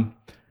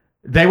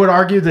 They would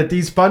argue that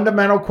these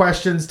fundamental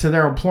questions to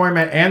their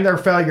employment and their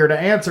failure to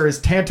answer is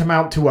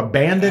tantamount to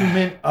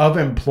abandonment of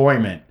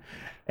employment.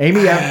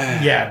 Amy,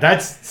 yeah,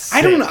 that's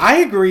sick. I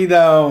agree,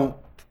 though.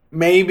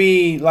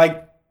 Maybe,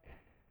 like,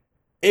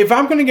 if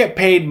I'm going to get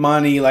paid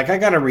money, like, I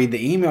got to read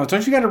the emails.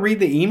 Don't you got to read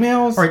the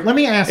emails? All right, let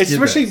me ask you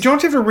Especially, this.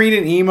 don't you have to read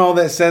an email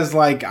that says,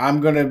 like, I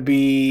want to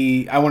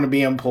be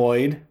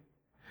employed?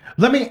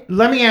 Let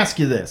me ask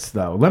you this,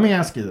 though. Let me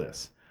ask you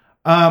this.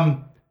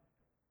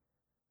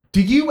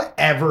 Do you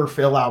ever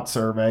fill out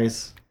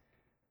surveys?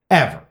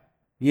 Ever?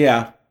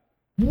 Yeah.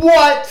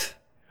 What?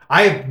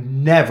 I have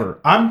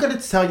never. I'm going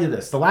to tell you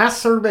this. The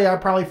last survey I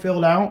probably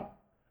filled out,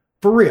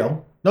 for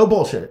real, no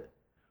bullshit,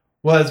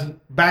 was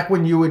back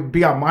when you would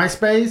be on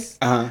MySpace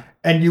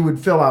and you would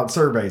fill out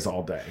surveys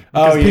all day.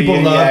 Because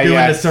people love doing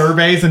the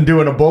surveys and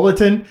doing a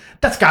bulletin.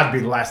 That's got to be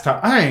the last time.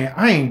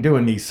 I ain't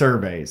doing these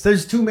surveys.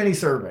 There's too many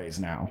surveys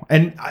now.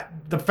 And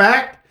the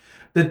fact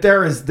that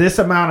there is this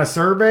amount of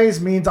surveys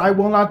means I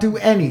will not do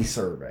any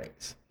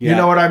surveys. Yeah. You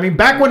know what I mean?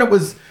 Back when it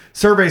was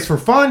surveys for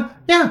fun,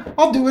 yeah,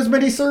 I'll do as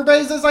many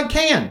surveys as I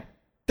can.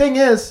 Thing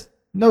is,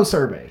 no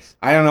surveys.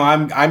 I don't know.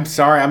 I'm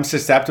sorry. I'm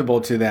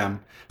susceptible to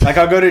them. Like,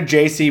 I'll go to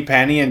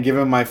JCPenney and give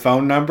him my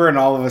phone number, and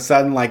all of a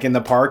sudden, like, in the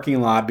parking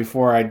lot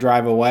before I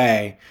drive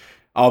away,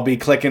 I'll be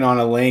clicking on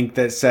a link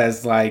that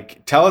says,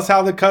 like, tell us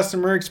how the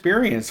customer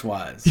experience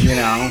was, you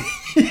know?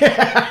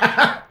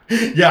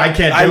 Yeah, I can't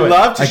do it. I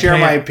love to share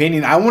my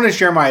opinion. I want to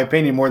share my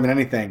opinion more than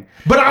anything.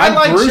 But I'm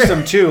like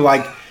gruesome, too.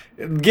 Like,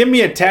 give me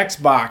a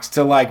text box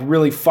to, like,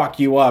 really fuck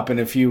you up in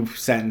a few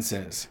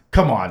sentences.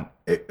 Come on.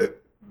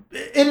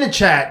 In the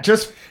chat,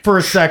 just for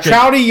a second.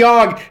 Chowdy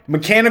Yog,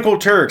 Mechanical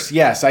Turks.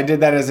 Yes, I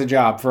did that as a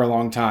job for a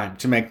long time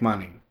to make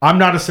money. I'm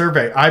not a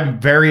survey. I'm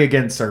very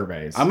against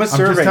surveys. I'm just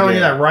telling you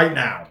that right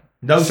now.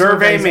 No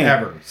survey surveys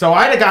ever. So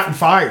I'd have gotten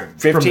fired.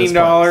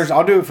 $15.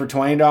 I'll do it for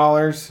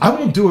 $20. I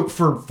won't do it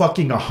for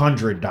fucking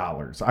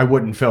 $100. I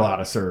wouldn't fill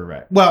out a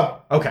survey.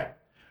 Well, okay.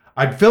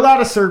 I'd fill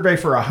out a survey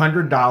for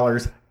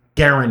 $100,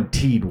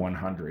 guaranteed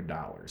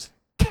 $100.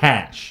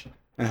 Cash.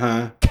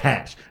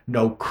 Cash.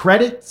 No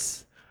credits.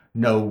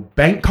 No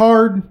bank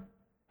card,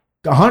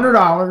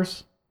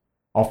 $100.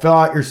 I'll fill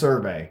out your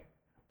survey,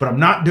 but I'm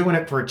not doing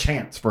it for a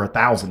chance for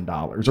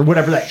 $1,000 or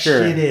whatever that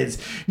shit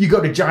is. You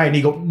go to Giant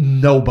Eagle,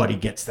 nobody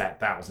gets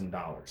that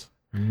 $1,000.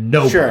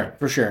 Nobody. Sure,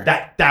 for sure.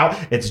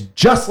 It's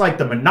just like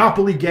the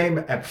Monopoly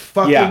game at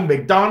fucking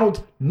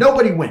McDonald's.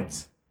 Nobody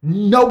wins.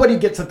 Nobody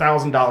gets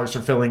 $1,000 for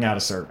filling out a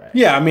survey.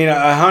 Yeah, I mean,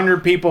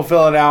 100 people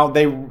fill it out.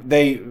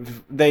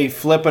 They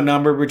flip a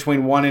number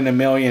between 1 and 1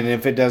 million. And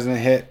if it doesn't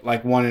hit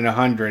like 1 in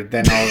 100,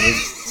 then all of a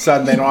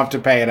sudden they don't have to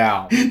pay it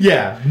out.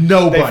 Yeah,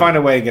 nobody. They find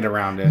a way to get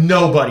around it.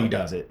 Nobody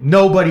does it.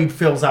 Nobody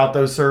fills out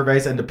those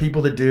surveys, and the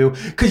people that do,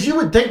 because you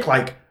would think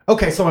like,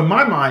 okay, so in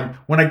my mind,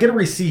 when I get a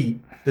receipt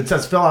that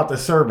says fill out the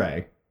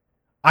survey,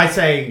 I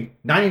say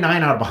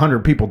 99 out of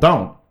 100 people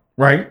don't,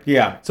 right?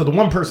 Yeah. So the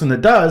one person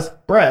that does,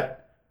 Brett,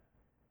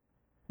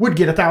 would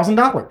get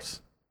 $1,000.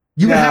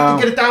 You would have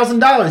to get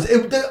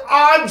 $1,000. The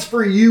odds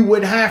for you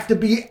would have to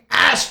be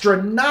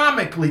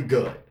astronomically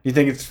good. You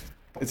think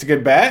it's a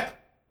good bet?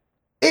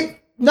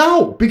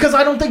 No, because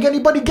I don't think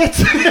anybody gets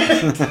it.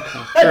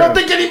 I don't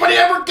think anybody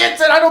ever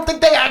gets it. I don't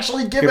think they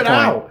actually give it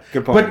out.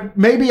 Good point. But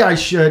maybe I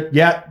should.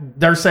 Yeah,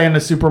 they're saying the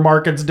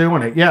supermarket's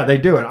doing it. Yeah, they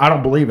do it. I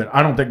don't believe it.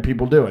 I don't think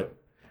people do it.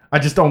 I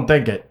just don't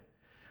think it.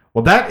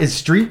 Well, that is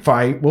Street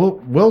Fight.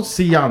 We'll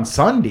see you on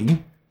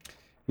Sunday.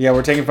 Yeah,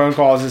 we're taking phone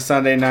calls this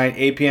Sunday night,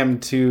 8 p.m.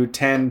 to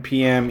 10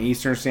 p.m.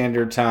 Eastern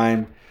Standard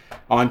Time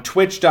on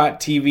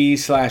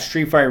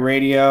twitch.tv/Street Fight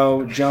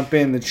Radio. Jump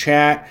in the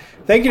chat.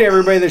 Thank you to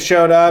everybody that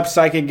showed up.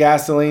 Psychic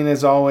Gasoline,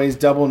 as always.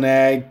 Double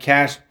Nag.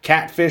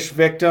 Catfish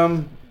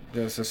Victim.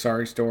 That's a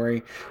sorry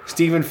story.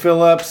 Stephen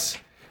Phillips.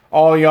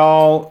 All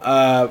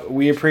y'all.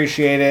 We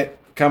appreciate it.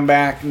 Come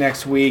back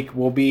next week.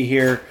 We'll be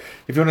here.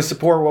 If you want to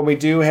support what we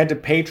do, head to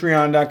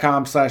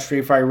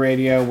patreon.com/Street Fight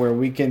Radio, where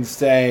we can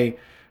stay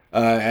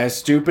as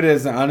stupid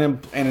as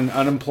and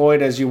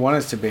unemployed as you want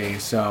us to be.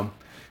 So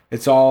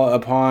it's all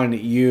upon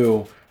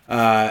you.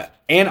 And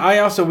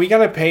we got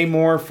to pay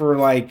more for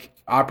like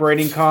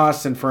operating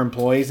costs and for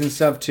employees and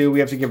stuff too. We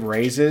have to give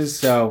raises.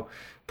 So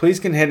please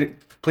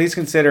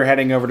consider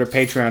heading over to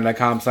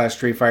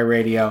patreon.com/Street Fight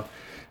Radio,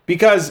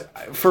 because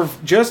for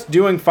just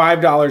doing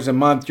 $5 a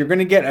month, you're going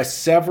to get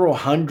several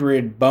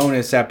hundred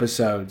bonus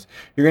episodes.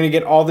 You're going to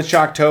get all the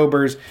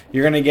Shocktober's.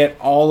 You're going to get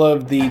all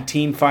of the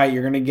Teen Fight.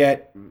 You're going to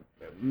get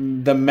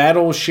the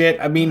metal shit.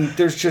 I mean,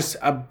 there's just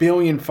a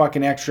billion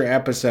fucking extra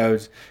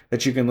episodes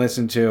that you can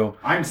listen to.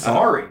 I'm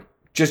sorry.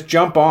 Just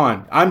jump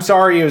on. I'm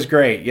sorry it was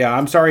great. Yeah,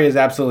 I'm sorry is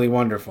absolutely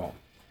wonderful.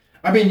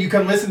 I mean, you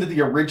can listen to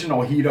the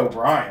original Heat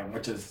O'Brien,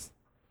 which is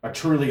a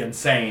truly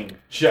insane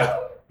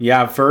show.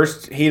 Yeah,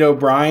 first Heat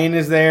O'Brien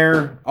is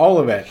there. All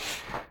of it.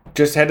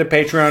 Just head to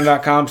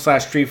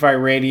patreon.com/Street Fight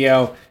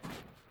Radio.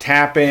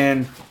 Tap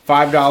in.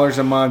 $5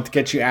 a month.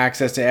 Get you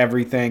access to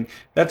everything.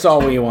 That's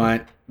all we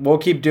want. We'll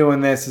keep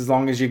doing this as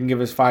long as you can give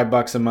us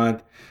 $5 a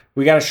month.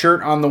 We got a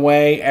shirt on the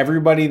way.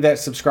 Everybody that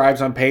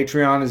subscribes on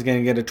Patreon is going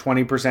to get a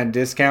 20%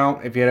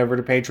 discount if you head over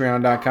to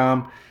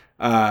patreon.com.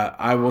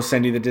 I will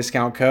send you the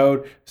discount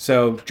code.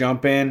 So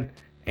jump in,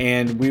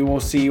 and we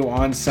will see you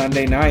on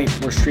Sunday night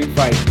for Street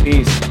Fight.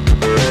 Peace.